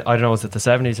sometime, I don't know, was it the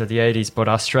 70s or the 80s, but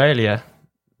Australia,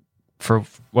 for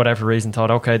whatever reason,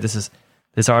 thought, okay, this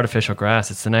artificial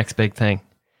grass, it's the next big thing.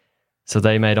 So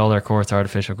they made all their courts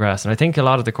artificial grass. And I think a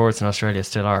lot of the courts in Australia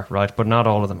still are, right? But not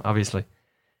all of them, obviously.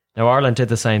 Now, Ireland did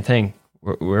the same thing.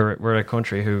 We're a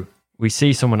country who we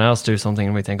see someone else do something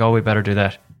and we think, oh, we better do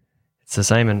that. It's the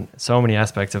same in so many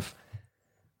aspects of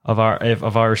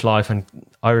Irish life and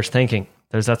Irish thinking.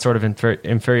 There's that sort of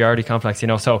inferiority complex, you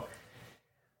know. So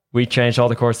we changed all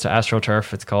the courts to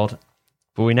AstroTurf, it's called,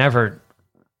 but we never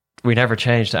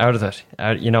changed out of it.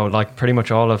 You know, like pretty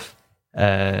much all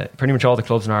the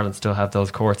clubs in Ireland still have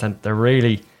those courts, and they're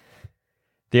really,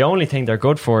 the only thing they're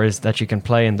good for is that you can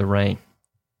play in the rain,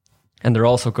 and they're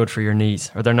also good for your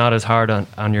knees, or they're not as hard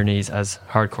on your knees as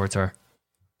hard courts are,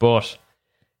 but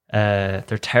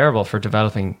they're terrible for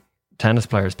developing tennis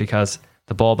players because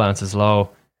the ball bounces low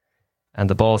and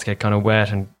the balls get kind of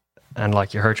wet and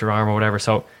like you hurt your arm or whatever.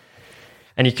 So,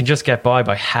 and you can just get by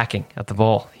hacking at the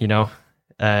ball, you know.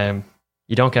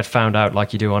 You don't get found out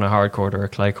like you do on a hard court or a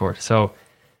clay court. So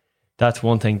that's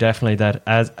one thing definitely that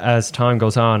as time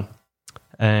goes on,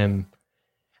 and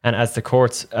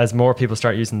as more people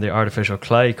start using the artificial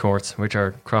clay courts, which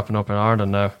are cropping up in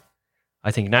Ireland now, I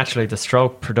think naturally the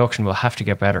stroke production will have to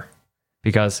get better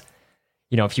because,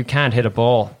 you know, if you can't hit a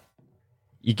ball,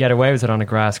 you get away with it on a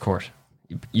grass court.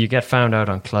 You get found out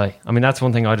on clay. I mean, that's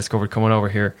one thing I discovered coming over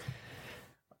here.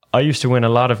 I used to win a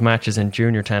lot of matches in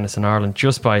junior tennis in Ireland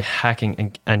just by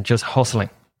hacking and just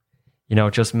hustling, you know,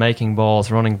 just making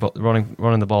balls, running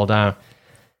the ball down,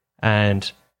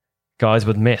 and guys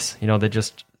would miss. You know, they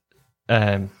just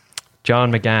John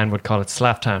McGann would call it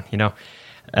slap town, you know.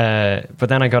 But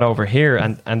then I got over here,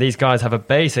 and these guys have a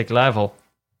basic level.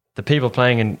 The people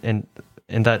playing in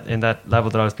that level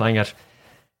that I was playing at,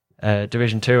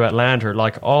 Division 2 at Lander,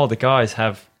 like all the guys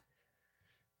have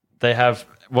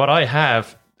what I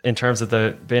have in terms of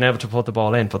the being able to put the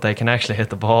ball in, but they can actually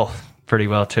hit the ball pretty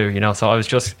well too, you know. So I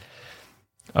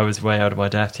was way out of my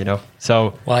depth, you know.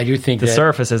 So well, I do think the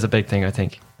surface is a big thing. I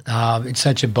think it's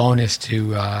such a bonus to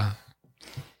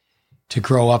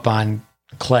grow up on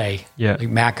clay. Yeah, like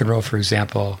McEnroe, for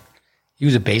example, he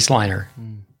was a baseliner.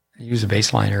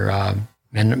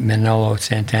 Manolo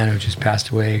Santana, who just passed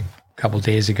away a couple of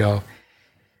days ago,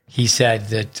 he said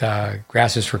that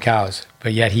grass is for cows,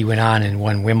 but yet he went on and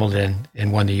won Wimbledon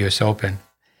and won the U.S. Open,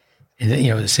 and you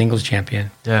know, the singles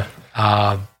champion. Yeah.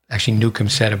 Actually, Newcomb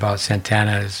said about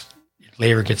Santana is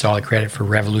Laver gets all the credit for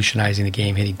revolutionizing the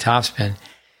game, hitting topspin,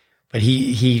 but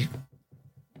he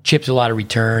chipped a lot of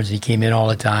returns. He came in all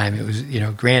the time. It was, you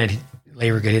know, granted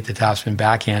Laver could hit the topspin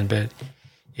backhand, but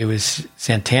it was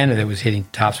Santana that was hitting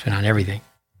topspin on everything.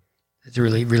 It's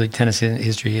really, really tennis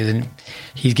history. And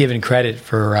he's given credit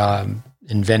for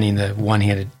inventing the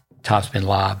one-handed topspin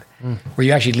lob, where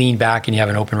you actually lean back and you have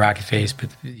an open racket face, but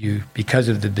because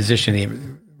of the position of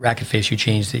the racket face, you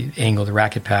change the angle of the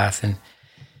racket path and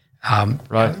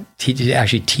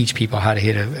actually teach people how to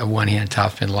hit a one-hand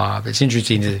topspin lob. It's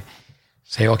interesting to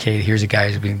say, okay, here's a guy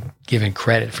who's been given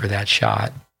credit for that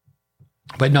shot.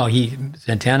 But no,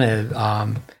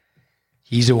 Santana,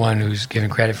 he's the one who's given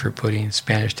credit for putting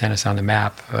Spanish tennis on the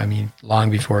map. I mean, long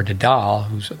before Nadal,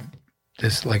 who's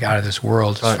just like out of this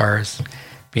world as far as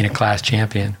being a class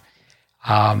champion.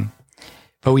 But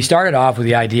we started off with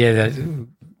the idea that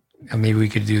maybe we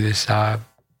could do this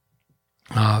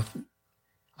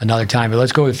another time. But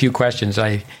let's go with a few questions.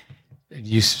 You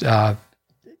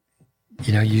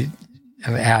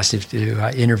asked if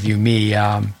to interview me.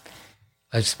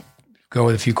 Let's go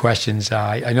with a few questions.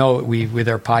 I know with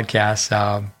our podcast,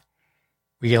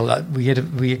 we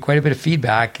get quite a bit of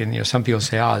feedback, and you know, some people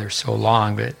say, "Oh, they're so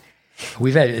long," but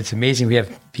it's amazing. We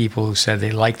have people who said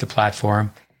they like the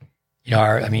platform. You know,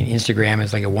 Instagram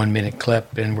is like a 1-minute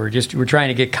clip, and we're trying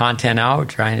to get content out,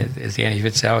 trying to, as Andy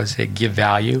Fitz would say, give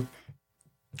value.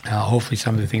 Hopefully,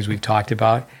 some of the things we've talked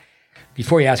about.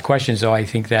 Before you ask questions, though, I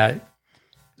think that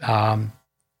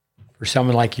for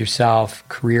someone like yourself,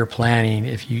 career planning,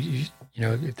 if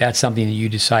if that's something that you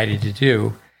decided to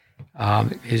do,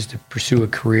 is to pursue a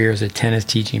career as a tennis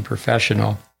teaching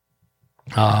professional,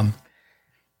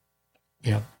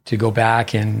 to go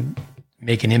back and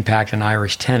make an impact on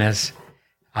Irish tennis.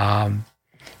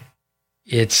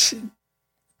 It's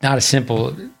not a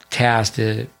simple task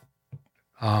to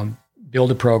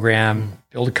build a program,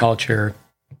 build a culture,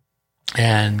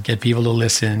 and get people to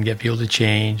listen, get people to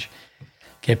change,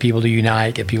 get people to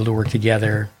unite, get people to work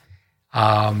together.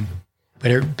 But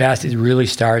at best, it really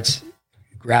starts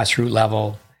grassroots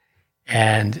level.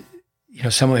 And,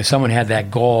 if someone had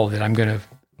that goal that I'm going to,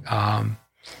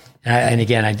 and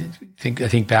again, I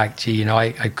think back to,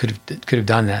 I could have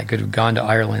done that. I could have gone to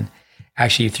Ireland,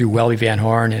 actually through Welby Van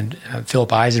Horn and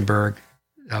Philip Eisenberg.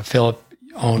 Philip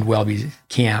owned Welby's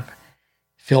camp.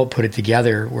 Philip put it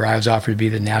together where I was offered to be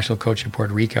the national coach of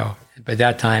Puerto Rico. By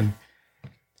that time,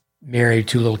 married,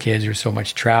 2 little kids, there was so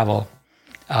much travel.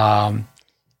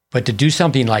 But to do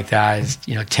something like that is,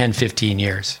 10, 15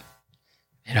 years,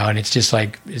 and it's just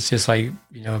like,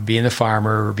 being the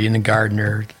farmer or being the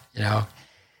gardener,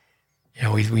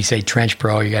 we say trench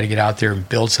pro, you got to get out there and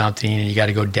build something, and you got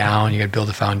to go down, you got to build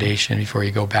a foundation before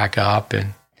you go back up.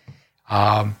 And,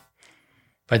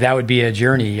 but that would be a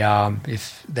journey,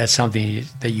 if that's something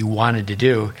that you wanted to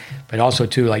do, but also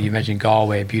too, like you mentioned,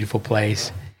 Galway, a beautiful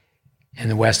place in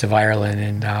the west of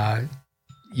Ireland. And,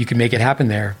 you can make it happen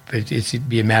there, but it'd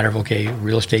be a matter of, okay,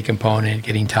 real estate component,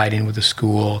 getting tied in with the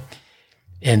school,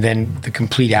 and then the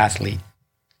complete athlete,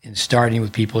 and starting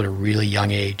with people at a really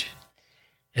young age.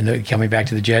 And coming back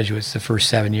to the Jesuits, the first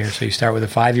 7 years. So you start with a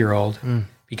 5-year-old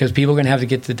because people are going to have to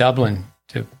get to Dublin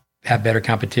to have better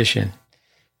competition.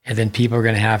 And then people are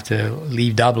going to have to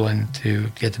leave Dublin to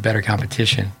get to better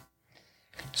competition.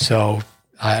 So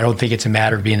I don't think it's a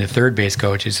matter of being the third base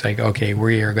coach. It's like, okay,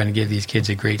 we are going to give these kids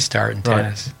a great start in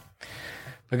tennis. Right.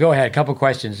 But go ahead, a couple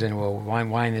questions, and we'll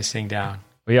wind this thing down.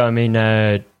 Well, yeah, I mean,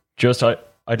 I'd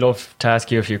love to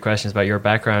ask you a few questions about your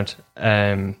background.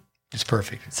 It's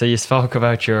perfect. So you spoke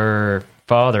about your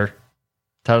father.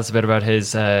 Tell us a bit about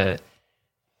his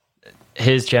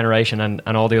generation and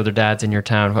all the other dads in your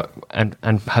town, and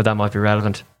how that might be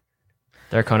relevant.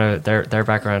 Their kind of their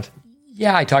background.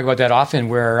 Yeah, I talk about that often.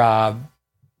 Where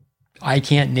I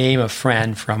can't name a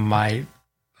friend from my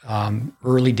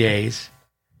early days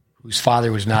whose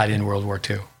father was not in World War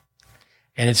II.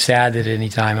 And it's sad that any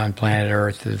time on planet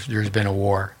Earth there's been a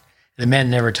war. The men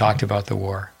never talked about the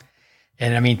war.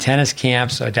 And I mean, tennis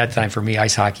camps, at that time for me,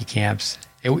 ice hockey camps,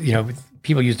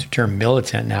 people use the term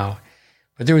militant now,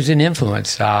 but there was an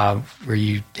influence where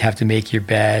you have to make your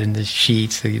bed and the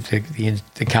sheets,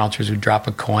 the counselors would drop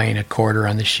a coin, a quarter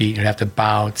on the sheet, and you'd have to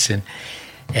bounce. And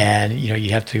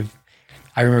you have to,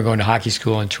 I remember going to hockey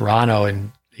school in Toronto,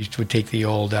 and they would take the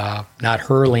old, not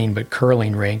hurling, but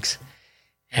curling rinks,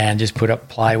 and just put up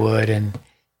plywood and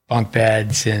bunk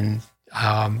beds, and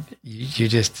you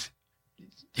just,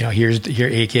 here's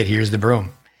the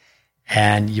broom,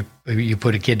 and you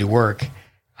put a kid to work.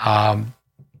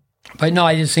 But no,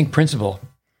 I just think principle.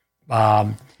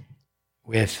 I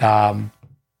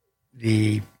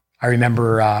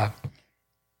remember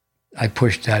I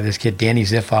pushed this kid, Danny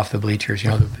Ziff, off the bleachers.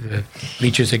 The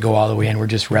bleachers that go all the way in. We're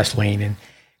just wrestling, and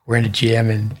we're in the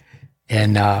gym,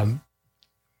 and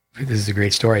this is a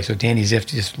great story. So Danny Ziff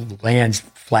just lands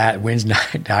flat, wind's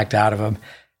knocked out of him,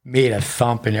 made a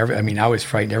thump, and I was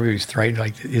frightened. Everybody was frightened,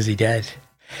 like, is he dead?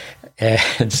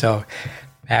 And so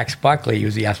Max Buckley, he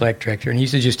was the athletic director, and he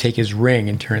used to just take his ring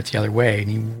and turn it the other way, and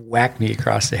he whacked me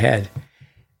across the head.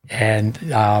 And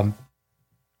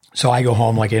so I go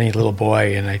home like any little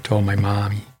boy, and I told my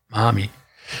Mommy,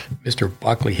 Mr.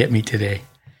 Buckley hit me today.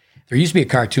 There used to be a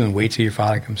cartoon, Wait Till Your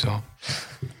Father Comes Home.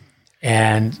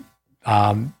 And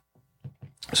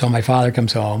so my father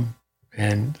comes home,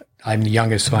 and I'm the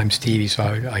youngest, so I'm Stevie. So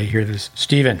I hear this,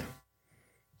 Steven,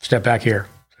 step back here.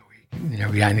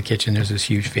 So behind the kitchen, there's this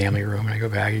huge family room, and I go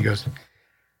back, and he goes,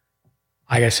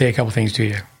 I got to say a couple things to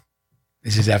you.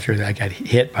 This is after I got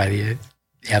hit by the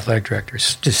athletic director,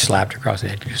 just slapped across the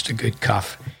head, just a good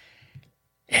cuff.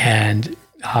 And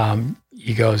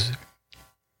he goes,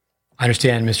 I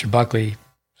understand Mr. Buckley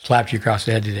slapped you across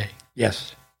the head today.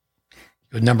 Yes.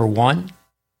 He goes, number one,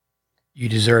 you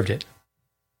deserved it.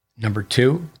 Number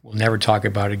two, we'll never talk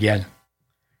about it again.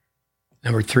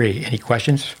 Number three, any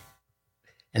questions?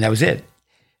 And that was it.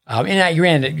 And I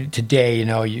ran today,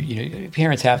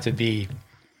 parents have to be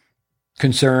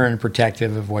concerned,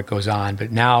 protective of what goes on.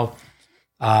 But now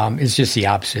it's just the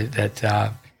opposite.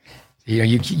 That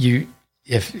you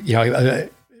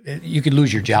could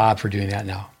lose your job for doing that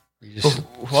now.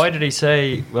 Why did he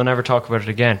say we'll never talk about it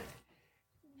again?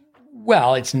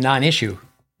 Well, it's a non-issue.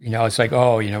 It's like,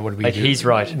 what do we do? He's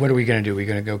right. What are we going to do? We're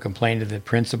going to go complain to the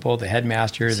principal, the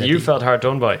headmaster. So you felt hard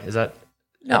done by? Is that?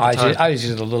 No, I was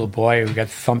just a little boy who got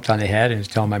thumped on the head and was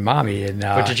telling my mommy. And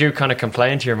but did you kind of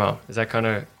complain to your mom? Is that kind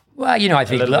of? Well, I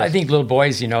think little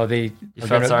boys, they you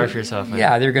felt sorry for yourself. Man.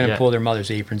 Yeah, they're going to pull their mother's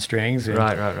apron strings. And,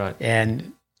 right.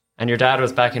 And your dad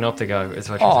was backing up the guy. Is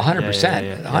what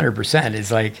 100%. 100%.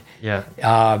 It's like,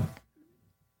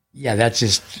 that's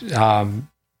just,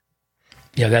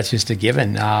 that's just a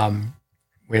given.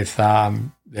 With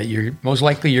that, you're most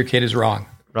likely your kid is wrong.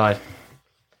 Right.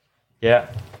 Yeah.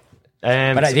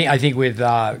 But I think with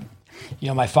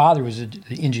my father was an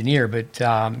engineer, but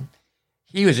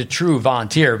he was a true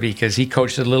volunteer because he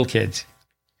coached the little kids.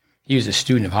 He was a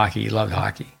student of hockey. He loved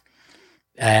hockey,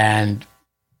 and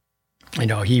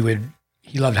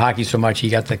he loved hockey so much. He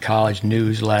got the college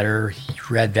newsletter. He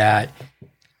read that.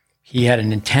 He had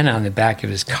an antenna on the back of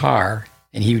his car,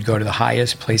 and he would go to the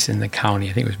highest place in the county.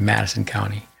 I think it was Madison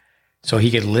County, so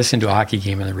he could listen to a hockey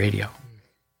game on the radio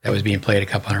that was being played a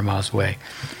couple hundred miles away.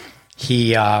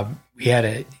 We had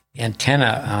an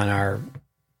antenna on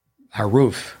our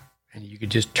roof, and you could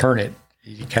just turn it.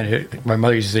 My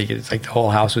mother used to think it's like the whole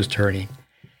house was turning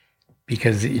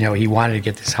because he wanted to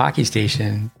get this hockey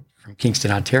station from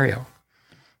Kingston, Ontario,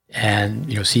 and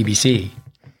CBC.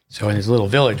 So in this little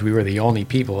village, we were the only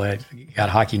people that got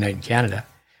hockey night in Canada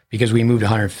because we moved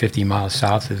 150 miles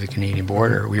south of the Canadian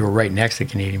border. We were right next to the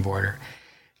Canadian border.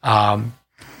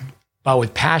 But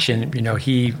with passion,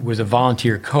 he was a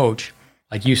volunteer coach.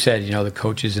 Like you said, the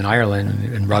coaches in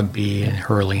Ireland and rugby and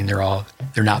hurling, they're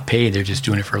not paid. They're just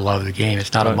doing it for the love of the game.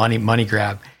 It's not a money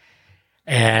grab.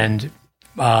 And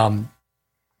I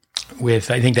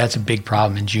think that's a big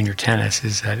problem in junior tennis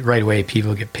is that right away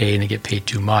people get paid and they get paid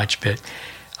too much. But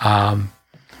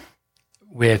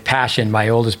with passion, my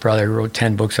oldest brother wrote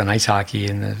 10 books on ice hockey,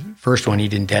 and the first one he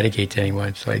didn't dedicate to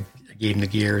anyone, so I gave him the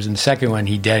gears. And the second one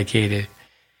he dedicated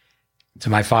to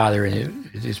my father, and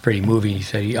it's pretty moving. He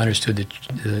said he understood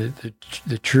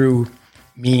the true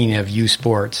meaning of youth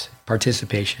sports,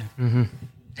 participation. Mm-hmm.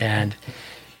 And,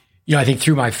 I think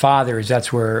through my father,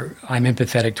 that's where I'm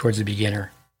empathetic towards the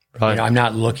beginner. Right. I'm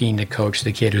not looking to coach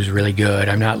the kid who's really good.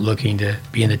 I'm not looking to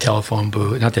be in the telephone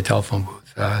booth, not the telephone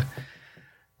booth,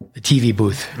 the TV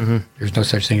booth. Mm-hmm. There's no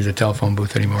such thing as a telephone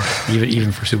booth anymore,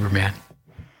 even for Superman.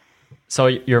 So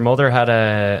your mother had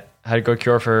a good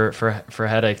cure for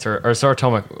headaches or sore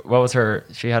stomach. What was her?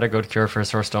 She had a good cure for a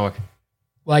sore stomach.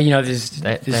 Well, this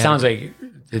sounds like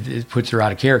it puts her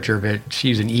out of character, but she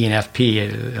was an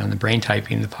ENFP on the brain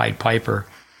typing, the Pied Piper.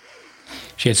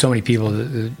 She had so many people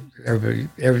that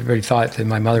everybody thought that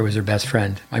my mother was her best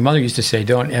friend. My mother used to say,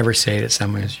 "Don't ever say that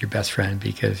someone is your best friend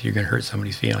because you're going to hurt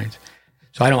somebody's feelings."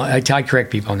 So I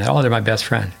correct people on that. Oh, they're my best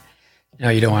friend. No,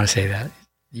 you don't want to say that.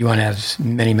 You want to have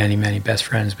many, many, many best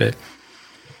friends. But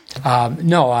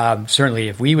certainly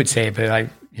if we would say it, but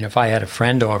if I had a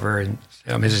friend over and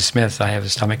Mrs. Smith, I have a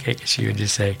stomach ache, she would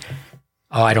just say,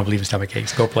 "Oh, I don't believe in stomach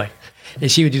aches. Go play."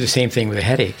 And she would do the same thing with a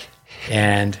headache.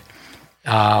 And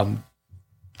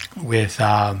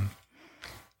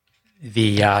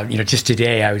just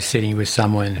today I was sitting with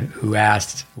someone who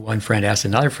one friend asked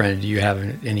another friend, "Do you have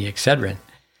any Excedrin?"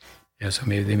 So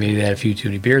maybe they had a few too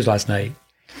many beers last night.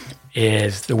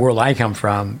 Is the world I come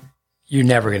from, you're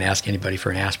never going to ask anybody for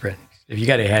an aspirin. If you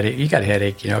got a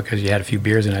headache, because you had a few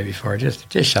beers the night before,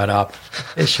 just shut up.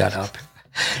 Just shut up.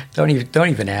 Don't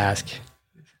even ask.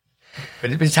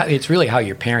 But it's really how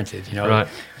you're parented, Right.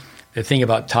 The thing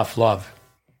about tough love.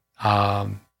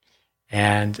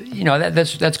 And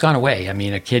that's gone away. I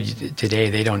mean, a kid today,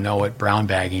 they don't know what brown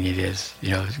bagging it is.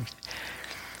 There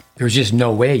was just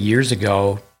no way years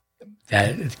ago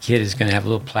that the kid is going to have a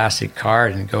little plastic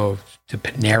card and go to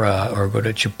Panera or go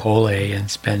to Chipotle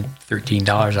and spend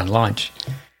 $13 on lunch.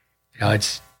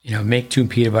 It's make 2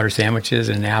 peanut butter sandwiches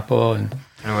and an apple and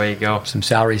away you go. Some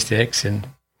celery sticks and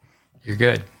you're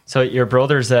good. So your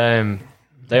brothers,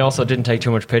 they also didn't take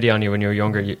too much pity on you when you were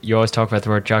younger. You always talk about the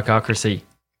word jockocracy.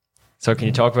 So can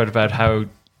you talk about how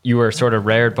you were sort of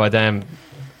reared by them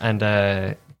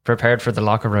and prepared for the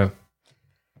locker room?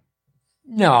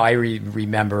 No, I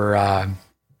remember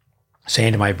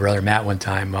saying to my brother Matt one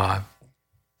time,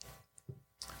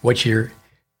 "What's your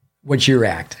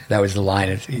act?" That was the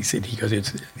line. He goes,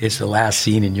 "It's the last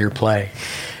scene in your play."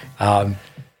 My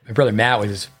brother Matt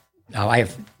was.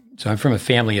 I'm from a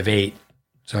family of 8.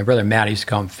 So my brother Matt, I used to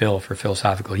call him Phil for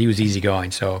philosophical. He was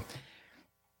easygoing. So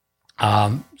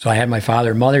I had my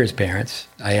father and mother as parents.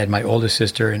 I had my oldest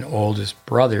sister and oldest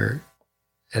brother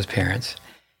as parents.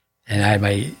 And I had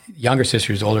my younger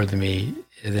sister who's older than me,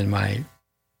 and then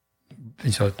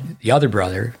so the other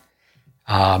brother,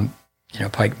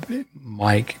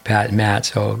 Mike, Pat, and Matt.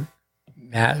 So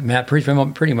Matt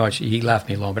pretty much, he left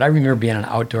me alone. But I remember being on an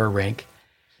outdoor rink.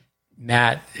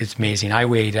 Matt, it's amazing. I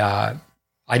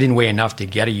didn't weigh enough to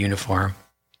get a uniform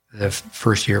the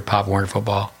first year of Pop Warner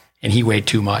football, and he weighed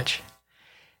too much.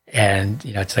 And,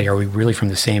 it's like, are we really from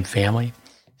the same family?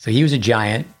 So he was a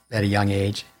giant at a young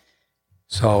age.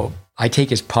 So I take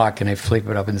his puck and I flip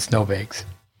it up in the snowbanks.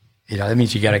 That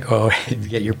means you got to go and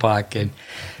get your puck. And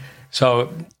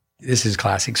so this is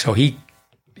classic. So he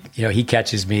he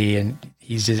catches me and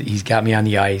he's got me on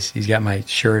the ice. He's got my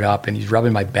shirt up and he's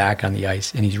rubbing my back on the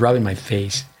ice and he's rubbing my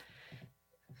face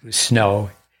with snow.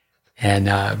 And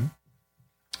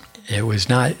it was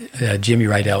not Jimmy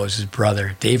Rydell, it was his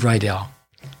brother, Dave Rydell.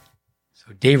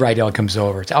 So Dave Rydell comes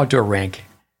over. It's outdoor rink,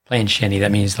 playing shinny.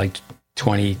 That means like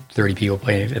 20, 30 people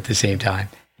playing at the same time.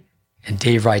 And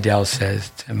Dave Rydell says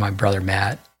to my brother,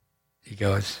 Matt, he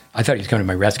goes, I thought he was coming to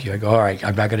my rescue. I go, all right,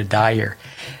 I'm not going to die here.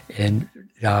 And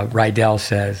Rydell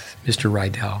says, Mr.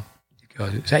 Rydell, he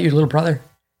goes, is that your little brother?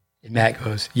 And Matt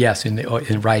goes, yes. And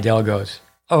Rydell goes,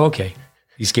 oh, okay.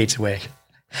 He skates away.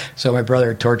 So my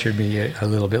brother tortured me a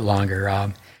little bit longer.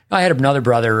 I had another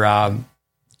brother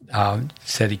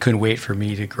said he couldn't wait for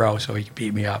me to grow so he could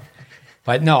beat me up.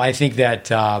 But no, I think that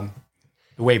the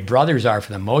way brothers are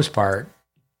for the most part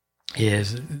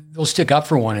is they'll stick up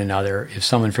for one another if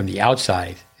someone from the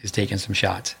outside is taking some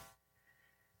shots.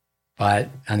 But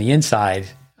on the inside,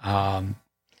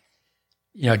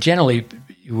 generally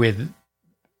with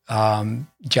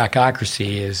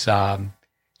jockocracy is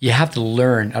you have to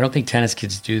learn. I don't think tennis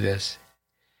kids do this.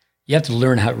 You have to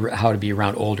learn how to be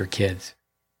around older kids.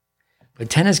 But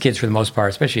tennis kids, for the most part,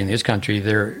 especially in this country,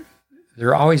 they're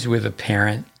always with a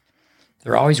parent.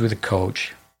 They're always with a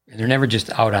coach. And they're never just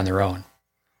out on their own.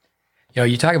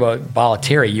 You talk about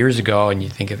Bollettieri years ago, and you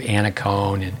think of Anna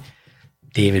Cohn and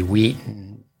David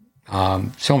Wheaton,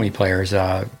 so many players,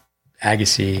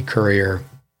 Agassi, Courier,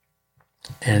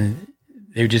 and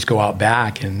they would just go out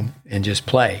back and just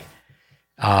play.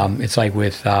 It's like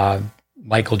with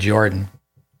Michael Jordan,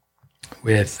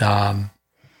 with the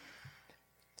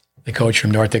coach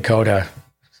from North Dakota.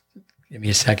 Give me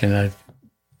a second.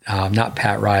 Not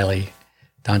Pat Riley.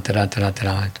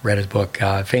 Read his book.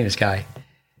 Famous guy.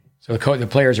 So the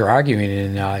players are arguing,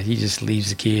 and he just leaves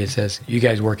the key and says, "You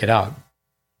guys work it out."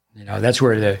 That's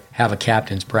where to have a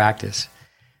captain's practice.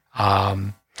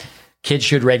 Kids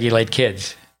should regulate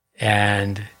kids,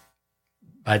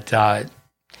 but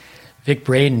Vic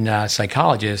Braden,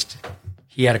 psychologist,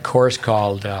 he had a course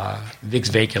called Vic's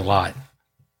Vacant Lot.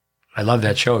 I love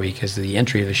that show because the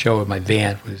entry of the show of my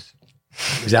van was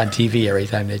on TV every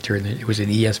time they turned it. It was an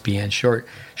ESPN,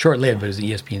 short-lived, but it was an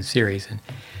ESPN series. And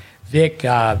Vic,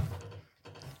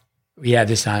 we had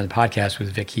this on the podcast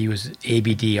with Vic. He was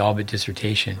ABD, all but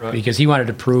dissertation, right, because he wanted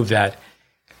to prove that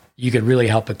you could really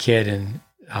help a kid in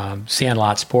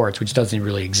sandlot sports, which doesn't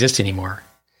really exist anymore,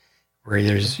 where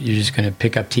you're just going to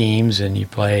pick up teams and you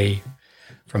play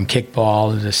from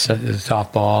kickball to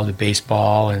softball to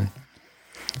baseball, and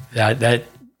that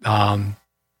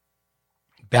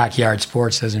backyard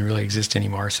sports doesn't really exist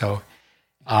anymore. So,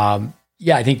 I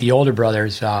think the older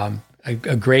brothers, a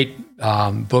great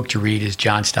book to read is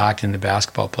John Stockton, the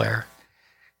basketball player.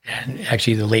 And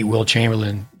actually, the late Will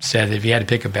Chamberlain said that if he had to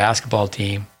pick a basketball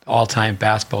team, all-time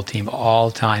best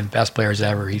players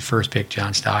ever, he'd first pick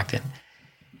John Stockton.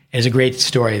 It's a great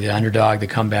story, the underdog, the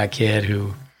comeback kid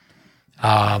who,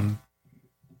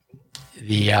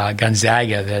 the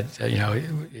Gonzaga that,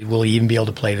 will even be able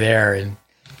to play there. And,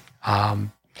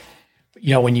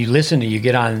 when you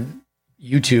get on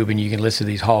YouTube and you can listen to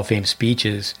these Hall of Fame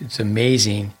speeches, it's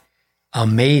amazing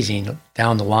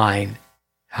down the line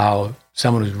how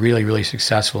someone who's really, really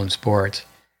successful in sports,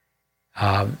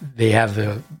 they have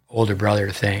the older brother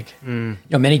to thank.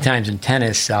 Many times in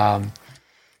tennis, I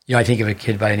think of a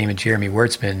kid by the name of Jeremy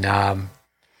Wertzman.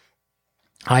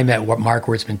 I met Mark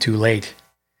Wertzman too late,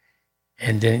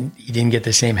 and then he didn't get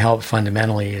the same help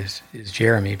fundamentally as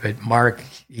Jeremy. But Mark,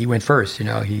 he went first. He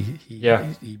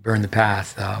burned the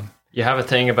path. You have a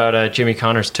thing about Jimmy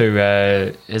Connors too.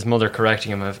 His mother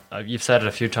correcting him. You've said it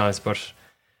a few times, but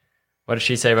what did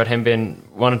she say about him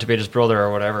wanting to be his brother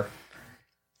or whatever?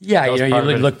 Yeah, you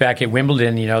look back at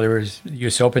Wimbledon, there was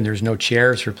U.S. Open, there was no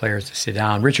chairs for players to sit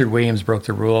down. Richard Williams broke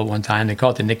the rule one time. They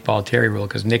call it the Nick Bollettieri rule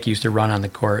because Nick used to run on the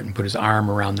court and put his arm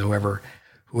around whoever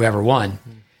won.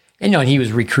 And, he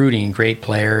was recruiting great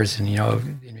players. And,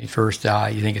 first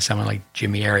you think of someone like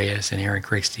Jimmy Arias and Aaron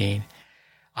Krickstein.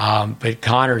 But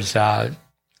Connors,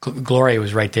 Gloria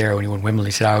was right there when he won Wimbledon.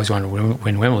 He said, I always wanted to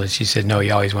win Wimbledon. She said, no,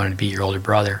 you always wanted to beat your older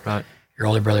brother, right? Your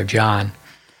older brother, John.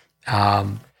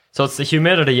 So it's the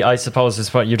humility, I suppose,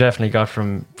 is what you definitely got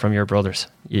from your brothers.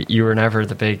 You were never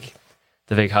the big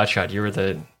hotshot. You were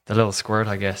the little squirt,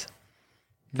 I guess.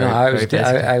 I was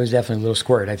definitely a little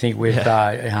squirt. I think with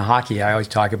in hockey, I always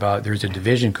talk about there's a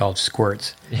division called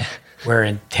squirts. Yeah. Where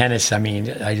in tennis, I'm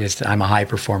a high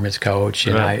performance coach,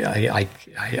 and right.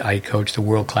 I coach the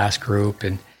world class group,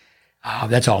 and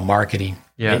that's all marketing.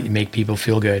 Yeah, make people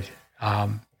feel good.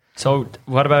 So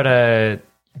what about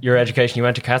your education? You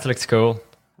went to Catholic school,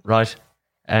 right?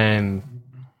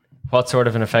 what sort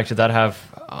of an effect did that have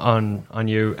on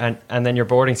you? And then your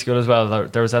boarding school as well.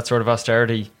 There was that sort of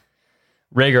austerity,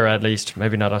 rigor at least,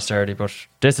 maybe not austerity, but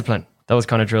discipline. That was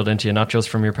kind of drilled into you, not just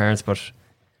from your parents, but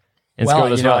in school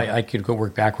as well. I could go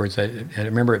work backwards. I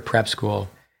remember at prep school,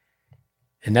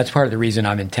 and that's part of the reason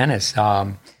I'm in tennis,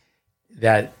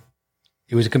 that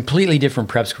it was a completely different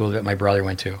prep school that my brother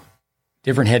went to.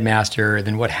 Different headmaster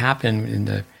than what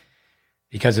happened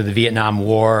because of the Vietnam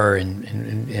War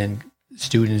and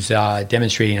students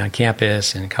demonstrating on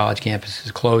campus and college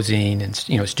campuses closing and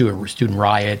student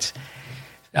riots.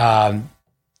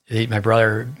 My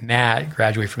brother Matt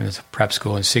graduated from this prep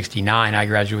school in '69. I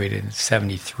graduated in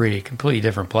 '73. Completely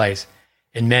different place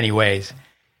in many ways.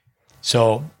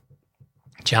 So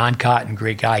John Cotton,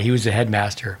 great guy. He was the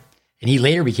headmaster, and he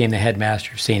later became the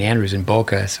headmaster of St. Andrews in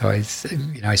Boca. So I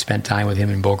spent time with him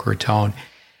in Boca Raton.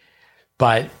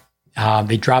 But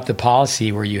they dropped the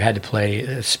policy where you had to play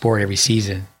a sport every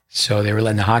season. So they were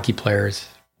letting the hockey players,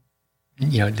 they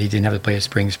didn't have to play a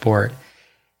spring sport.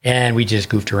 And we just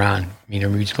goofed around. We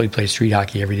just played street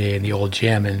hockey every day in the old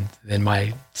gym. And then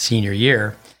my senior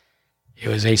year, it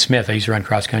was, hey, Smith, I used to run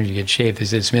cross country to get shape. They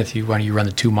said, Smith, why don't you run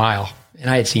the 2 mile?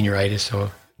 And I had senioritis, so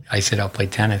I said, I'll play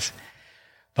tennis.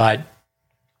 But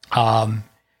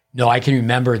no, I can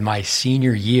remember my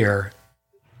senior year,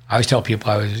 I always tell people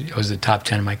I was the top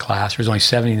 10 in my class. There was only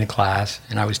 70 in the class,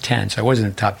 and I was 10, so I wasn't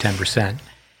in the top 10%.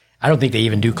 I don't think they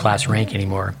even do class rank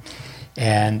anymore.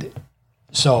 And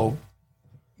so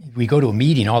we go to a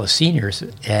meeting, all the seniors,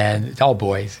 and it's all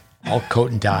boys, all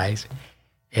coat and ties,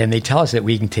 and they tell us that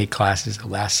we can take classes the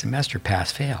last semester,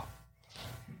 pass, fail.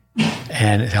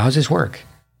 And how does this work?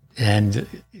 And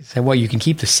they said, well, you can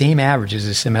keep the same average as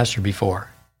the semester before,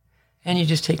 and you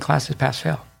just take classes, pass,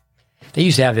 fail. They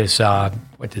used to have this,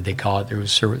 what did they call it? There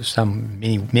was some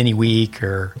mini week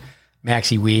or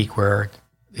maxi week where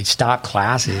they'd stop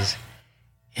classes,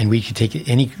 and we could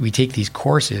take these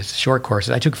courses, short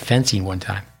courses. I took fencing one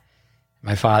time.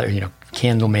 My father,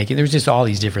 candle making. There was just all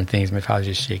these different things. My father was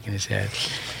just shaking his head.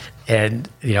 And,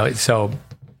 so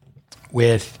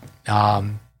with,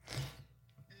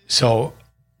 so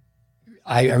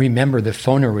I remember the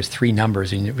phone number was 3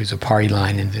 numbers, and it was a party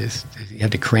line, and you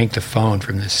had to crank the phone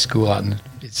from this school out, and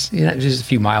it's just a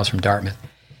few miles from Dartmouth.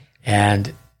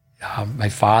 And my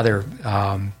father,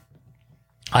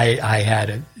 I had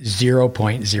a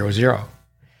 0.00.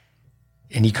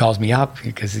 And he calls me up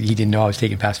because he didn't know I was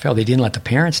taking pass-fail. They didn't let the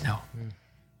parents know.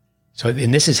 So,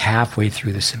 and this is halfway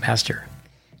through the semester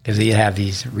because they have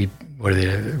these,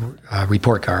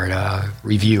 report card,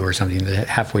 review or something that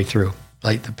halfway through,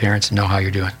 like the parents know how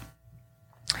you're doing.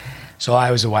 So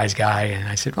I was a wise guy, and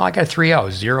I said, well, I got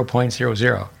 3.0,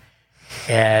 0.00.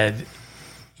 And,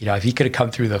 if he could have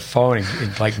come through the phone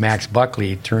and like Max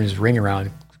Buckley, turn his ring around,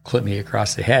 clip me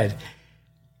across the head.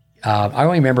 I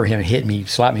only remember him hitting me,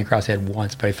 slapped me across the head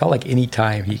once, but I felt like any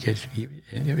time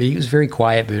he was very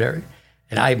quiet, and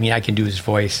I can do his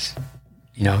voice,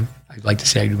 I'd like to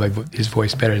say I do his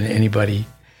voice better than anybody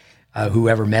who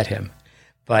ever met him.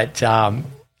 But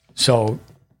so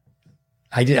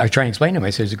I was trying to explain to him,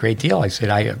 I said, it's a great deal. I said,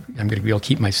 I'm going to be able to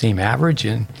keep my same average,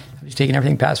 and I'm just taking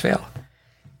everything pass-fail.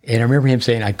 And I remember him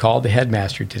saying, I called the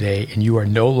headmaster today, and you are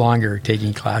no longer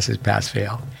taking classes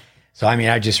pass-fail. So,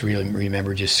 I just really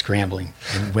remember just scrambling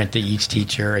and went to each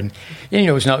teacher. And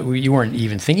it was not, you weren't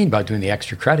even thinking about doing the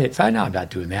extra credits. I know I'm not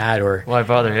doing that. Or why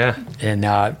bother, yeah. And,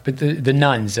 but the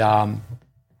nuns, no,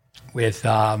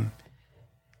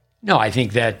 I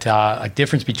think that a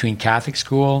difference between Catholic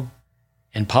school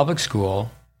and public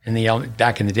school,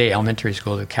 back in the day, elementary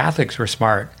school, the Catholics were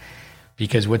smart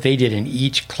because what they did in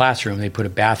each classroom, they put a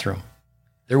bathroom.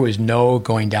 There was no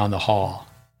going down the hall.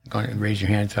 Raise your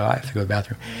hand, so I have to go to the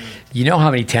bathroom. You know how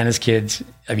many tennis kids,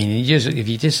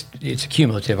 it's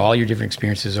cumulative, all your different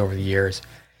experiences over the years.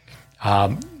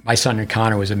 My son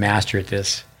Connor was a master at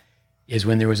this, is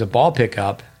when there was a ball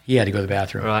pickup, he had to go to the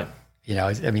bathroom. Right.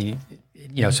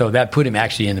 So that put him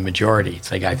actually in the majority.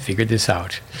 It's like, I figured this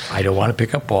out. I don't want to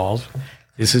pick up balls.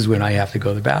 This is when I have to go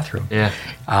to the bathroom. Yeah.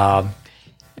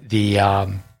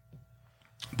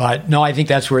 But no, I think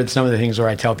that's where some of the things where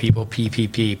I tell people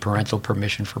PPP, parental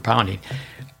permission for pounding.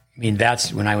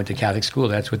 That's when I went to Catholic school,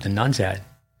 that's what the nuns had.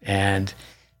 And,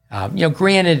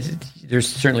 granted, there's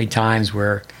certainly times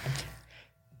where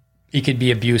it could be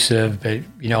abusive, but,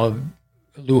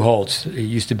 Lou Holtz, it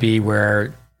used to be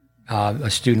where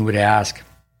a child would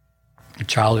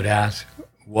ask,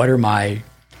 what are my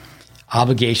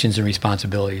obligations and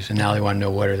responsibilities? And now they want to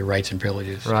know what are the rights and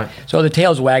privileges. Right. So the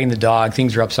tail's wagging the dog,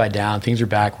 things are upside down, things are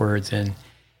backwards, and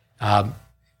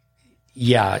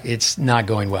it's not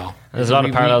going well. There's a lot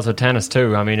of parallels with tennis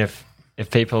too.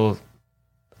 If people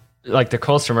like the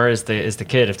customer is the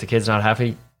kid. If the kid's not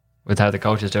happy with how the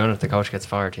coach is doing it, the coach gets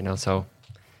fired, you know, so.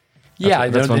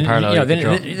 That's one parallel.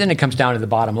 Then it comes down to the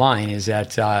bottom line is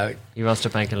that he wants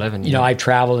to make a living. You know, I've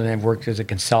traveled and I've worked as a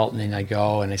consultant, and I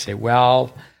go and I say,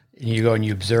 well, and you go and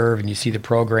you observe and you see the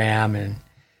program, and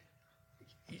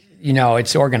you know,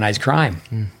 it's organized crime.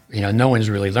 You know, no one's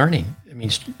really learning. I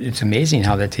mean, it's amazing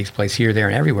how that takes place here, there,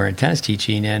 and everywhere in tennis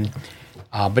teaching. And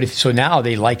so now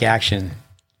they like action.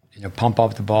 You know, pump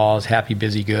up the balls, happy,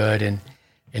 busy, good, and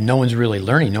no one's really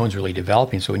learning. No one's really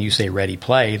developing. So when you say ready,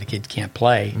 play, the kids can't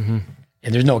play,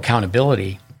 and there's no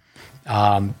accountability.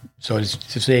 So it's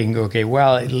just saying, okay,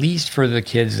 well, at least for the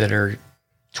kids that are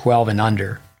 12 and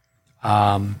under,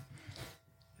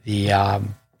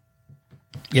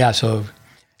 so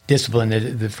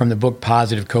discipline, from the book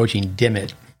Positive Coaching,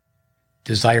 Dimmitt,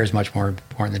 desire is much more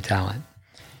important than talent.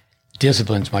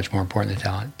 Discipline is much more important than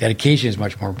talent. Dedication is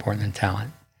much more important than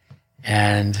talent.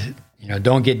 And, you know,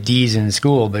 don't get D's in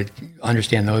school, but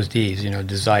understand those D's, you know,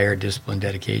 desire, discipline,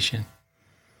 dedication.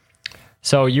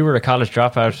 So you were a college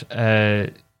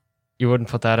dropout. You wouldn't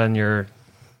put that on your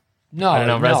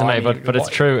resume, but it's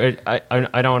true. I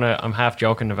don't want to, I'm half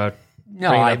joking about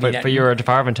but you're a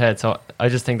department head, so I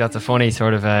just think that's a funny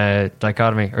sort of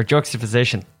dichotomy or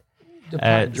juxtaposition.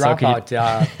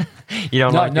 Dropout. You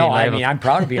don't like being labeled. I mean, I'm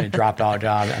proud of being a dropout.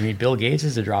 I mean, Bill Gates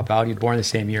is a dropout. He was born the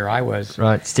same year I was.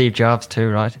 Right. Steve Jobs too,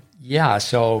 right? Yeah.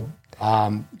 So,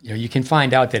 you know, you can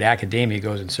find out that academia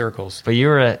goes in circles. But you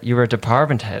were a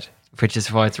department head, which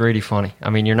is why it's really funny. I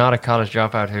mean, you're not a college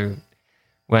dropout who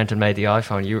went and made the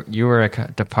iPhone. You were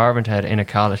a department head in a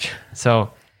college.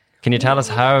 So, can you tell us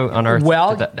how on earth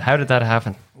how did that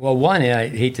happen? Well, one, I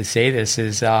hate to say this,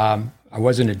 is I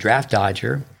wasn't a draft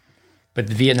dodger, but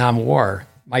the Vietnam War.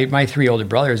 My three older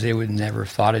brothers, they would never have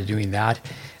thought of doing that.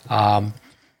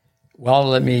 Well,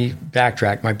 let me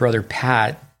backtrack. My brother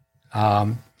Pat,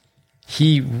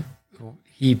 he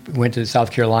went to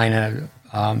South Carolina,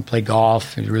 played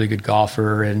golf. He was a really good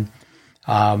golfer, and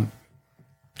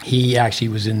he actually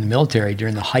was in the military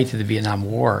during the height of the Vietnam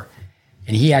War.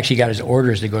 And he actually got his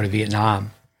orders to go to Vietnam.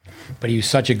 But he was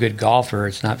such a good golfer,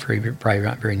 it's probably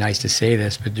not very nice to say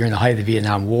this, but during the height of the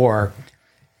Vietnam War,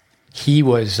 he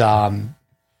was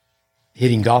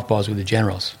hitting golf balls with the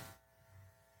generals.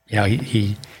 You know,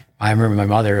 I remember my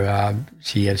mother,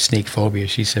 she had snake phobia.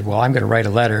 She said, well, I'm going to write a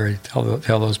letter and tell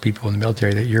those people in the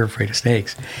military that you're afraid of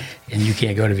snakes and you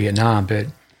can't go to Vietnam. But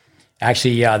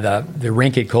actually, the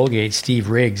rink at Colgate, Steve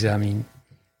Riggs, I mean,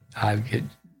 I get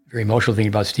very emotional thinking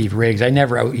about Steve Riggs.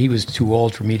 He was too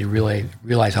old for me to really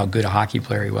realize how good a hockey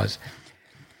player he was.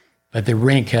 But the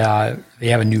rink, they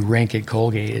have a new rink at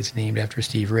Colgate. It's named after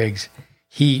Steve Riggs.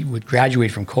 He would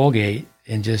graduate from Colgate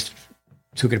and just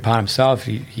took it upon himself.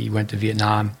 He went to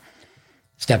Vietnam,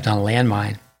 stepped on a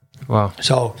landmine. Wow.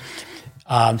 So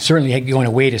certainly going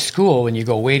away to school, when you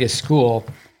go away to school,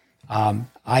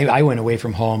 I went away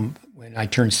from home when I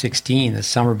turned 16, the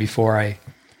summer before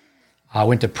I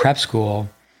went to prep school.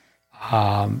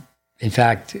 In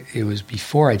fact, it was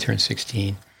before I turned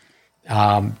 16,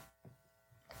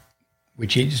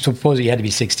 which supposedly you had to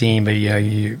be 16, but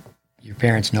your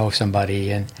parents know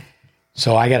somebody. And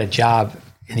so I got a job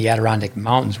in the Adirondack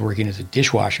Mountains working as a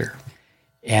dishwasher.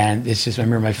 And I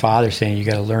remember my father saying, you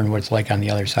got to learn what it's like on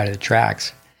the other side of the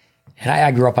tracks. And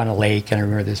I grew up on a lake, and I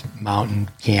remember this mountain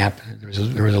camp. There was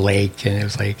a lake, and it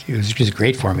was just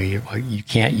great for me. You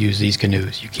can't use these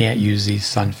canoes. You can't use these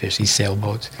sunfish, these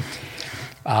sailboats.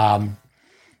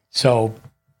 So,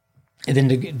 and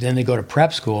then they go to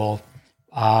prep school.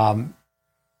 So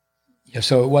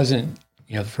it wasn't,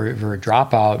 for a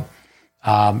dropout.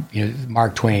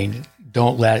 Mark Twain,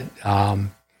 don't let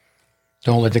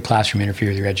the classroom interfere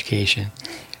with your education.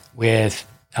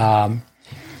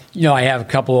 I have a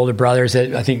couple older brothers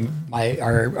that I think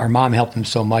our mom helped them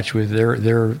so much with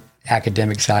their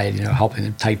academic side, helping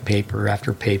them type paper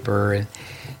after paper.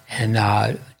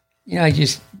 I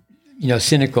just,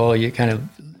 cynical, you kind of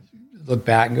look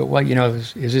back and go, well,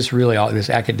 is this really all, this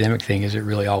academic thing, is it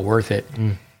really all worth it?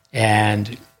 Mm.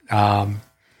 And when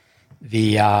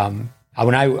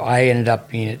I ended up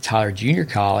being at Tyler Junior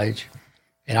College,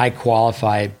 and I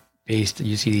qualified based,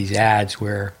 you see these ads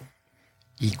where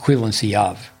equivalency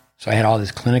of. So I had all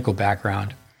this clinical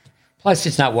background. Plus,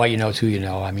 it's not what you know, it's who you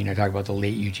know. I mean, I talk about the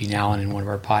late Eugene Allen in one of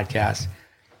our podcasts.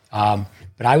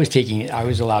 But I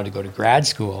was allowed to go to grad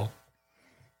school.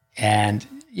 And,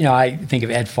 I think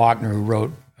of Ed Faulkner, who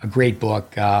wrote a great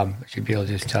book. I should be able to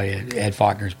just tell you Ed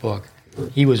Faulkner's book.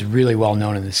 He was really well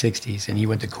known in the 60s, and he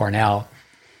went to Cornell.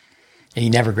 And he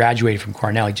never graduated from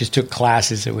Cornell. He just took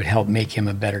classes that would help make him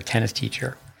a better tennis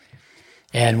teacher.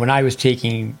 And when I was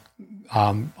taking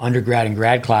undergrad and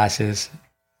grad classes,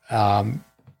 I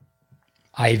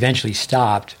eventually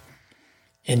stopped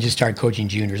and just started coaching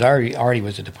juniors. I already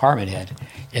was a department head.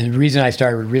 And the reason I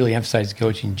started really emphasizing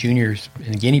coaching juniors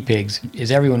and guinea pigs is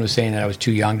everyone was saying that I was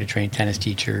too young to train tennis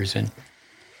teachers. And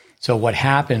so what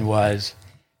happened was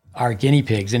our guinea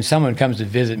pigs, and someone comes to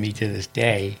visit me to this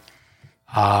day,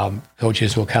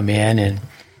 coaches will come in and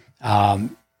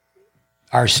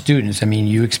our students, I mean,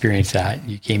 you experienced that.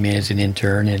 You came in as an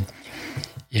intern and,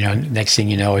 next thing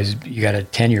you know is you got a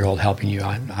 10-year-old helping you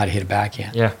on how to hit a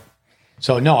backhand. Yeah.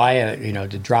 So no, I,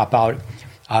 to drop out,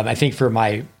 I think for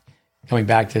my, coming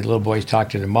back to the little boys talk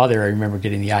to their mother, I remember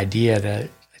getting the idea that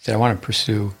I said, I want to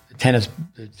pursue tennis.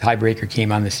 The tiebreaker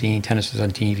came on the scene. Tennis was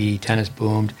on TV. Tennis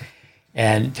boomed.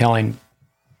 And telling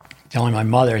my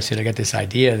mother, I said, I got this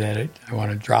idea that I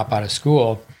want to drop out of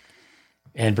school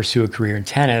and pursue a career in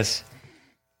tennis.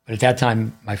 But at that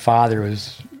time, my father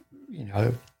was,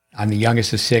 I'm the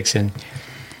youngest of 6, and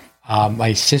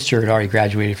my sister had already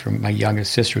graduated from, my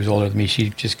youngest sister was older than me. She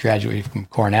just graduated from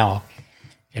Cornell.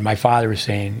 And my father was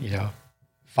saying,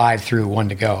 5 through 1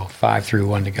 to go, 5 through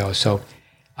 1 to go. So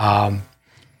I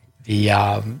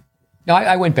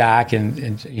went back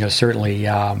and certainly,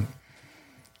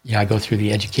 I go through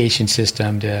the education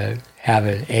system to have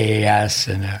an AAS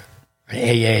and an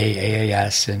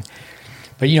AAS.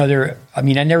 But I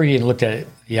never even looked at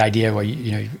the idea where,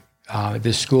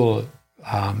 this school,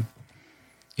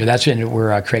 that's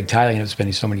where Craig Tyler ended up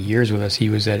spending so many years with us. He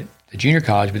was at the junior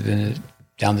college, but then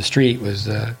down the street was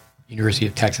the University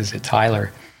of Texas at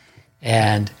Tyler.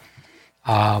 And,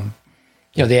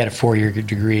 they had a 4-year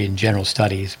degree in general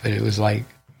studies, but it was like,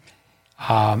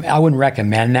 I wouldn't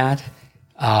recommend that.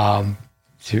 I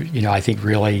think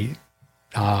really,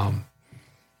 I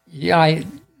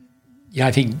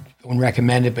think I wouldn't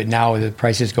recommend it, but now the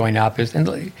price is going up.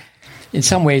 And in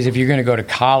some ways, if you're going to go to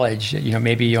college,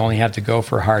 maybe you only have to go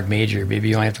for a hard major. Maybe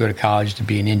you only have to go to college to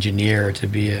be an engineer, to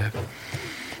be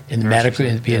in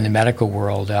the medical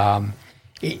world.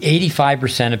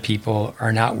 85% of people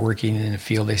are not working in the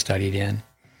field they studied in.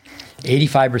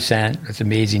 85%, that's an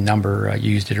amazing number.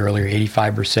 You used it earlier,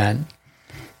 85%,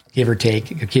 give or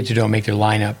take. Kids who don't make their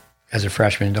lineup as a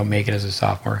freshman don't make it as a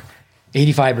sophomore.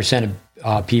 85%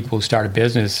 of people who start a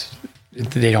business,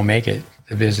 they don't make it.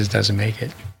 The business doesn't make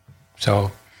it.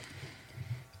 So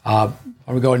I'm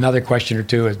going to go another question or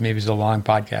two, as maybe it's a long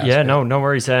podcast. Yeah, no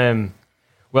worries.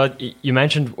 Well, you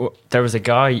mentioned there was a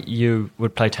guy you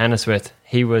would play tennis with.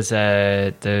 He was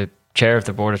the chair of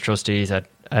the board of trustees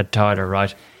at Tyler,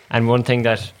 right? And one thing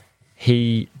that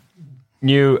he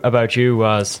knew about you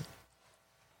was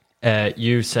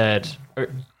you said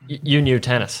you knew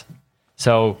tennis.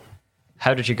 So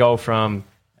how did you go from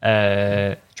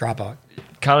dropout?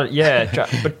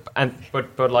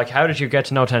 But like, how did you get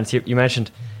to know tennis? You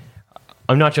mentioned,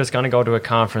 I'm not just going to go to a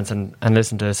conference and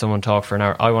listen to someone talk for an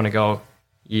hour. I want to go.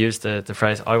 You used the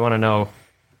phrase, I want to know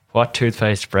what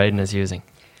toothpaste Braden is using.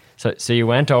 So you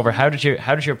went over. How did you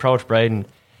approach Braden,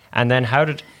 and then how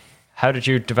did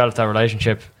you develop that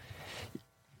relationship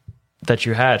that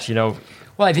you had? Well,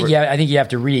 I think you have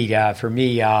to read. For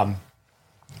me,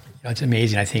 it's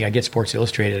amazing. I think I get Sports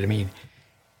Illustrated.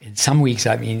 In some weeks,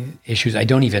 issues, I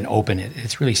don't even open it.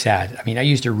 It's really sad. I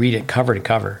used to read it cover to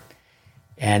cover.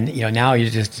 And, now you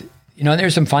just,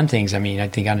 there's some fun things. I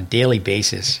think on a daily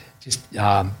basis, just,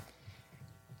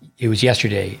 it was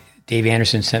yesterday, Dave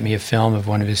Anderson sent me a film of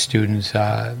one of his students,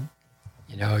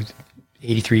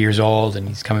 83 years old, and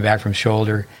he's coming back from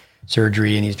shoulder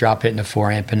surgery, and he's drop hitting the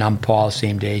forehand. Phnom Paul,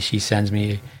 same day, she sends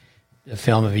me a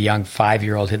film of a young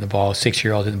 5-year-old hitting the ball,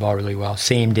 6-year-old hitting the ball really well.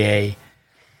 Same day,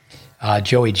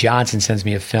 Joey Johnson sends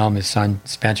me a film. His son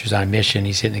Spencer's on a mission.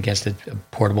 He's hitting against a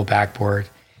portable backboard.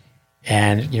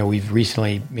 And, we've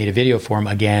recently made a video for him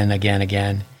again.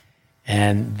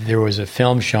 And there was a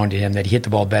film shown to him that he hit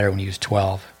the ball better when he was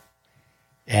 12.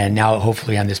 And now,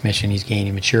 hopefully, on this mission, he's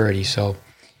gaining maturity. So,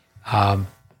 go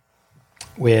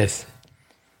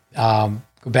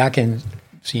back and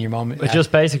senior moment. But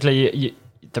just basically,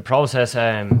 the process.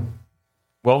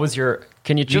 What was your?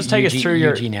 Can you just take us through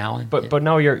your Eugene Allen? But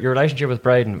no, your relationship with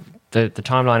Braden, the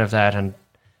timeline of that, and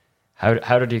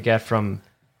how did you get from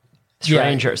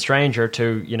stranger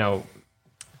to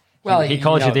Well, he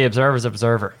called you the observer's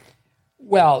observer.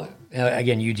 Well,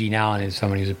 again, Eugene Allen is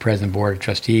someone who's a president of the board of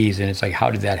trustees, and it's like,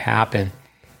 how did that happen?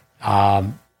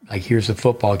 Here's a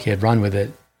football kid, run with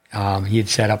it. He had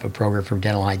set up a program for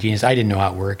dental hygienists. I didn't know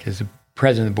how it worked. As the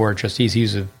president of the board of trustees, he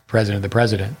was the president of the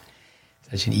president.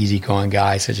 Such an easygoing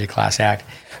guy, such a class act.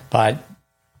 But,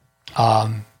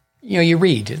 you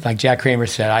read. Like Jack Kramer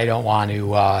said, I don't want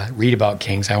to read about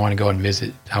kings. I want to go and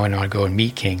visit. I want to go and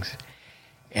meet kings.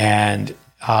 And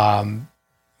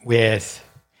with,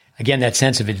 again, that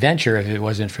sense of adventure, if it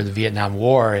wasn't for the Vietnam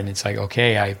War, and it's like,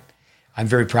 okay, I'm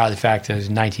very proud of the fact that I was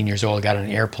 19 years old, I got on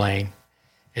an airplane.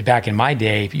 And back in my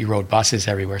day, you rode buses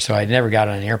everywhere. So I never got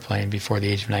on an airplane before the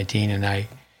age of 19. And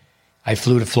I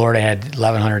flew to Florida, had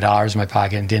 $1,100 in my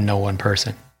pocket and didn't know one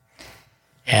person.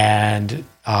 And,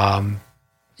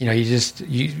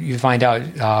 you find out,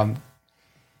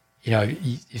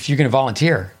 if you're going to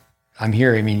volunteer, I'm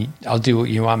here. I mean, I'll do what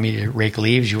you want me to rake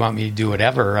leaves. You want me to do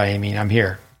whatever. I mean, I'm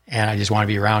here and I just want to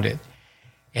be around it.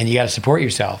 And you got to support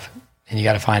yourself and you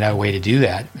got to find out a way to do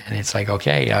that. And it's like,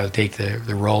 okay, I'll take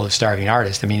the role of starving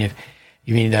artist. I mean, if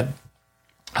you mean that,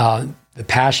 the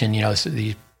passion,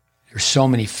 there's so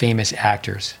many famous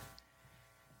actors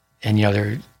and,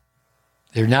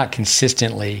 they're not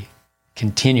continually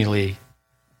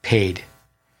paid.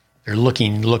 They're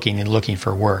looking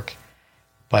for work.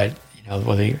 But,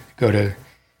 when they go to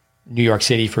New York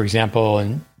City, for example,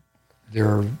 and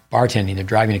they're bartending, they're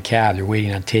driving a cab, they're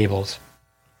waiting on tables.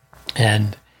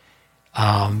 And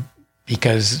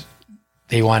because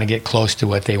they want to get close to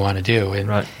what they want to do. And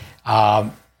right.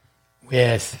 I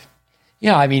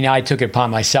took it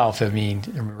upon myself. I mean,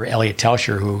 I remember Elliot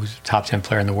Telscher, who's a top 10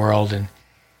 player in the world. And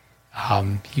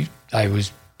I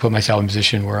was put myself in a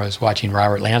position where I was watching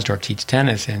Robert Lansdorp teach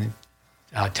tennis, and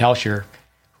Telscher,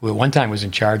 who at one time was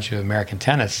in charge of American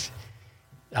tennis,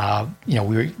 we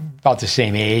were about the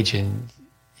same age, and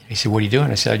he said, "What are you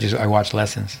doing?" I said, "I watch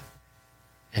lessons."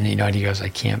 And and he goes, "I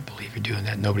can't believe you're doing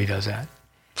that. Nobody does that."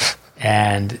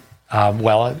 And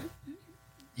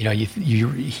you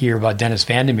hear about Dennis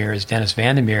Vandermeer as Dennis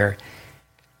Vandermeer,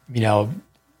 being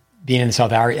in the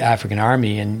South African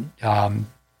Army, and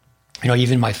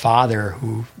even my father,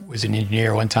 who was an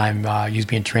engineer, one time he was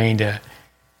being trained to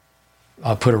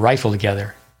put a rifle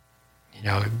together.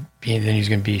 Then he was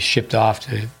going to be shipped off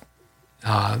to,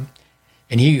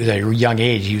 and he was at a young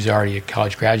age. He was already a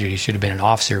college graduate. He should have been an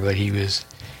officer, but he was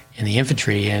in the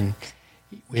infantry. And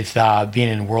with being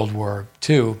in World War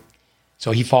II,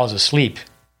 so he falls asleep,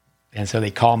 and so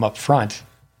they call him up front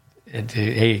and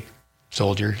say, "Hey,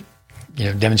 soldier,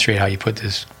 demonstrate how you put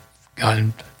this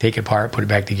gun, take it apart, put it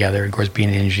back together." And of course, being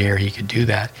an engineer, he could do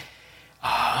that.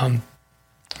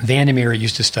 Vandermeer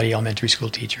used to study elementary school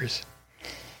teachers.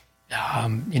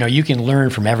 You can learn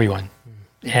from everyone.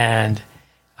 And,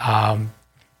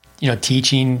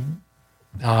 teaching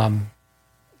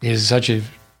is such a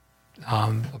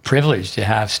privilege to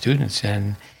have students.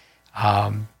 And,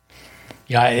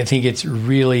 I think it's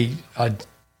really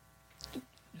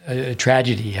a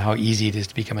tragedy how easy it is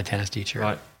to become a tennis teacher.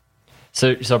 Right.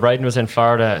 So Braden was in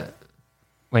Florida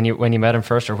when you met him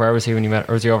first, or where was he when you met,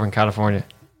 or was he over in California?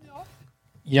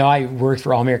 I worked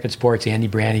for All American Sports. Andy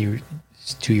Brandy was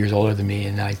 2 years older than me,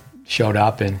 and I showed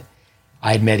up, and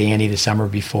I had met Andy the summer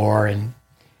before, and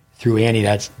through Andy,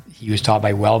 he was taught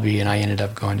by Welby, and I ended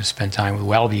up going to spend time with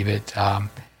Welby. But I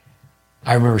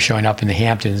remember showing up in the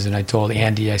Hamptons, and I told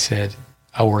Andy, I said,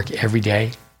 "I'll work every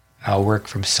day. I'll work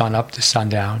from sun up to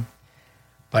sundown."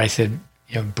 But I said,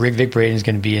 Vic Braden's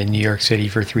going to be in New York City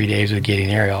for 3 days with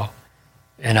Gating Ariel,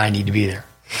 and I need to be there.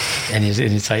 And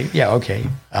it's like, yeah, okay.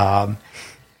 But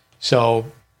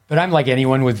I'm like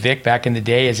anyone with Vic back in the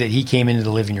day, is that he came into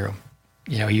the living room.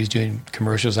 He was doing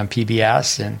commercials on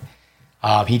PBS, and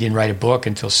he didn't write a book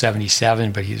until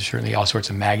 1977, but he was certainly all sorts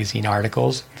of magazine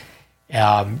articles.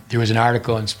 There was an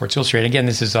article in Sports Illustrated. Again,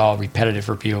 this is all repetitive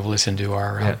for people who listen to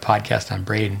our podcast on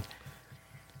Braden.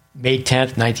 May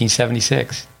 10th,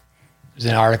 1976. There's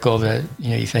an article that,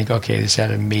 you think, okay, this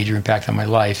had a major impact on my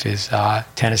life, is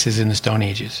tennis is in the Stone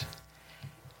Ages.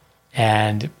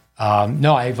 And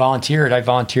no, I volunteered. I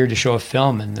volunteered to show a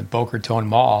film in the Boca Raton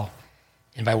Mall.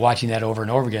 And by watching that over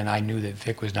and over again, I knew that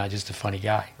Vic was not just a funny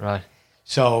guy. Right.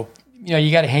 So,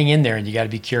 you got to hang in there, and you got to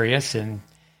be curious. And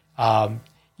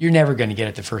you're never going to get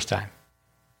it the first time.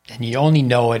 And you only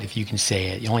know it if you can say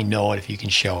it. You only know it if you can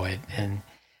show it. And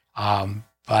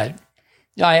but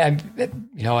I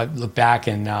look back,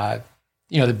 and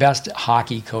the best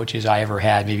hockey coaches I ever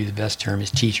had, maybe the best term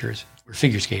is teachers, were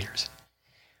figure skaters.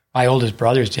 My oldest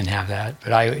brothers didn't have that,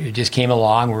 but it just came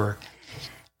along where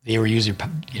they were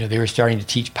they were starting to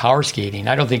teach power skating.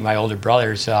 I don't think my older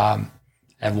brothers, I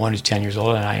have one who's 10 years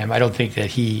older than I am. I don't think that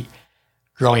he,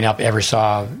 growing up, he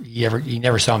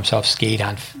never saw himself skating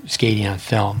on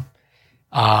film.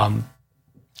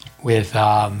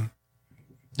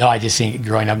 No, I just think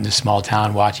growing up in this small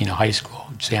town, watching a high school,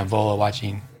 Sam Vola,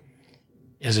 watching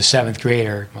as a seventh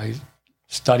grader, my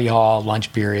study hall,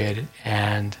 lunch period,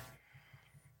 and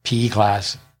PE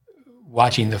class,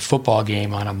 watching the football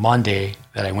game on a Monday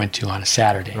that I went to on a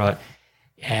Saturday. Right.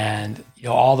 And,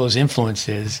 all those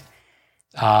influences,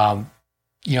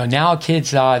 Now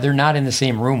kids, they're not in the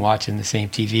same room watching the same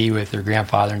TV with their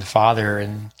grandfather and the father.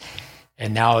 And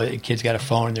now kids got a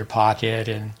phone in their pocket,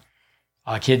 and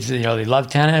kids, they love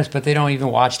tennis, but they don't even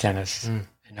watch tennis. In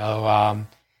our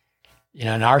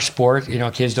sport,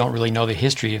 kids don't really know the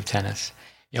history of tennis.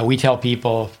 We tell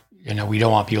people, we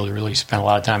don't want people to really spend a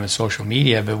lot of time on social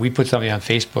media, but we put something on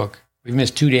Facebook. We've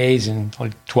missed 2 days in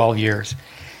like 12 years.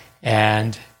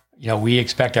 And, we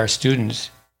expect our students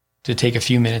to take a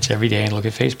few minutes every day and look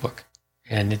at Facebook.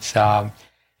 And it's,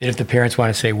 if the parents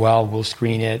want to say, well, we'll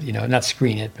screen it, not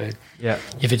screen it, but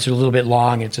if it's a little bit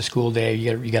long, it's a school day,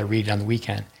 you got to read it on the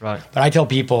weekend. Right. But I tell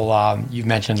people, you've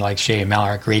mentioned like Shay and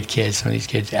Mallory, great kids. Some of these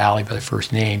kids, Allie by the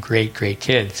first name, great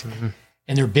kids. Mm-hmm.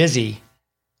 And they're busy,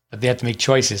 but they have to make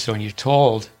choices. So when you're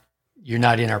told you're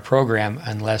not in our program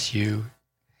unless you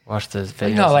watch the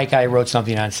videos. Like I wrote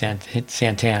something on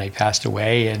Santana. He passed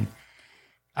away, and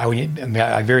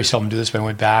I very seldom do this, but I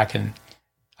went back and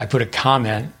I put a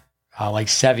comment like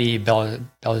Sevi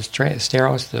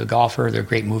Ballesteros, the golfer, the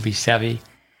great movie Sevi,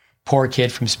 poor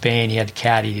kid from Spain. He had a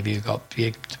caddy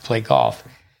to play golf,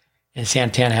 and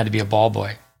Santana had to be a ball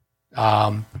boy.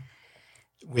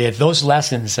 With those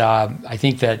lessons, I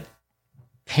think that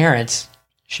parents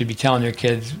should be telling their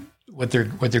kids what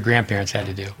their grandparents had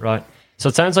to do. Right. So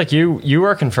it sounds like you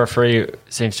working for free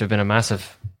seems to have been a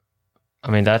massive.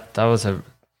 I mean that was a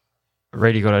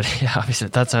really good idea. Obviously,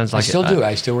 that sounds like I still do.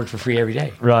 I still work for free every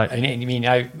day. Right. I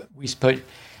mean, we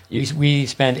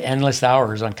spend endless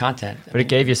hours on content. But it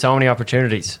gave you so many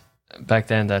opportunities back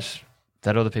then that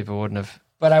other people wouldn't have.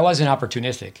 But I wasn't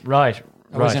opportunistic. Right.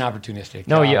 I wasn't opportunistic.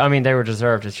 No, they were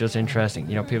deserved. It's just interesting.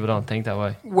 People don't think that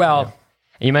way. Well,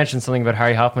 you mentioned something about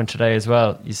Harry Hopman today as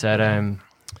well. You said,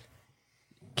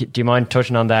 do you mind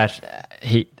touching on that?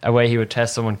 A way he would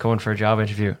test someone coming for a job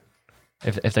interview.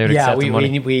 If they would accept the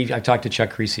money. I talked to Chuck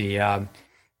Creasy,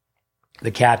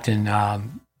 the captain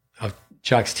of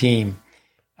Chuck's team,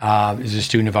 is a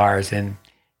student of ours, and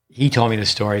he told me the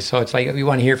story. So it's like we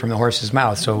want to hear it from the horse's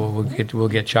mouth. So we'll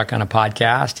get Chuck on a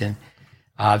podcast, and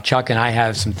Chuck and I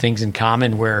have some things in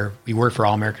common where we work for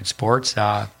All American Sports. He's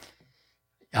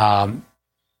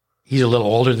a little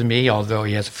older than me, although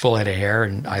he has a full head of hair,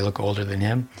 and I look older than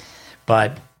him.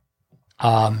 But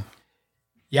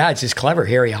it's just clever.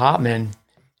 Harry Hopman,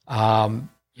 getting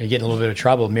a little bit of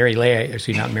trouble. Mary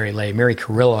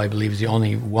Carrillo, I believe, is the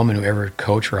only woman who ever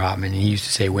coached for Hopman. And he used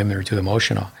to say women are too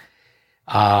emotional.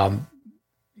 Couldn't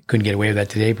get away with that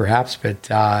today, perhaps.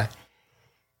 But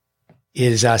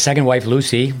his second wife,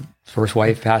 Lucy, first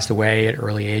wife passed away at an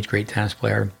early age, great tennis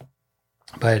player.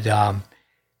 But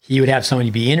he would have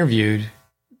somebody be interviewed,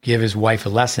 give his wife a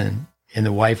lesson, and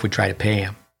the wife would try to pay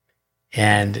him.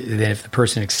 And then if the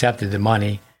person accepted the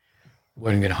money,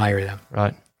 wasn't going to hire them.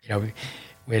 Right.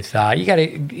 With you got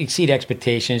to exceed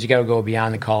expectations. You got to go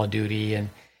beyond the call of duty, and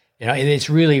and it's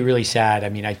really, really sad. I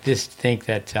mean, I just think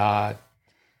that I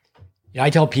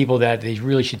tell people that they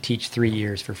really should teach 3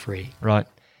 years for free. Right.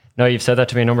 No, you've said that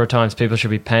to me a number of times. People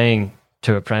should be paying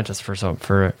to apprentice for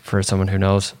someone who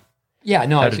knows. Yeah.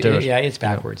 No. How to do it. Yeah, it's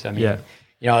backwards. I mean. Yeah.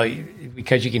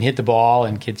 Because you can hit the ball,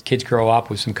 and kids grow up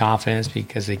with some confidence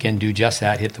because they can do just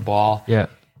that, hit the ball. Yeah.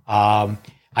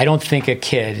 I don't think a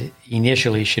kid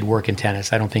initially should work in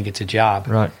tennis. I don't think it's a job.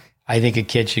 Right. I think a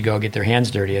kid should go get their hands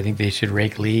dirty. I think they should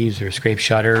rake leaves or scrape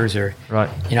shutters or. Right.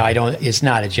 It's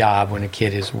not a job when a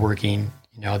kid is working.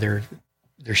 They're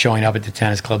showing up at the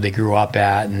tennis club they grew up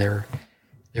at, and they're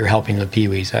helping the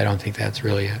peewees. I don't think that's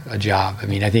really a job. I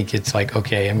mean, I think it's like,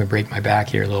 okay, I'm going to break my back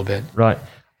here a little bit. Right.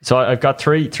 So I've got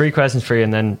three questions for you,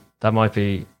 and then that might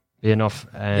be enough.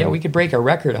 We could break a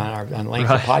record on length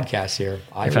of podcasts here.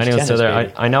 If anyone's still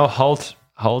there, I know Holt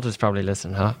is probably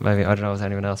listening, huh? Maybe, I don't know if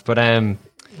anyone else, but well,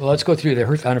 let's go through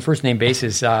on a first name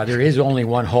basis. There is only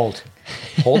one Holt.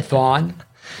 Holt Vaughn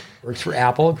works for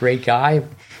Apple. Great guy.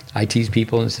 I tease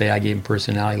people and say I gave him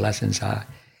personality lessons.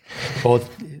 Both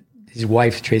his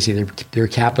wife Tracy, they're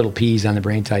capital P's on the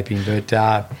brain typing,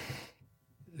 but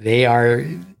they are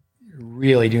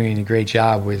really doing a great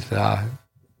job with the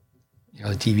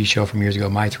TV show from years ago,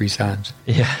 My Three Sons.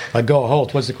 Yeah. But go,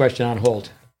 Holt. What's the question on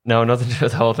Holt? No, nothing to do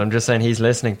with Holt. I'm just saying he's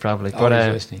listening probably. He's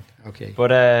listening. Okay.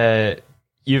 But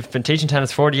you've been teaching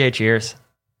tennis 48 years.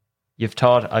 You've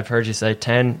taught, I've heard you say,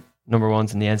 10 number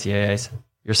ones in the NCAAs.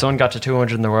 Your son got to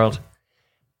 200 in the world.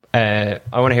 I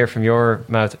want to hear from your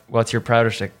mouth, what's your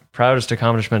proudest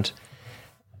accomplishment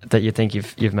that you think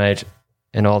you've made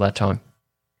in all that time?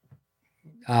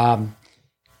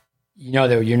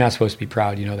 That you're not supposed to be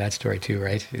proud. You know that story too,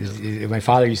 right? My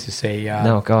father used to say...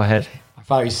 no, go ahead. My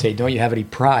father used to say, don't you have any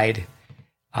pride?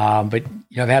 But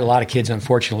I've had a lot of kids,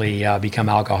 unfortunately, become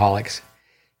alcoholics.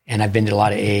 and I've been to a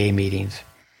lot of AA meetings,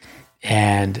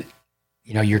 and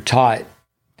you're taught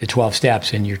the 12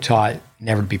 steps, and you're taught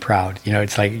never to be proud.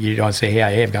 It's like you don't say,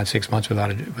 "Hey, I've gone 6 months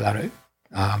without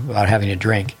having a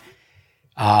drink."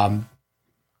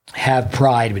 Have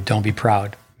pride, but don't be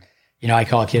proud. I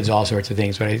call kids all sorts of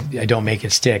things, but I don't make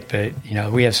it stick. But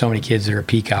we have so many kids that are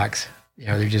peacocks.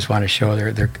 They just want to show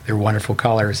their wonderful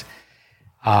colors.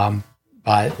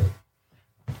 But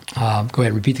go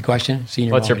ahead, repeat the question.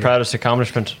 What's your proudest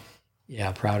accomplishment?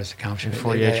 Yeah, proudest accomplishment.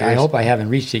 48 years. I hope I haven't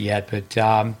reached it yet, but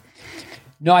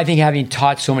no, I think having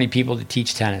taught so many people to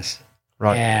teach tennis,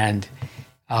 right, and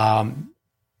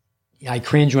I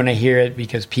cringe when I hear it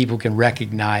because people can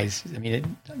recognize. I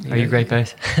mean, are you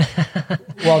GreatBase?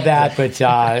 Well, that, but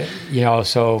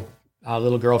so a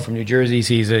little girl from New Jersey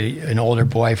sees an older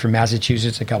boy from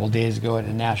Massachusetts a couple of days ago at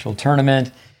a national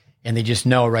tournament, and they just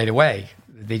know right away.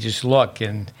 They just look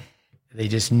and they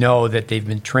just know that they've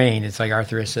been trained. It's like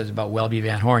Arthur says about Welby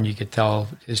Van Horn. You could tell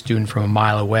his student from a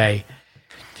mile away.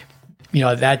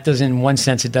 That doesn't, in one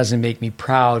sense, it doesn't make me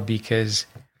proud because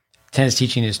tennis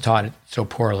teaching is taught so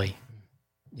poorly.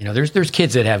 There's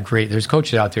kids that have there's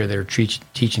coaches out there that are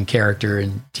teaching character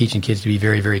and teaching kids to be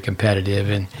very, very competitive.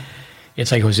 And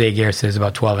it's like Jose Aguirre says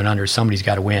about 12 and under, somebody's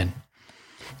got to win.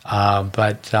 No,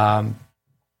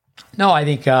 I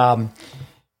think, so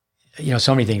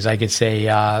many things I could say.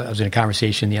 I was in a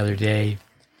conversation the other day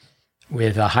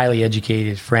with a highly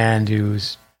educated friend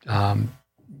who's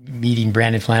meeting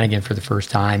Brandon Flanagan for the first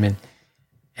time.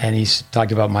 And he's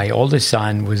talked about my oldest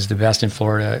son was the best in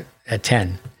Florida at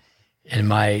 10. And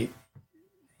my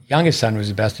youngest son was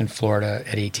the best in Florida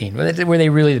at 18. Were they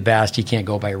really the best? You can't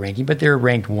go by ranking, but they're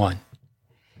ranked 1.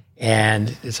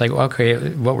 And it's like, well, okay,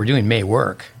 what we're doing may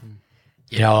work.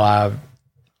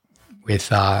 With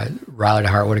Ryler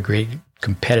DeHart, what a great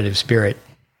competitive spirit.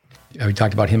 We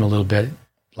talked about him a little bit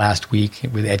last week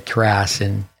with Ed Crass,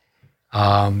 and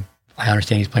I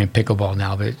understand he's playing pickleball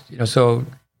now. But so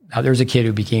now there's a kid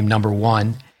who became number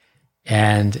 1,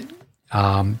 and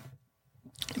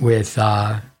with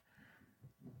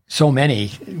so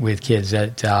many with kids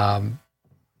that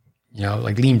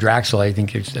like Liam Draxel, I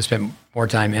think has spent more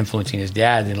time influencing his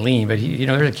dad than Liam. But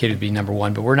there's a kid who'd be number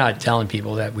 1. But we're not telling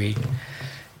people that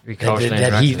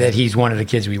that he's one of the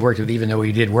kids we worked with, even though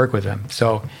we did work with him.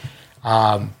 So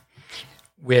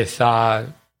that's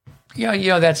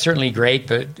certainly great.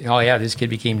 But this kid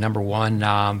became number 1.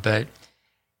 But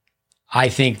I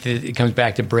think that it comes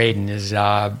back to Braden is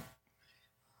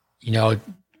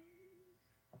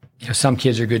some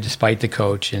kids are good despite the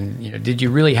coach. And, did you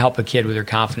really help a kid with their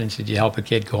confidence? Did you help a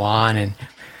kid go on and,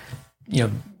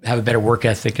 have a better work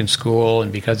ethic in school?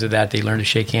 And because of that, they learn to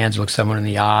shake hands, look someone in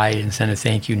the eye and send a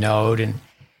thank you note.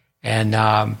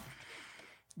 No,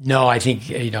 I think,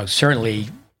 certainly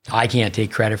I can't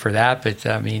take credit for that. But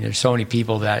there's so many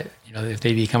people that, if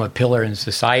they become a pillar in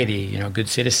society, good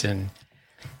citizen,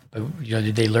 but,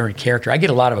 did they learn character? I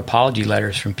get a lot of apology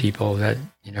letters from people that,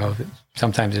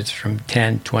 sometimes it's from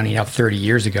 10, 20, 30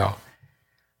 years ago.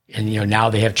 And, now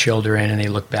they have children and they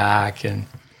look back and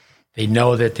they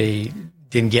know that they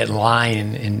didn't get in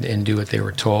line and do what they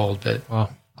were told. But, wow.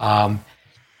 And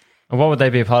what would they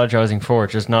be apologizing for?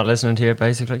 Just not listening to you,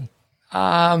 basically?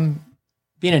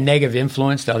 Being a negative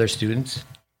influence to other students.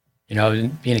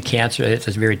 Being a cancer, it's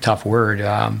a very tough word.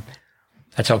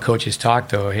 That's how coaches talk,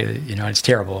 though. It's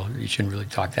terrible. You shouldn't really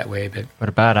talk that way. But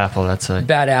a bad apple, that's a...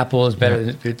 Bad apple is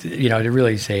better than, to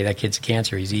really say that kid's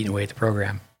cancer. He's eating away at the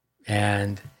program.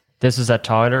 And... This is at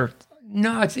Tyler?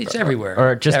 No, it's everywhere.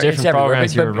 Or just different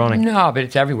programs you were running? No, but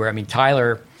it's everywhere.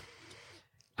 Tyler...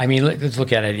 let's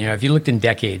look at it. If you looked in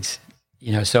decades,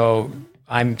 so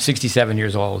I'm 67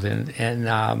 years old.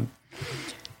 And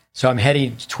so I'm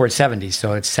heading towards 70.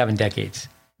 So it's 7 decades.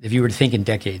 If you were to think in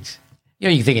decades... you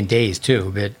can think in days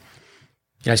too, but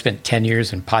I spent 10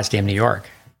 years in Potsdam, New York.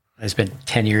 I spent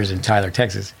 10 years in Tyler,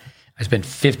 Texas. I spent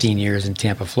 15 years in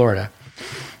Tampa, Florida.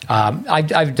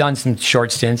 I've done some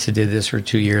short stints. I did this for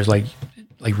 2 years. Like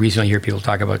recently, I hear people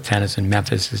talk about tennis in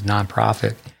Memphis as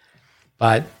nonprofit.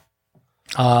 But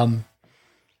no,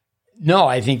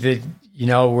 I think that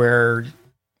where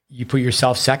you put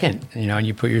yourself second, and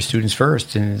you put your students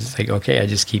first, and it's like, okay, I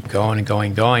just keep going and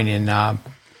going, and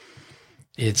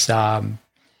it's,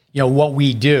 what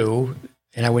we do,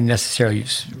 and I wouldn't necessarily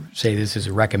say this is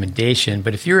a recommendation,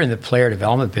 but if you're in the player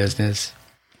development business,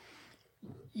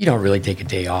 you don't really take a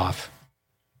day off.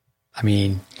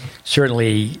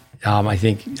 Certainly, I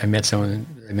think I met someone,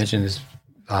 I mentioned his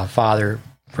father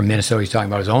from Minnesota. He's talking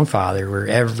about his own father, where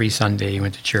every Sunday he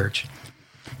went to church.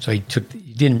 So he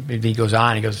goes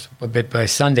on, but by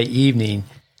Sunday evening,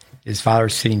 His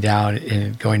father's sitting down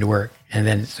and going to work. And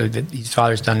then, his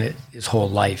father's done it his whole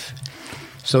life.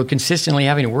 So consistently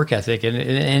having a work ethic. And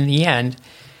in the end,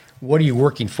 what are you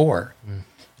working for?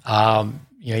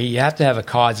 You have to have a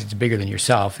cause that's bigger than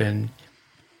yourself. And,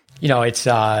 it's,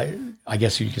 I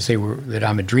guess you could say that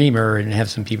I'm a dreamer and have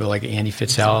some people like Andy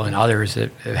Fitzell and others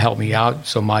that have helped me out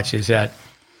so much is that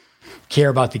care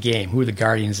about the game. Who are the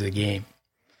guardians of the game?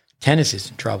 Tennis is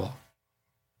in trouble.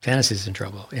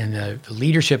 And the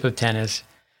leadership of tennis,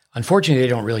 unfortunately, they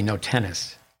don't really know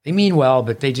tennis. They mean well,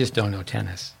 but they just don't know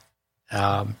tennis.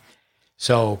 No,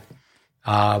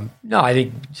 I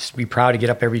think just be proud to get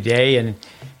up every day. And,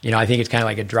 I think it's kind of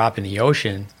like a drop in the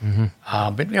ocean.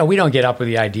 But, we don't get up with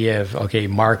the idea of, okay,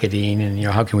 marketing and,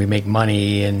 how can we make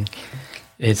money? And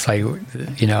it's like,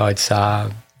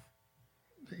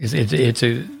 it's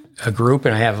a group,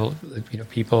 and I have,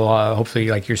 people, hopefully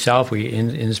like yourself, we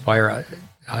inspire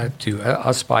to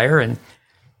aspire, and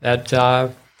that,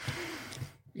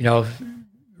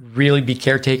 really be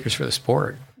caretakers for the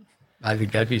sport. I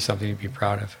think that'd be something to be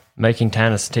proud of. Making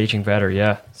tennis teaching better,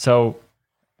 yeah. So,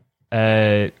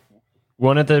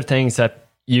 one of the things that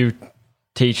you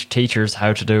teach teachers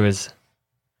how to do is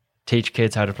teach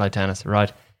kids how to play tennis,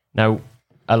 right? Now,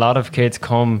 a lot of kids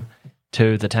come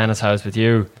to the tennis house with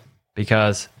you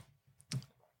because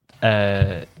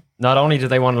not only do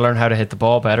they want to learn how to hit the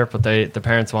ball better, but the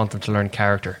parents want them to learn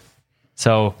character.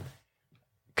 So,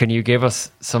 can you give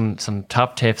us some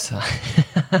top tips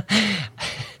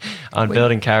on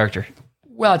building character?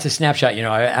 Well, it's a snapshot.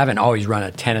 I haven't always run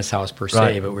a tennis house per se,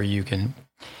 right, but where you can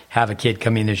have a kid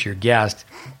come in as your guest.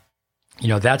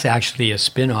 That's actually a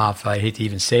spin-off, I hate to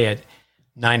even say it,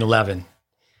 9/11.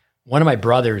 One of my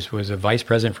brothers was a vice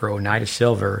president for Oneida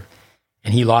Silver,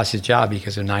 and he lost his job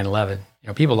because of 9/11.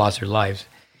 People lost their lives.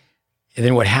 And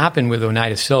then what happened with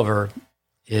Oneida Silver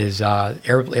is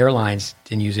airlines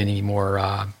didn't use any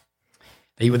more,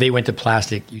 they went to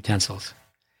plastic utensils.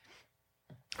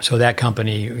 So that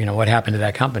company, what happened to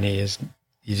that company is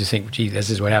you just think, gee, this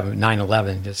is what happened with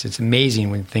 9/11. It's amazing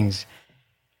when things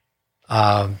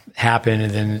happen,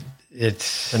 and then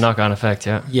it's... The knock-on effect,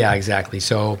 yeah. Yeah, exactly.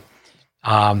 So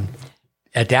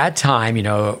at that time, you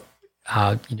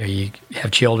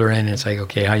have children, and it's like,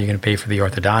 okay, how are you going to pay for the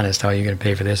orthodontist? How are you going to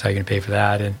pay for this? How are you going to pay for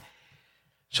that? And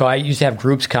so I used to have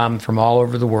groups come from all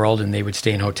over the world, and they would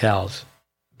stay in hotels.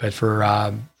 But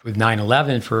with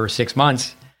 9/11, for 6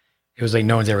 months, it was like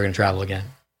no one's ever going to travel again.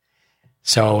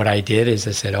 So what I did is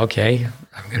I said, okay,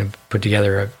 I'm going to put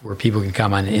together where people can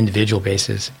come on an individual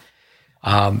basis.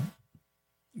 But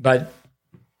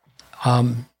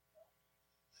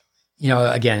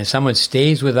again, if someone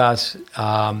stays with us,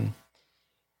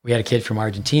 we had a kid from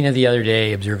Argentina the other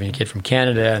day observing a kid from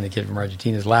Canada, and the kid from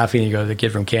Argentina is laughing. You go, the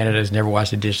kid from Canada has never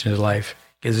washed a dish in his life.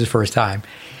 It's his first time.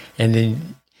 And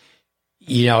then,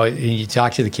 you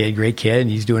talk to the kid, great kid, and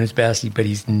he's doing his best, but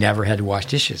he's never had to wash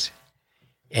dishes.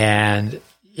 And,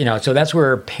 so that's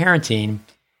where parenting,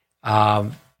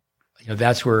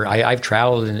 that's where I've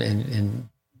traveled and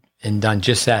done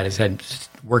just that. I've had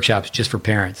workshops just for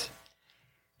parents.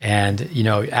 And,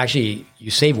 actually you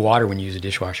save water when you use a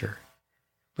dishwasher.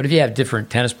 But if you have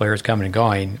different tennis players coming and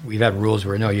going, we've had rules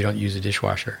where, no, you don't use a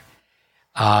dishwasher.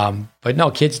 But no,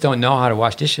 kids don't know how to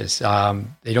wash dishes.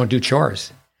 They don't do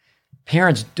chores.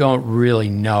 Parents don't really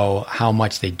know how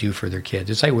much they do for their kids.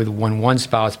 It's like when one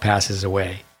spouse passes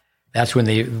away, that's when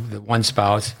the one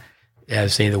spouse,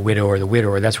 say the widow or the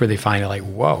widower, that's where they find it like,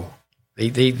 whoa, they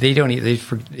don't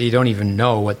even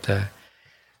know what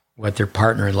their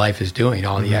partner in life is doing,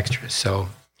 all the extras. So,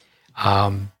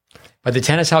 but the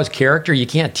tennis house character, you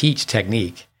can't teach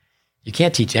technique. You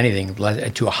can't teach anything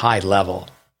to a high level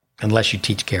unless you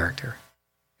teach character.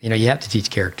 You have to teach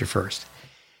character first.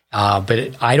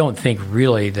 But I don't think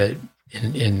really that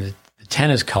in the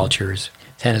tennis cultures,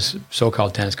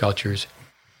 so-called tennis cultures,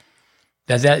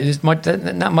 that is much.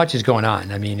 Not much is going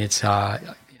on. I mean, it's. I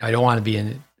don't want to be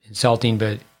insulting,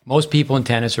 but most people in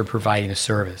tennis are providing a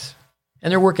service,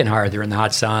 and they're working hard. They're in the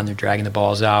hot sun. They're dragging the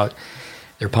balls out.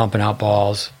 They're pumping out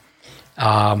balls.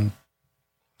 But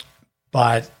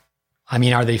I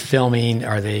mean, are they filming?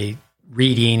 Are they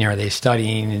reading? Are they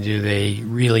studying? And do they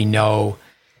really know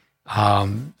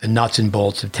the nuts and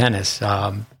bolts of tennis?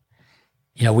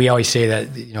 We always say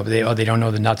that, they don't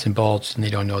know the nuts and bolts and they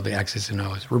don't know the X's and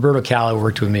O's. Roberto Calla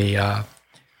worked with me. I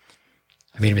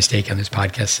made a mistake on this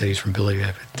podcast, said he's from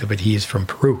Bolivia, but he is from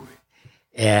Peru.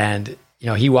 And,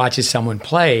 he watches someone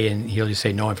play and he'll just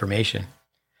say no information.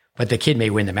 But the kid may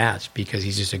win the match because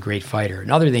he's just a great fighter.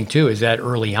 Another thing, too, is that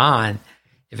early on,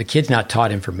 if a kid's not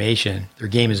taught information, their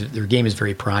game is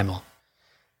very primal.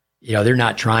 they're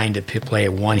not trying to play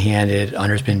a one-handed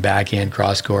underspin backhand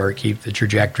cross court, keep the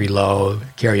trajectory low,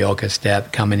 karaoke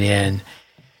step coming in.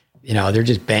 They're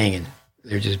just banging.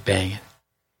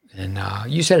 And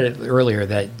you said it earlier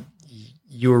that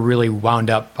you were really wound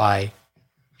up by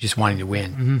just wanting to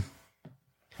win. Mm-hmm.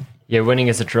 Yeah, winning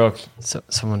is a drug. So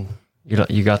someone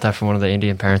you got that from one of the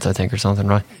Indian parents, I think, or something,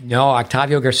 right? No,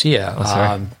 Octavio Garcia.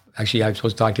 Oh, actually, I'm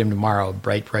supposed to talk to him tomorrow.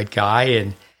 Bright guy,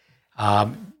 and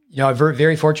I'm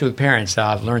very fortunate with parents.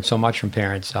 I've learned so much from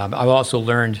parents. I've also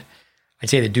learned, I'd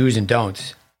say, the do's and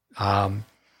don'ts. I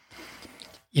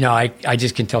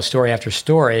just can tell story after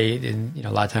story, and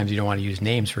a lot of times you don't want to use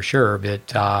names for sure,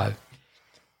 but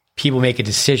people make a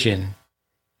decision,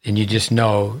 and you just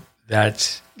know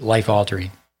that's life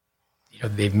altering.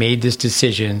 They've made this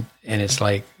decision, and it's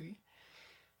like,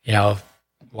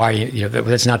 why?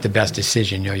 That's not the best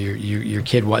decision. Your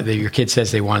kid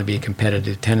says they want to be a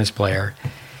competitive tennis player,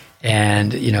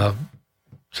 and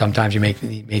sometimes you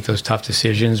make those tough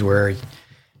decisions where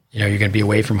you're going to be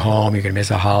away from home, you're going to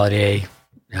miss a holiday,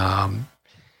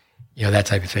 that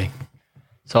type of thing.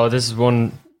 So this is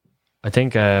one, I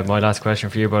think, my last question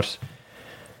for you, but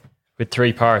with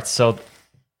 3 parts. So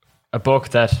a book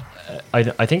that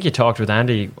I think you talked with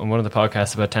Andy on one of the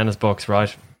podcasts about tennis books,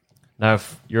 right? Now,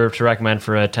 if you're to recommend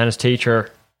for a tennis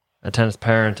teacher, a tennis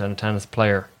parent, and a tennis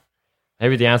player,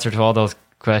 maybe the answer to all those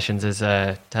questions is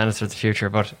Tennis for the Future,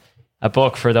 but a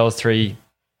book for those 3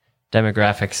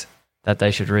 demographics that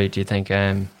they should read, do you think?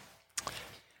 Could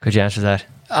you answer that?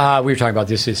 We were talking about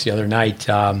this the other night.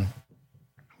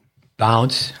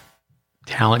 Bounce,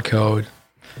 Talent Code,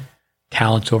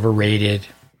 Talent's Overrated,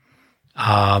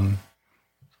 and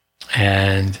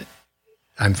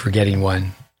I'm forgetting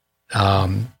one.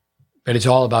 But it's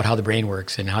all about how the brain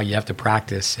works and how you have to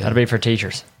practice. That'll be for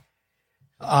teachers.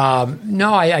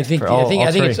 No, I think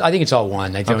it's all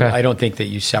one. I don't think that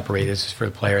you separate. This is for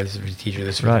the player. This is for the teacher.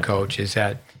 This is for the coach. Is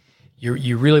that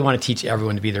you really want to teach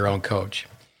everyone to be their own coach,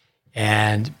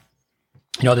 and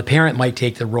the parent might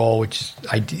take the role, which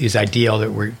is ideal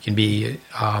that can be.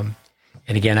 And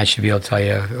again, I should be able to tell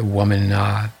you, a woman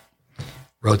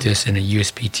wrote this in a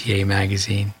USPTA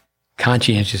magazine.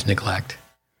 Conscientious neglect.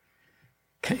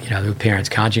 The parents,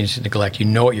 conscientious neglect. You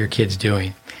know what your kid's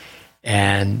doing,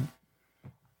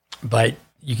 but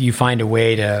you find a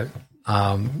way to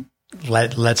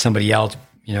let somebody else,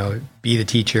 be the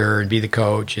teacher and be the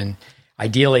coach. And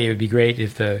ideally, it would be great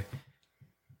if the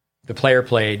player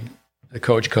played, the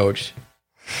coach coached.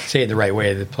 Say it the right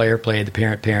way: the player played, the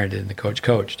parent parented, and the coach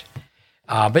coached.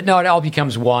 But no, it all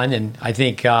becomes one. And I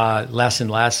think less and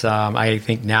less. I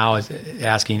think now is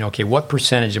asking, okay, what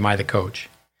percentage am I the coach?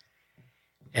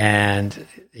 And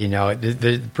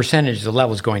the percentage, the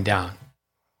level's going down.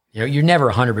 You're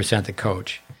never 100% the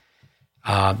coach.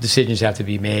 Decisions have to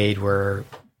be made where,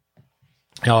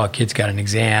 a kid's got an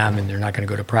exam and they're not going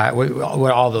to go to practice.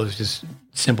 All those just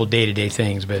simple day-to-day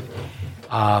things. But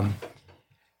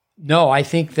no, I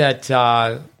think that,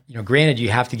 granted, you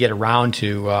have to get around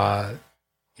to,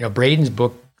 Braden's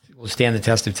book will stand the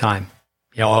test of time.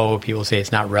 People say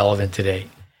it's not relevant today.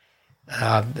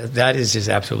 That is just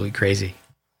absolutely crazy.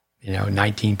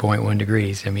 19.1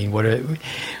 degrees. I mean,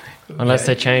 unless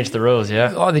they change the rules,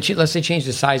 yeah. Unless they change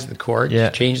the size of the court,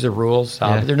 change the rules.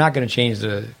 They're not going to change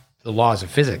the laws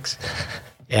of physics.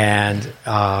 And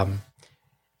so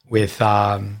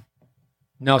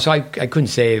I couldn't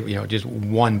say, just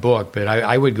one book, but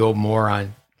I would go more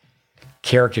on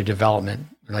character development,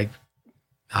 like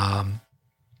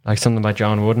something by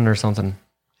John Wooden or something.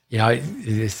 The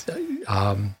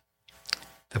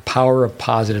Power of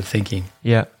Positive Thinking.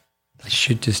 Yeah. I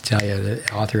should just tell you,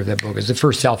 the author of that book is the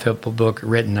first self-help book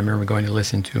written. I remember going to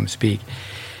listen to him speak.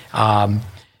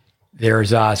 There's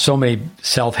so many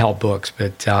self-help books,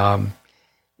 but I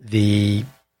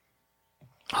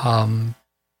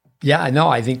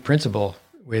think principle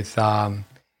with,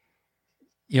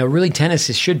 really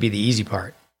tennis should be the easy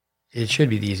part. It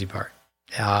should be the easy part.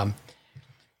 I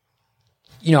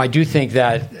do think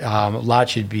that a lot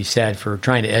should be said for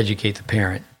trying to educate the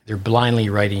parent. They're blindly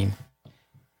writing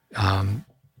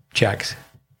checks.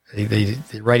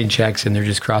 They're writing checks and they're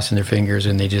just crossing their fingers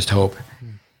and they just hope.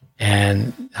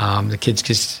 And the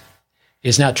kids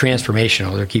it's not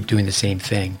transformational. They keep doing the same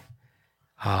thing.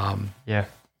 Yeah.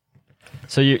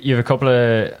 So you have a couple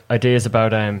of ideas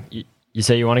about, you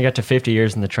say you want to get to 50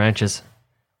 years in the trenches.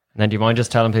 And then do you mind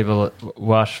just telling people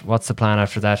what's the plan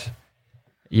after that?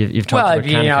 You've talked about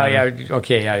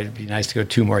it'd be nice to go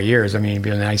 2 more years. I mean, it'd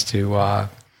be nice to,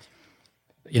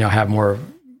 have more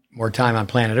time on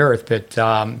planet Earth. But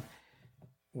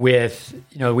we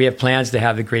have plans to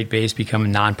have the GreatBase become a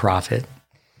nonprofit.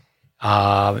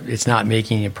 It's not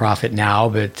making a profit now,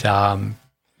 but I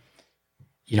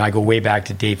go way back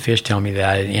to Dave Fish telling me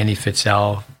that, and Andy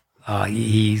Fitzell,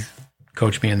 he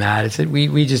coached me on that. It said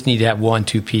we just need to have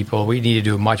 1-2 people. We need to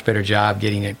do a much better job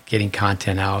getting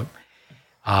content out.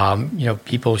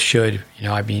 People should, you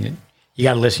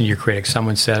got to listen to your critics.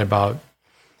 Someone said about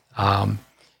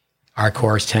our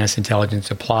course, Tennis Intelligence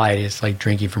Applied, it's like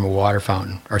drinking from a water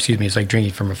fountain, or excuse me, it's like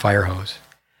drinking from a fire hose,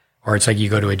 or it's like you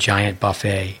go to a giant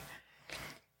buffet.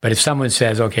 But if someone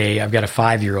says, okay, I've got a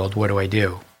 5-year-old, what do I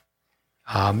do?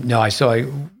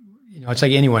 It's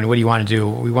like anyone. What do you want to do?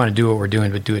 We want to do what we're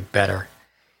doing, but do it better.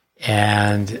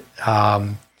 And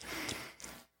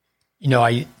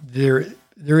there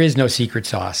is no secret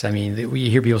sauce. I mean, we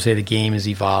hear people say the game is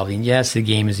evolving. Yes, the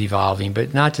game is evolving,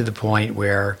 but not to the point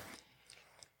where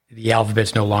the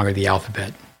alphabet's no longer the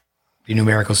alphabet. The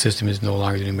numerical system is no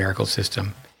longer the numerical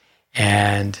system,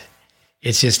 and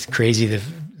it's just crazy.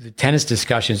 The tennis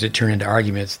discussions that turn into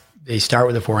arguments, they start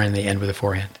with a forehand and they end with a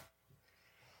forehand.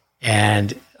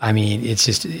 And I mean,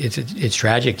 it's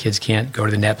tragic. Kids can't go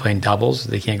to the net playing doubles.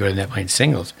 They can't go to the net playing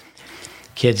singles.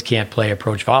 Kids can't play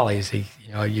approach volleys.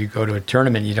 You go to a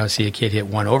tournament, you don't see a kid hit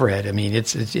one overhead. I mean,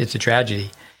 it's a tragedy.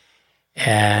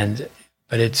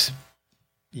 But it's,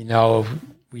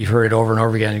 we've heard it over and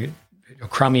over again.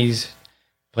 Crummies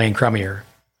playing crummier.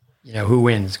 Who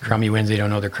wins? Crummy wins. They don't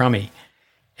know they're crummy.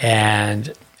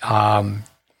 And,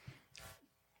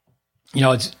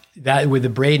 it's that with the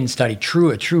Braden study, a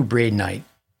true Bradenite.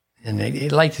 And they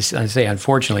like to say,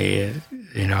 unfortunately,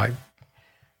 I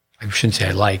shouldn't say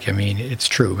I mean, it's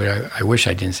true, but I wish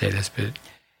I didn't say this, but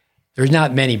there's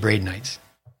not many Bradenites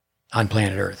on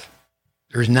planet Earth.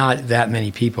 There's not that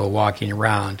many people walking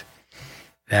around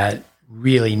that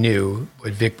really knew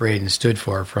what Vic Braden stood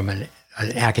for from an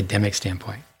academic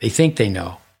standpoint. They think they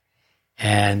know.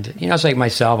 And, it's like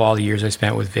myself, all the years I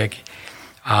spent with Vic.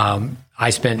 I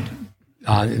spent,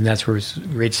 and that's where it's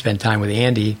great to spend time with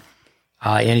Andy.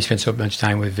 Andy spent so much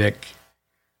time with Vic,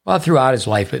 well, throughout his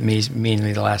life, but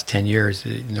mainly the last 10 years.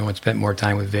 No one spent more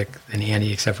time with Vic than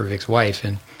Andy, except for Vic's wife.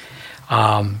 And,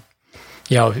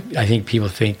 I think people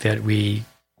think that we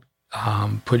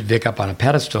put Vic up on a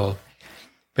pedestal.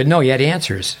 But no, he had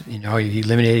answers. He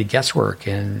eliminated guesswork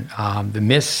and the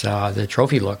miss, the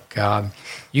trophy look.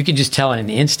 You can just tell in an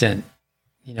instant,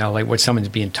 like what someone's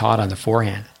being taught on the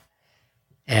forehand.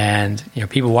 And,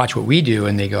 people watch what we do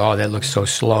and they go, oh, that looks so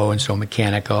slow and so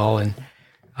mechanical, and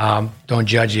don't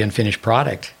judge the unfinished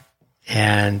product.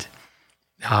 And,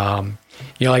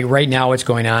 like right now what's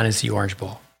going on is the Orange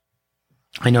Bowl.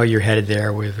 I know you're headed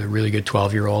there with a really good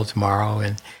 12-year-old tomorrow,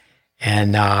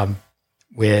 and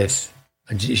with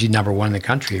she's number one in the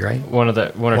country, right? One of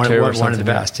the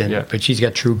best. And yeah. But she's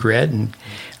got true grit, and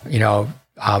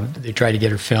they tried to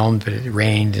get her filmed, but it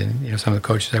rained, and some of the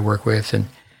coaches I work with,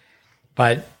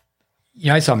 but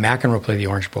I saw McEnroe play the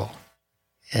Orange Bowl,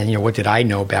 and what did I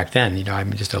know back then?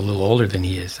 I'm just a little older than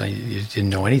he is. I just didn't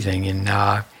know anything,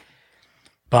 and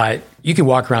but you can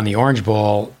walk around the Orange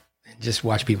Bowl and just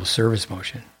watch people's service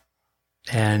motion,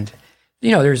 and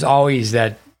there's always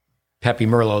that Pepe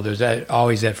Merlo, there's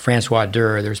always that Francois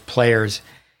Durr, there's players,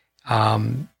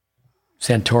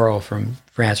 Santoro from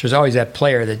France, there's always that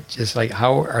player that just like,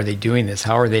 how are they doing this?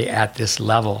 How are they at this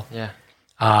level? Yeah.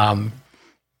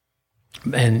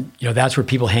 And, that's where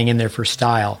people hang in there for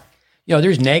style.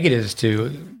 There's negatives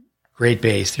to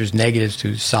GreatBase, there's negatives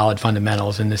to solid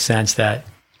fundamentals in the sense that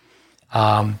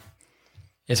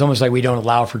it's almost like we don't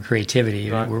allow for creativity.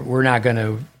 Right. We're not going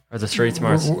to... Or the street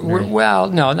smarts. Well,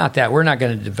 no, not that. We're not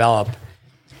going to develop,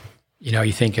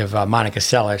 you think of Monica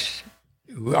Seles,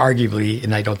 who arguably,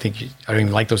 and I don't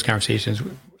even like those conversations,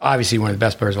 obviously one of the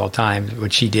best players of all time,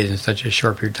 what she did in such a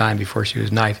short period of time before she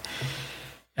was knifed.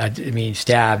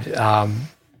 Stabbed,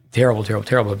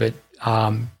 terrible, but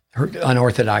her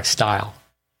unorthodox style.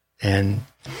 And,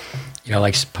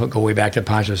 go way back to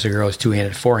Pancho Segura's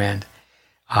two-handed forehand.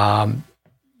 I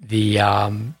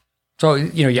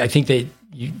think that,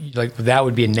 that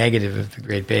would be a negative of the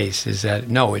GreatBase, is that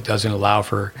no, it doesn't allow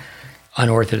for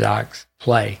unorthodox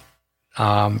play.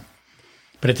 But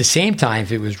at the same time,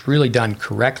 if it was really done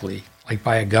correctly, like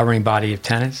by a governing body of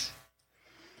tennis,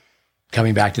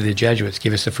 coming back to the Jesuits,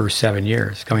 give us the first 7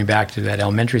 years, coming back to that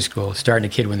elementary school, starting a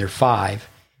kid when they're 5,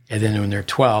 and then when they're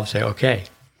 12, say, okay,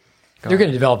 they're going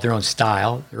to develop their own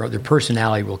style, their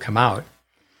personality will come out.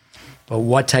 But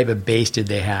what type of base did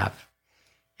they have?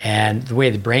 And the way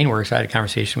the brain works, I had a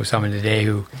conversation with someone today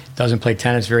who doesn't play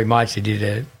tennis very much. They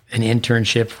did an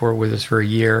internship with us for a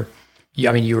year.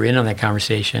 You were in on that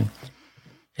conversation.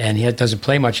 And he doesn't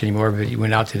play much anymore, but he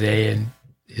went out today and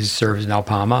his serve is now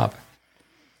palm up.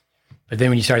 But then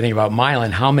when you start thinking about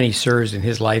Milan, how many serves in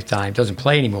his lifetime, doesn't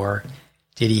play anymore,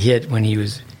 did he hit when he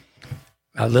was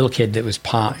a little kid that was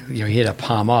palm, he hit a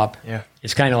palm up. Yeah.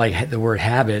 It's kind of like the word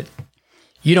habit.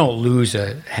 You don't lose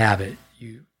a habit,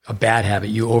 a bad habit.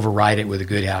 You override it with a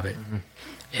good habit. Mm-hmm.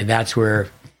 And that's where,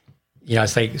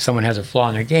 it's like someone has a flaw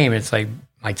in their game. It's like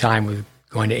my time with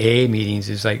going to AA meetings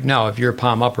is like, no, if you're a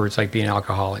palm upper, it's like being an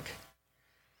alcoholic.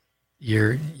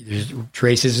 There's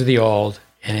traces of the old,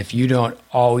 and if you don't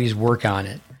always work on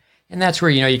it, and that's where,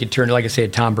 you can turn to, like I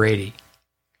said, Tom Brady.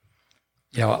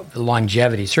 The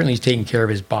longevity. Certainly he's taking care of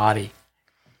his body,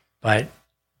 but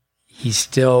he's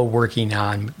still working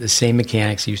on the same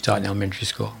mechanics he was taught in elementary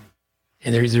school.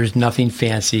 And there's nothing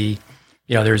fancy.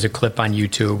 There's a clip on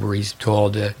YouTube where he's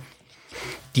told to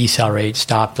decelerate,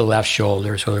 stop the left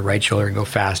shoulder so the right shoulder can go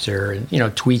faster, and,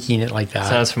 tweaking it like that.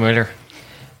 Sounds familiar.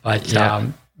 But,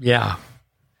 yeah.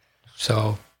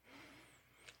 So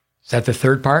is that the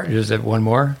third part? Or is that one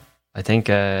more? I think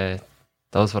that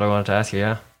was what I wanted to ask you,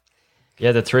 yeah.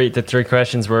 Yeah, the three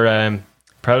questions were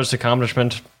proudest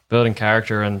accomplishment, building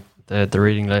character, and the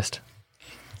reading list.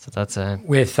 So that's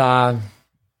that's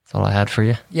all I had for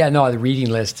you. Yeah, no, the reading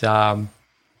list. To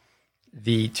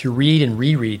read and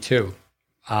reread too.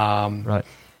 Right.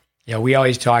 We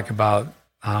always talk about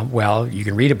you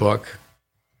can read a book,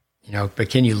 but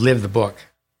can you live the book?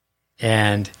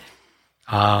 And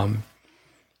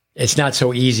it's not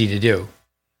so easy to do.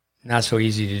 Not so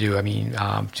easy to do. I mean,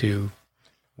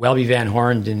 Welby Van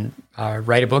Horn didn't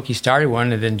write a book. He started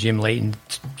one, and then Jim Layton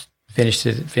finished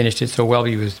it. So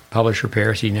Welby was publisher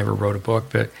Paris. He never wrote a book.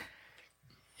 But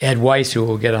Ed Weiss, who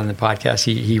we'll get on the podcast,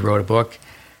 he wrote a book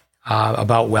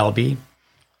about Welby,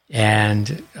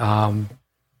 and but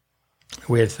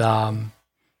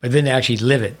then to actually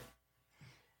live it.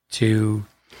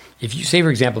 If you say, for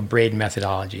example, Braid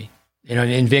methodology,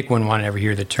 and Vic wouldn't want to ever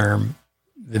hear the term,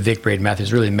 the Vic Braid method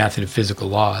is really a method of physical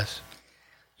laws.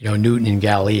 Newton and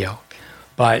Galileo.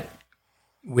 But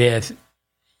if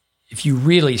you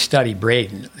really study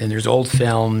Braden, and there's old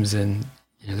films and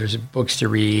there's books to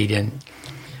read, and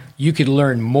you could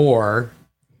learn more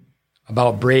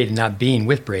about Braden not being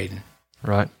with Braden.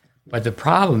 Right. But the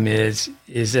problem is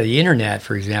that the internet,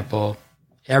 for example,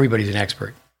 everybody's an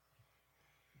expert.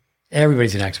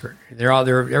 Everybody's an expert.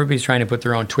 Everybody's trying to put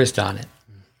their own twist on it.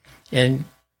 And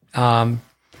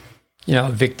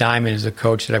Vic Diamond is a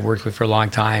coach that I've worked with for a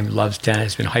long time, loves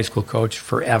tennis, been a high school coach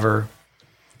forever.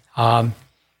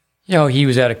 He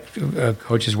was at a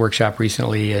coach's workshop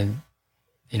recently, and,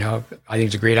 I think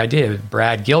it's a great idea.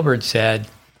 Brad Gilbert said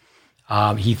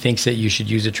he thinks that you should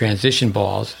use the transition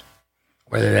balls,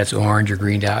 whether that's orange or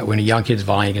green dot, when a young kid's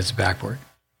volleying against the backboard.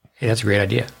 Hey, that's a great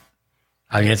idea.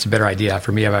 I mean, it's a better idea.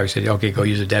 For me, I've always said, okay, go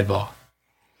use a dead ball.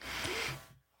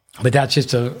 But that's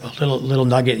just a little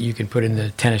nugget you can put in the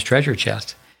tennis treasure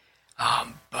chest.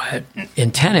 But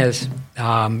in tennis,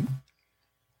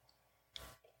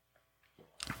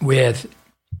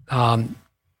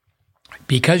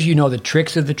 because you know the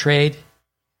tricks of the trade,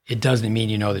 it doesn't mean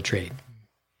you know the trade.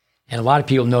 And a lot of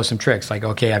people know some tricks, like,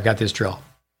 okay, I've got this drill,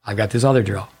 I've got this other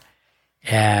drill,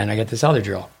 and I got this other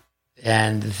drill.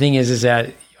 And the thing is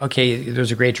that, okay,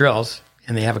 those are great drills,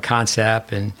 and they have a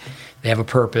concept, and they have a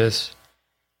purpose,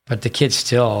 but the kid's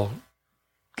still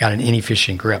got an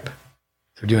inefficient grip.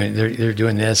 They're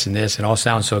doing this and this, and it all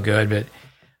sounds so good, but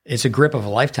it's a grip of a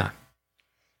lifetime.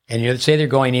 And say they're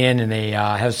going in and they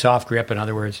have a soft grip. In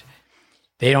other words,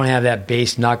 they don't have that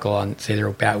base knuckle on, say they're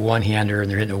a one-hander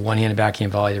and they're hitting a one-handed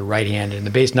backhand volley, they're right-handed, and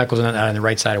the base knuckle's not on the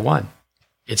right side of one.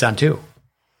 It's on two.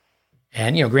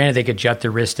 And, granted, they could jut the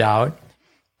wrist out,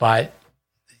 but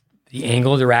the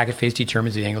angle of the racket face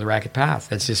determines the angle of the racket path.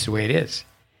 That's just the way it is.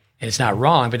 And it's not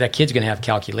wrong, but that kid's going to have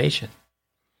calculation.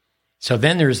 So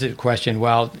then there's the question,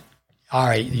 well, all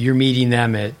right, you're meeting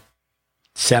them at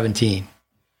 17.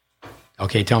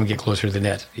 Okay, tell them to get closer to the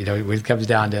net. When it comes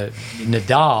down to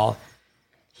Nadal,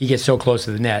 he gets so close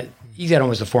to the net. He's got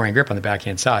almost a forehand grip on the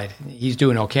backhand side. He's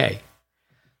doing okay.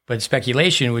 But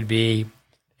speculation would be,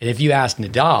 and if you ask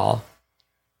Nadal,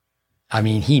 I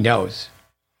mean, he knows.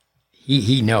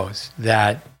 He knows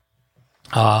that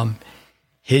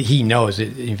he knows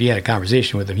that if you had a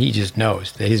conversation with him, he just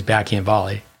knows that his backhand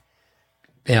volley,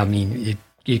 I mean,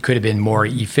 it could have been more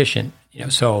efficient.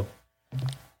 So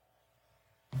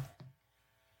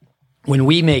when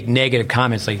we make negative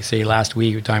comments, like say last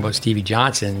week we were talking about Stevie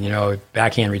Johnson,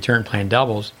 backhand return playing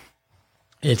doubles,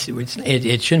 it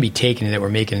shouldn't be taken that we're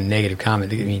making a negative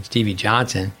comment. I mean, Stevie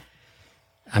Johnson,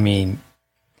 we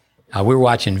were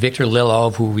watching Victor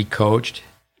Lilov, who we coached,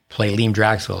 play Liam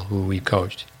Draxel, who we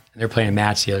coached. And they're playing a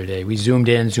match the other day. We zoomed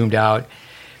in, zoomed out,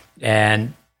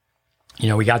 and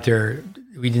we got there,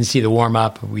 we didn't see the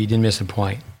warm-up, we didn't miss a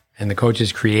point. And the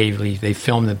coaches creatively, they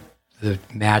filmed the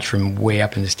match from way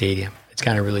up in the stadium. It's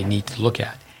kind of really neat to look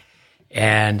at.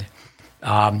 And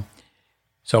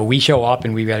so we show up,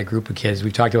 and we've got a group of kids.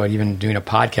 We've talked about even doing a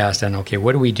podcast on, okay,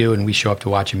 what do we do when we show up to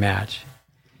watch a match?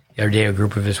 The other day, a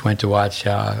group of us went to watch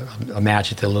a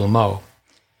match at the Little Mo.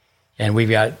 And we've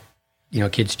got,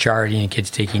 kids charting and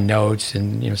kids taking notes,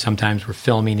 and, sometimes we're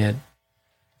filming it.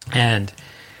 And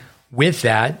with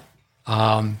that,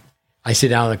 I sit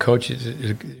down with the coaches,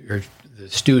 or the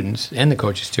students and the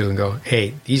coaches too, and go,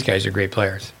 hey, these guys are great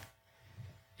players.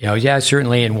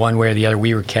 Certainly in one way or the other,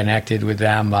 we were connected with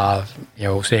them,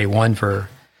 say one for,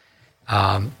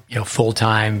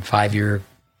 full-time 5-year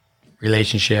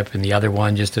relationship, and the other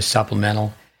one just a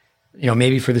supplemental,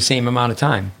 maybe for the same amount of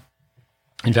time.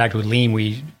 In fact, with Liam,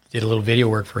 we did a little video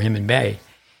work for him in May.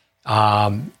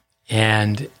 But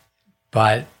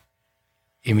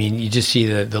you just see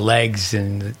the legs,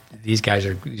 and these guys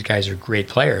are great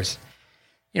players.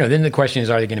 Then the question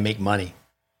is, are they going to make money?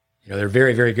 They're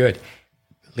very, very good.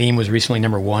 Liam was recently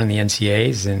number 1 in the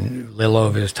NCAAs, and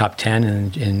Lilo was top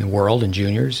 10 in the world in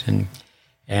juniors. And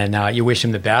you wish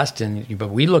him the best.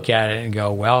 But we look at it and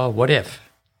go, well, what if?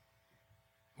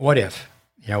 What if?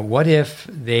 What if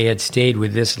they had stayed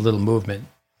with this little movement?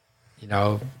 And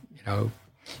I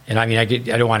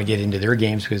don't want to get into their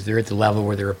games because they're at the level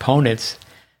where their opponents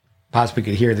possibly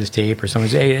could hear this tape, or someone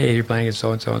say, hey, you're playing against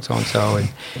so-and-so and so-and-so.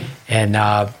 And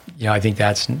I think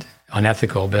that's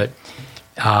unethical. But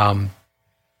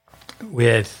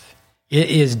it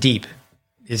is deep.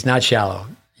 It's not shallow.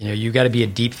 You got to be a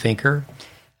deep thinker.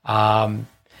 I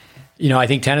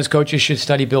think tennis coaches should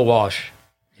study Bill Walsh.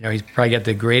 He's probably got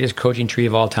the greatest coaching tree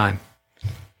of all time.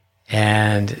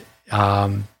 And,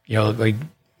 like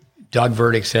Doug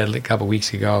Verdict said a couple of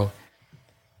weeks ago,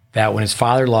 that when his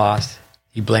father lost,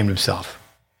 he blamed himself.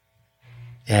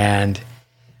 And,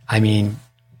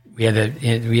 we had that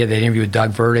interview with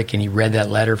Doug Verdict, and he read that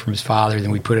letter from his father,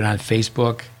 then we put it on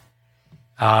Facebook.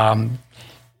 I've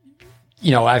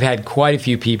had quite a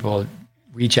few people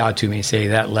reach out to me and say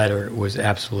that letter was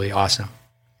absolutely awesome.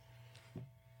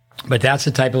 But that's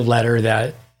the type of letter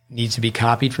that needs to be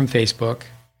copied from Facebook.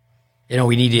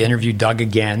 We need to interview Doug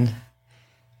again,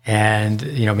 and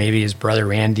maybe his brother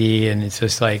Randy, and it's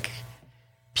just like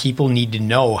people need to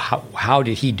know how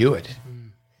did he do it.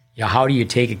 How do you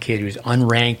take a kid who's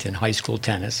unranked in high school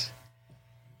tennis?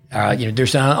 They're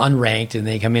unranked, and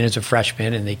they come in as a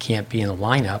freshman, and they can't be in the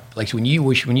lineup. Like when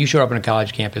you showed up on a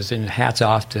college campus, and hats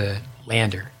off to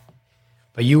Lander,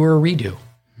 but you were a redo,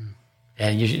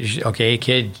 and okay,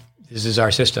 kid, this is our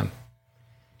system.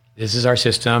 This is our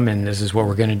system, and this is what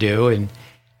we're going to do,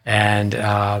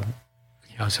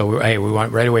 so we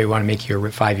want right away. We want to make you a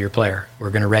 5-year player.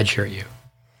 We're going to redshirt you,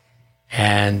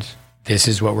 and this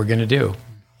is what we're going to do.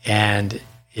 And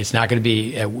it's not going to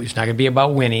be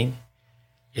about winning.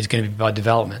 It's going to be about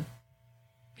development.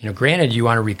 Granted, you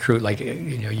want to recruit,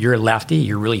 you're a lefty,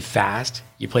 you're really fast,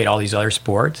 you played all these other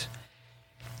sports,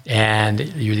 and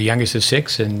you're the youngest of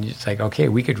 6, and it's like, okay,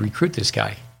 we could recruit this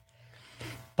guy.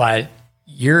 But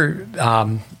you're,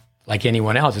 like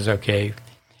anyone else, is okay,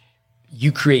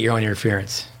 you create your own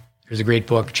interference. There's a great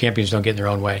book, Champions Don't Get in Their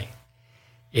Own Way,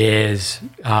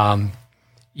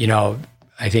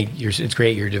 I think it's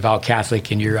great. You're a devout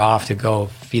Catholic and you're off to go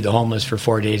feed the homeless for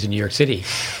 4 days in New York City.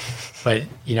 But,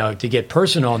 to get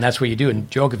personal, and that's what you do in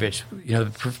Djokovic,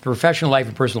 professional life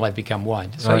and personal life become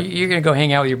one. So right. You're going to go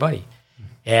hang out with your buddy.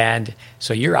 And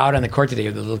so you're out on the court today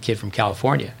with a little kid from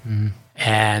California. Mm-hmm.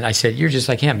 And I said, you're just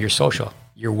like him. You're social.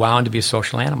 You're wound to be a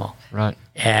social animal. Right.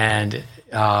 And,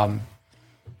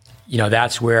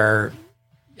 that's where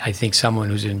I think someone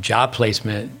who's in job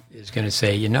placement is going to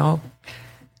say,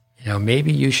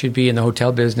 maybe you should be in the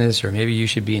hotel business, or maybe you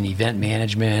should be in event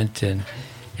management, and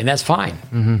that's fine.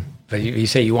 Mm-hmm. But you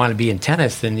say you want to be in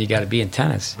tennis, then you got to be in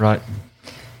tennis. Right.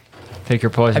 Pick your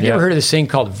poison. Have you ever heard of this thing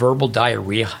called verbal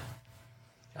diarrhea?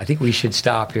 I think we should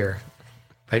stop here.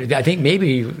 But I think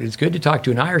maybe it's good to talk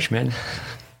to an Irishman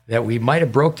that we might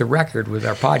have broke the record with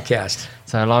our podcast.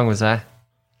 So how long was that?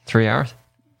 3 hours?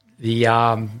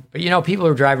 But people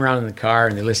are driving around in the car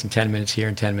and they listen 10 minutes here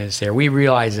and 10 minutes there. We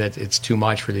realize that it's too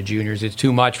much for the juniors. It's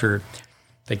too much for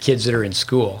the kids that are in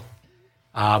school.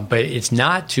 But it's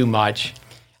not too much.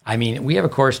 We have a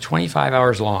course 25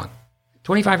 hours long.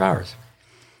 25 hours.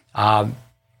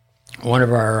 One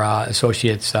of our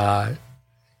associates,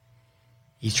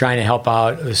 he's trying to help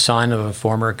out the son of a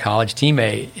former college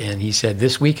teammate, and he said,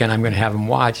 this weekend I'm going to have him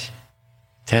watch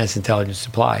Tennis Intelligence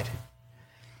Applied.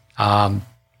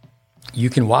 You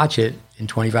can watch it in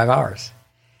 25 hours.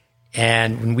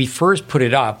 And when we first put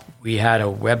it up, we had a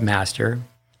webmaster,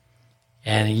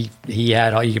 and he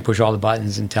had all, you could push all the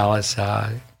buttons and tell us.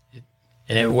 And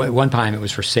at one time, it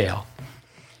was for sale.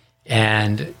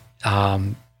 And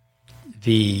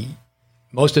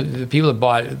most of the people that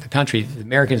bought the country, the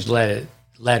Americans led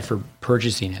for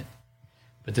purchasing it,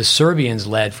 but the Serbians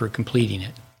led for completing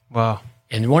it. Wow.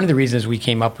 And one of the reasons we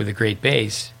came up with the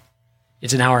GreatBase,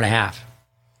 it's an hour and a half,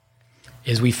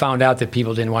 is we found out that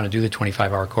people didn't want to do the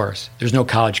 25-hour course. There's no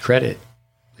college credit.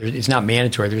 It's not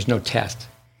mandatory. There's no test.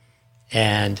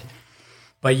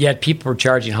 But yet people were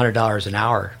charging $100 an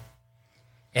hour.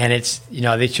 And it's,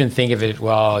 they shouldn't think of it,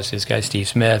 well, it's this guy, Steve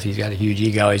Smith. He's got a huge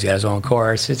ego. He's got his own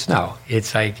course. It's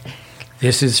like,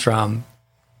 this is from,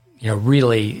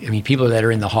 really, people that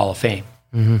are in the Hall of Fame.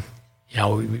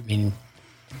 Mm-hmm.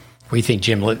 We think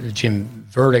Jim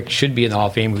Verdict should be in the Hall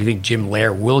of Fame. We think Jim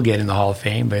Lair will get in the Hall of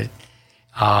Fame, but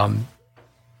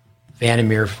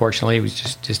Vandermeer, fortunately,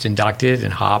 was just inducted,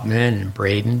 and Hopman and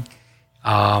Braden.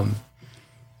 I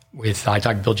talked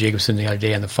to Bill Jacobson the other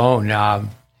day on the phone.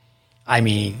 I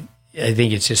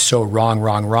think it's just so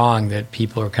wrong that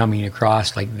people are coming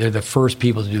across like they're the first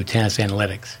people to do tennis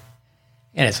analytics.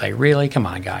 And it's like, really? Come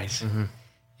on, guys. Mm-hmm.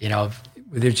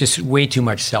 There's just way too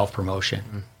much self-promotion.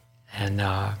 Mm-hmm.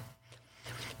 And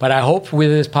but I hope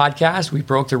with this podcast, we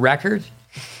broke the record.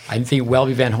 I think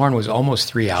Welby Van Horn was almost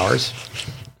 3 hours.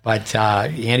 But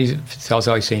Andy's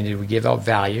always saying, did we give out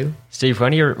value? Steve,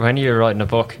 when are you writing a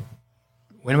book?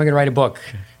 When am I going to write a book?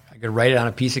 I'm going to write it on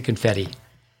a piece of confetti.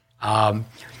 I'm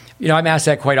asked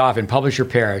that quite often, publish or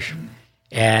perish.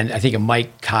 And I think of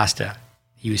Mike Costa.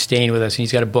 He was staying with us, and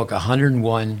he's got a book,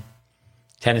 101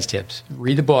 Tennis Tips.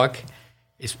 Read the book.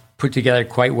 It's put together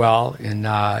quite well. And,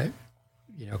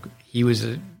 he was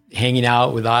hanging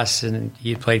out with us, and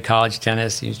he had played college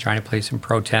tennis. He was trying to play some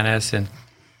pro tennis and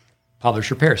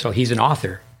publish or perish. So he's an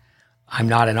author. I'm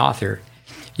not an author.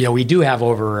 We do have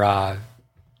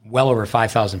well over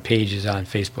 5,000 pages on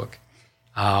Facebook.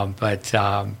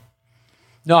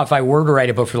 No, if I were to write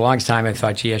a book for the longest time, I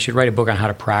thought, I should write a book on how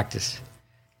to practice.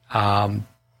 I've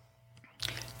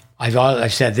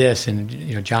said this,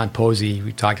 and John Posey,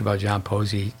 we talked about John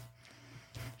Posey.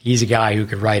 He's a guy who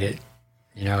could write it.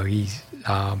 He's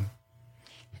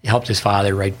he helped his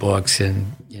father write books,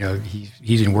 and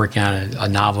he's been working on a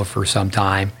novel for some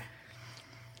time.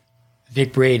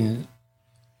 Vic Braden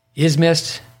is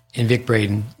missed, and Vic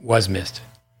Braden was missed.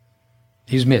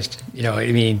 He was missed.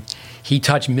 He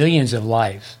touched millions of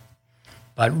lives,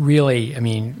 but really,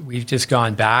 we've just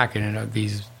gone back, and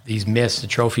these myths, the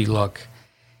trophy look.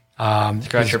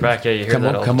 Scratch your back, yeah. You hear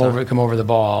that all the time. Come over the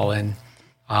ball, and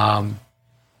I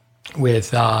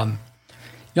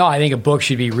think a book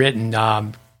should be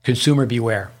written. Consumer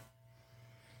beware.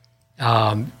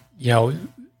 The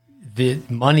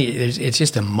money. It's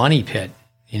just a money pit.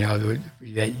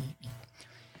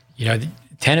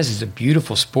 Tennis is a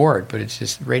beautiful sport, but it's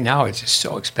just right now it's just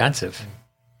so expensive,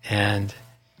 and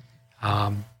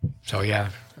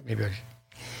maybe.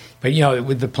 But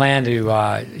with the plan to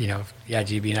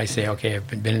GB, and I say, okay, I've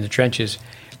been in the trenches.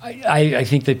 I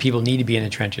think that people need to be in the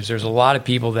trenches. There's a lot of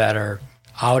people that are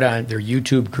out on their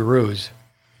YouTube gurus,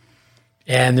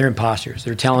 and they're imposters.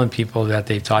 They're telling people that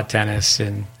they've taught tennis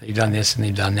and they've done this and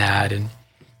they've done that, and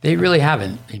they really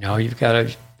haven't. You've got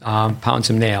to pound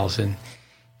some nails and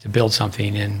to build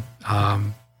something. And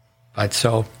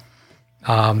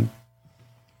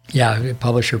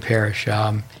publish or perish.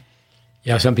 Some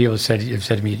people have said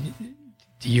to me,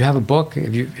 "Do you have a book?"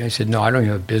 I said, "No, I don't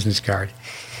even have a business card."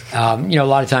 A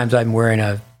lot of times I'm wearing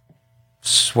a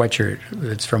sweatshirt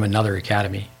that's from another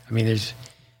academy. There's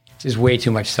just way too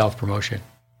much self-promotion.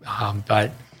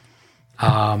 The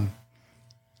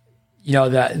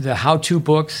how-to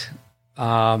books,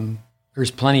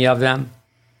 there's plenty of them.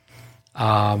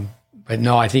 But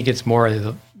no, I think it's more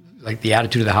the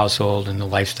attitude of the household and the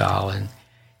lifestyle. And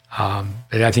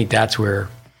but I think that's where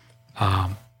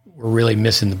we're really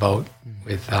missing the boat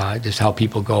with just how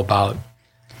people go about.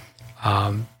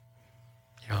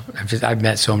 I've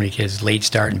met so many kids, late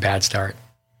start and bad start,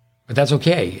 but that's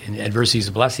okay. And adversity is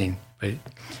a blessing.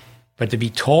 But to be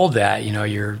told that,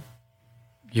 you're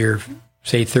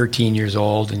say 13 years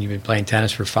old and you've been playing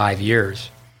tennis for 5 years,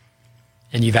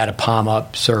 and you've had a palm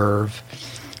up serve,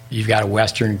 you've got a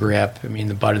Western grip.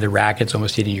 The butt of the racket's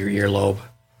almost hitting your earlobe,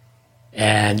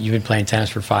 and you've been playing tennis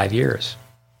for 5 years.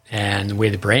 And the way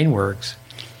the brain works,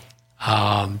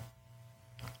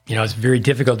 it's very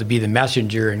difficult to be the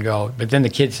messenger and go, but then the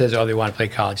kid says, oh, they want to play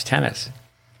college tennis,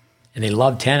 and they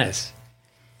love tennis.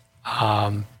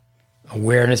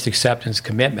 Awareness, acceptance,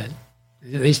 commitment.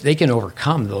 They can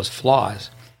overcome those flaws.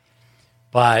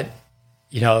 But,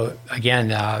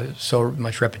 again, so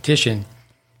much repetition.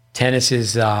 Tennis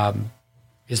is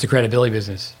the credibility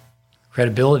business.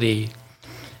 Credibility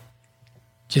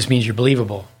just means you're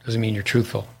believable. Doesn't mean you're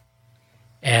truthful.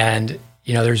 And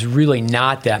there's really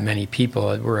not that many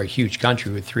people. We're a huge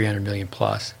country with 300 million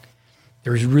plus.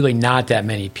 There's really not that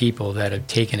many people that have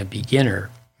taken a beginner.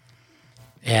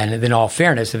 And in all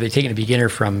fairness, if they've taken a beginner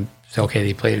from, they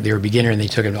were a beginner and they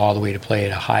took it all the way to play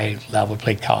at a high level,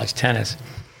 played college tennis.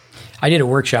 I did a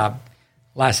workshop,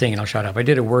 last thing and I'll shut up. I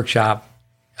did a workshop.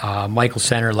 Michael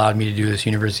Center allowed me to do this,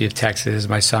 University of Texas.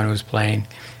 My son was playing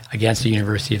against the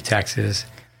University of Texas.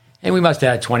 And we must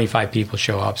have had 25 people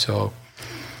show up. So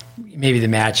maybe the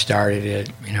match started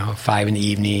at 5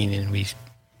 p.m, and we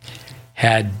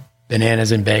had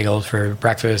bananas and bagels for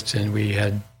breakfast, and we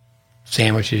had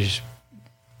sandwiches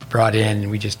brought in, and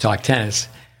we just talked tennis.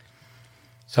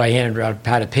 So I handed out a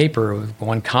pad of paper with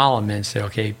one column and said,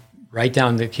 okay, write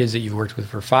down the kids that you've worked with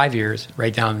for 5 years,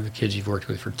 write down the kids you've worked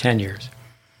with for 10 years.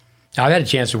 Now, I've had a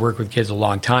chance to work with kids a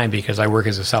long time because I work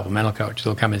as a supplemental coach.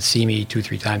 They'll come and see me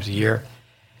 2-3 times a year.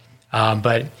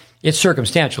 But it's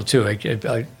circumstantial, too.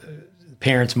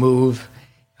 Parents move,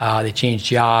 they change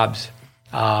jobs.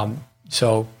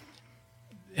 So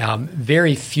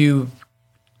very few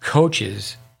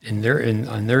coaches, on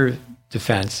their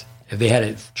defense, if they had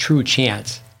a true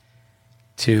chance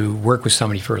to work with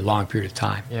somebody for a long period of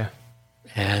time. Yeah.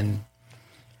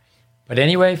 But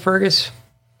anyway, Fergus,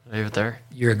 leave it there.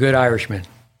 You're a good Irishman.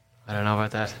 I don't know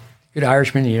about that. Good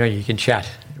Irishman, you can chat.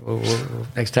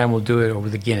 Next time we'll do it over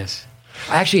the Guinness.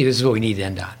 Actually, this is what we need to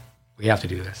end on. We have to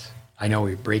do this. I know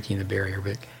we're breaking the barrier,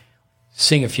 but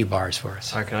sing a few bars for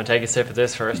us. All right, can I take a sip of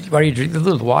this first? Why do you drink a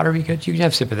little water? You can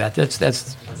have a sip of that.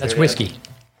 That's whiskey.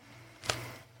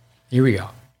 Here we go.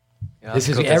 Yeah, this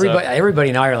is everybody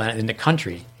in Ireland, in the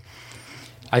country.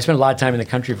 I spent a lot of time in the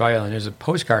country of Ireland. There's a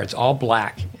postcard. It's all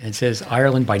black, and it says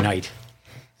Ireland by night.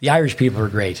 The Irish people are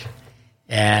great.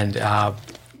 And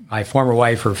my former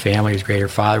wife, her family was great. Her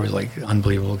father was like an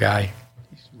unbelievable guy.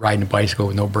 He's riding a bicycle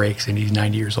with no brakes, and he's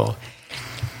 90 years old.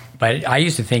 But I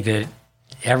used to think that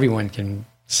everyone can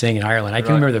sing in Ireland. I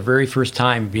can remember the very first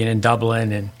time being in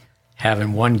Dublin and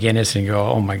having one Guinness and go,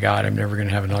 oh my God, I'm never going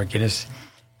to have another Guinness.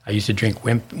 I used to drink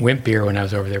wimp beer when I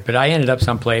was over there. But I ended up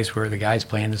someplace where the guy's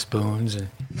playing the spoons.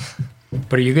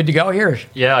 But are you good to go here?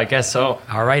 Yeah, I guess so.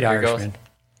 All right, Irishman.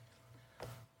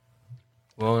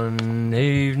 One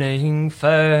evening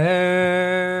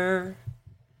fair,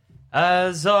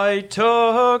 as I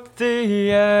took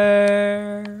the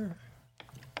air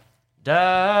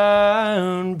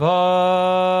down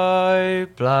by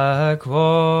Blackwater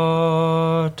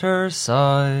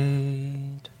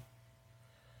side,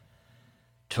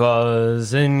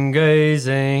 'twas in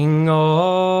gazing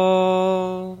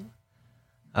all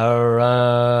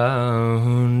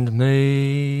around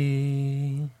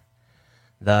me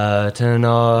that an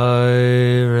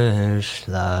Irish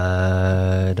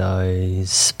lad I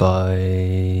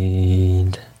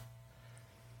spied,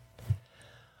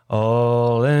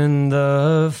 all in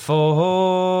the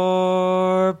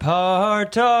fore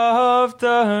part of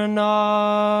the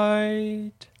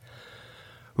night.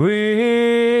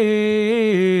 We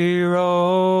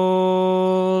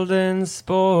rolled in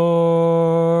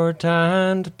sport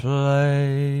and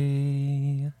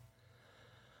play,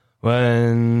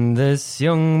 when this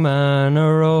young man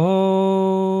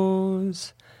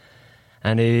arose,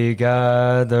 and he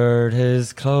gathered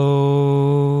his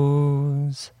clothes,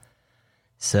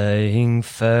 saying,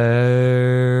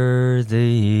 fare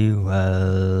thee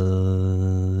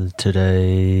well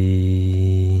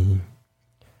today.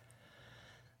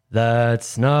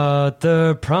 That's not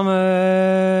the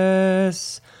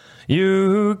promise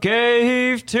you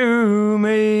gave to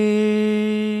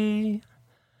me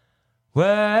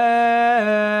when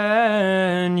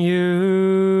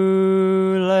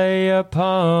you lay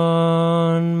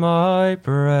upon my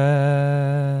breast,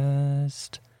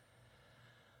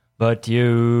 but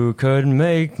you could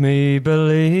make me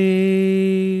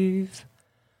believe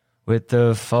with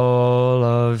the fall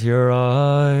of your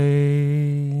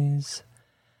eyes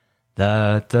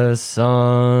that the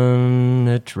sun,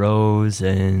 it rose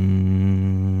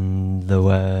in the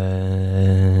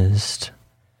west.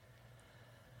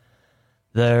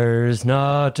 There's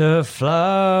not a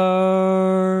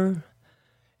flower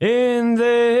in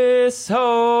this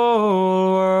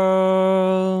whole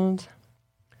world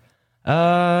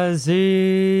as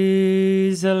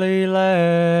easily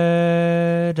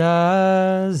led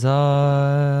as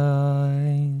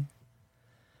I.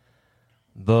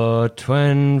 But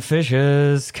when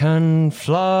fishes can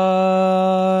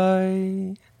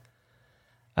fly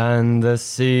and the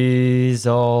seas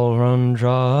all run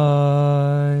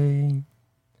dry,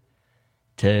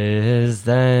 'Tis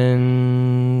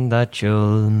then that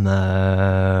you'll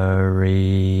marry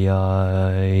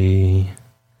I.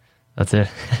 That's it.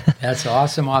 That's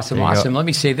awesome. Let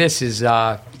me say this is,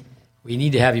 we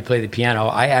need to have you play the piano.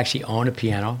 I actually own a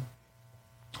piano.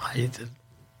 I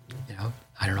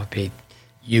don't know, paid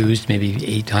used maybe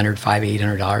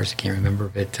 $800 I can't remember.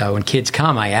 But when kids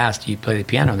come, I ask, do you play the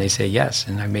piano? And they say yes,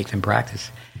 and I make them practice.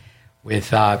 I'm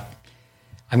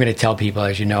going to tell people,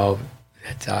 as you know,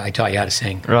 that I taught you how to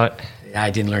sing. Right. I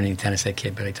didn't learn any tennis as a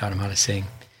kid, but I taught them how to sing.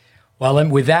 Well,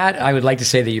 and with that, I would like to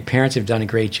say that your parents have done a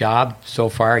great job so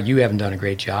far. You haven't done a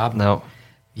great job. No.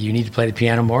 You need to play the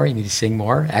piano more. You need to sing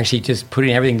more. Actually, just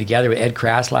putting everything together with Ed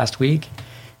Crass last week.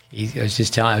 I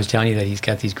was telling you that he's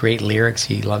got these great lyrics.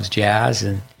 He loves jazz,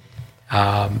 and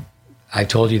I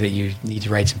told you that you need to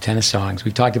write some tennis songs.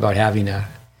 We talked about having a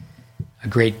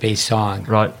great bass song.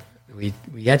 Right.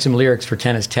 We had some lyrics for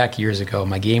Tennis Tech years ago.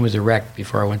 My game was a wreck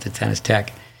before I went to Tennis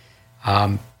Tech.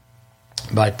 No,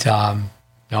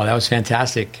 that was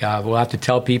fantastic. We'll have to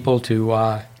tell people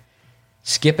to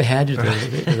skip ahead to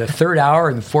the third hour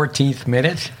and the 14th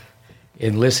minute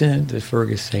and listen to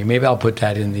Fergus sing. Maybe I'll put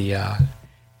that in the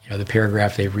the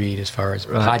paragraph they read as far as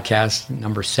podcast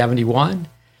number 71.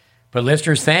 But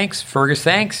listeners, thanks. Fergus,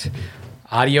 thanks.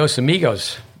 Adios,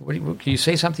 amigos. Can you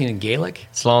say something in Gaelic?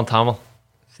 Slán Tamil.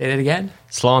 Say that again?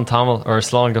 Slán Tamil, or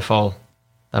Slán Gafol.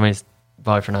 That means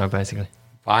bye for now, basically.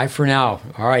 Bye for now.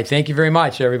 All right. Thank you very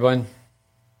much, everyone.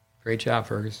 Great job,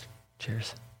 Fergus.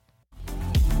 Cheers.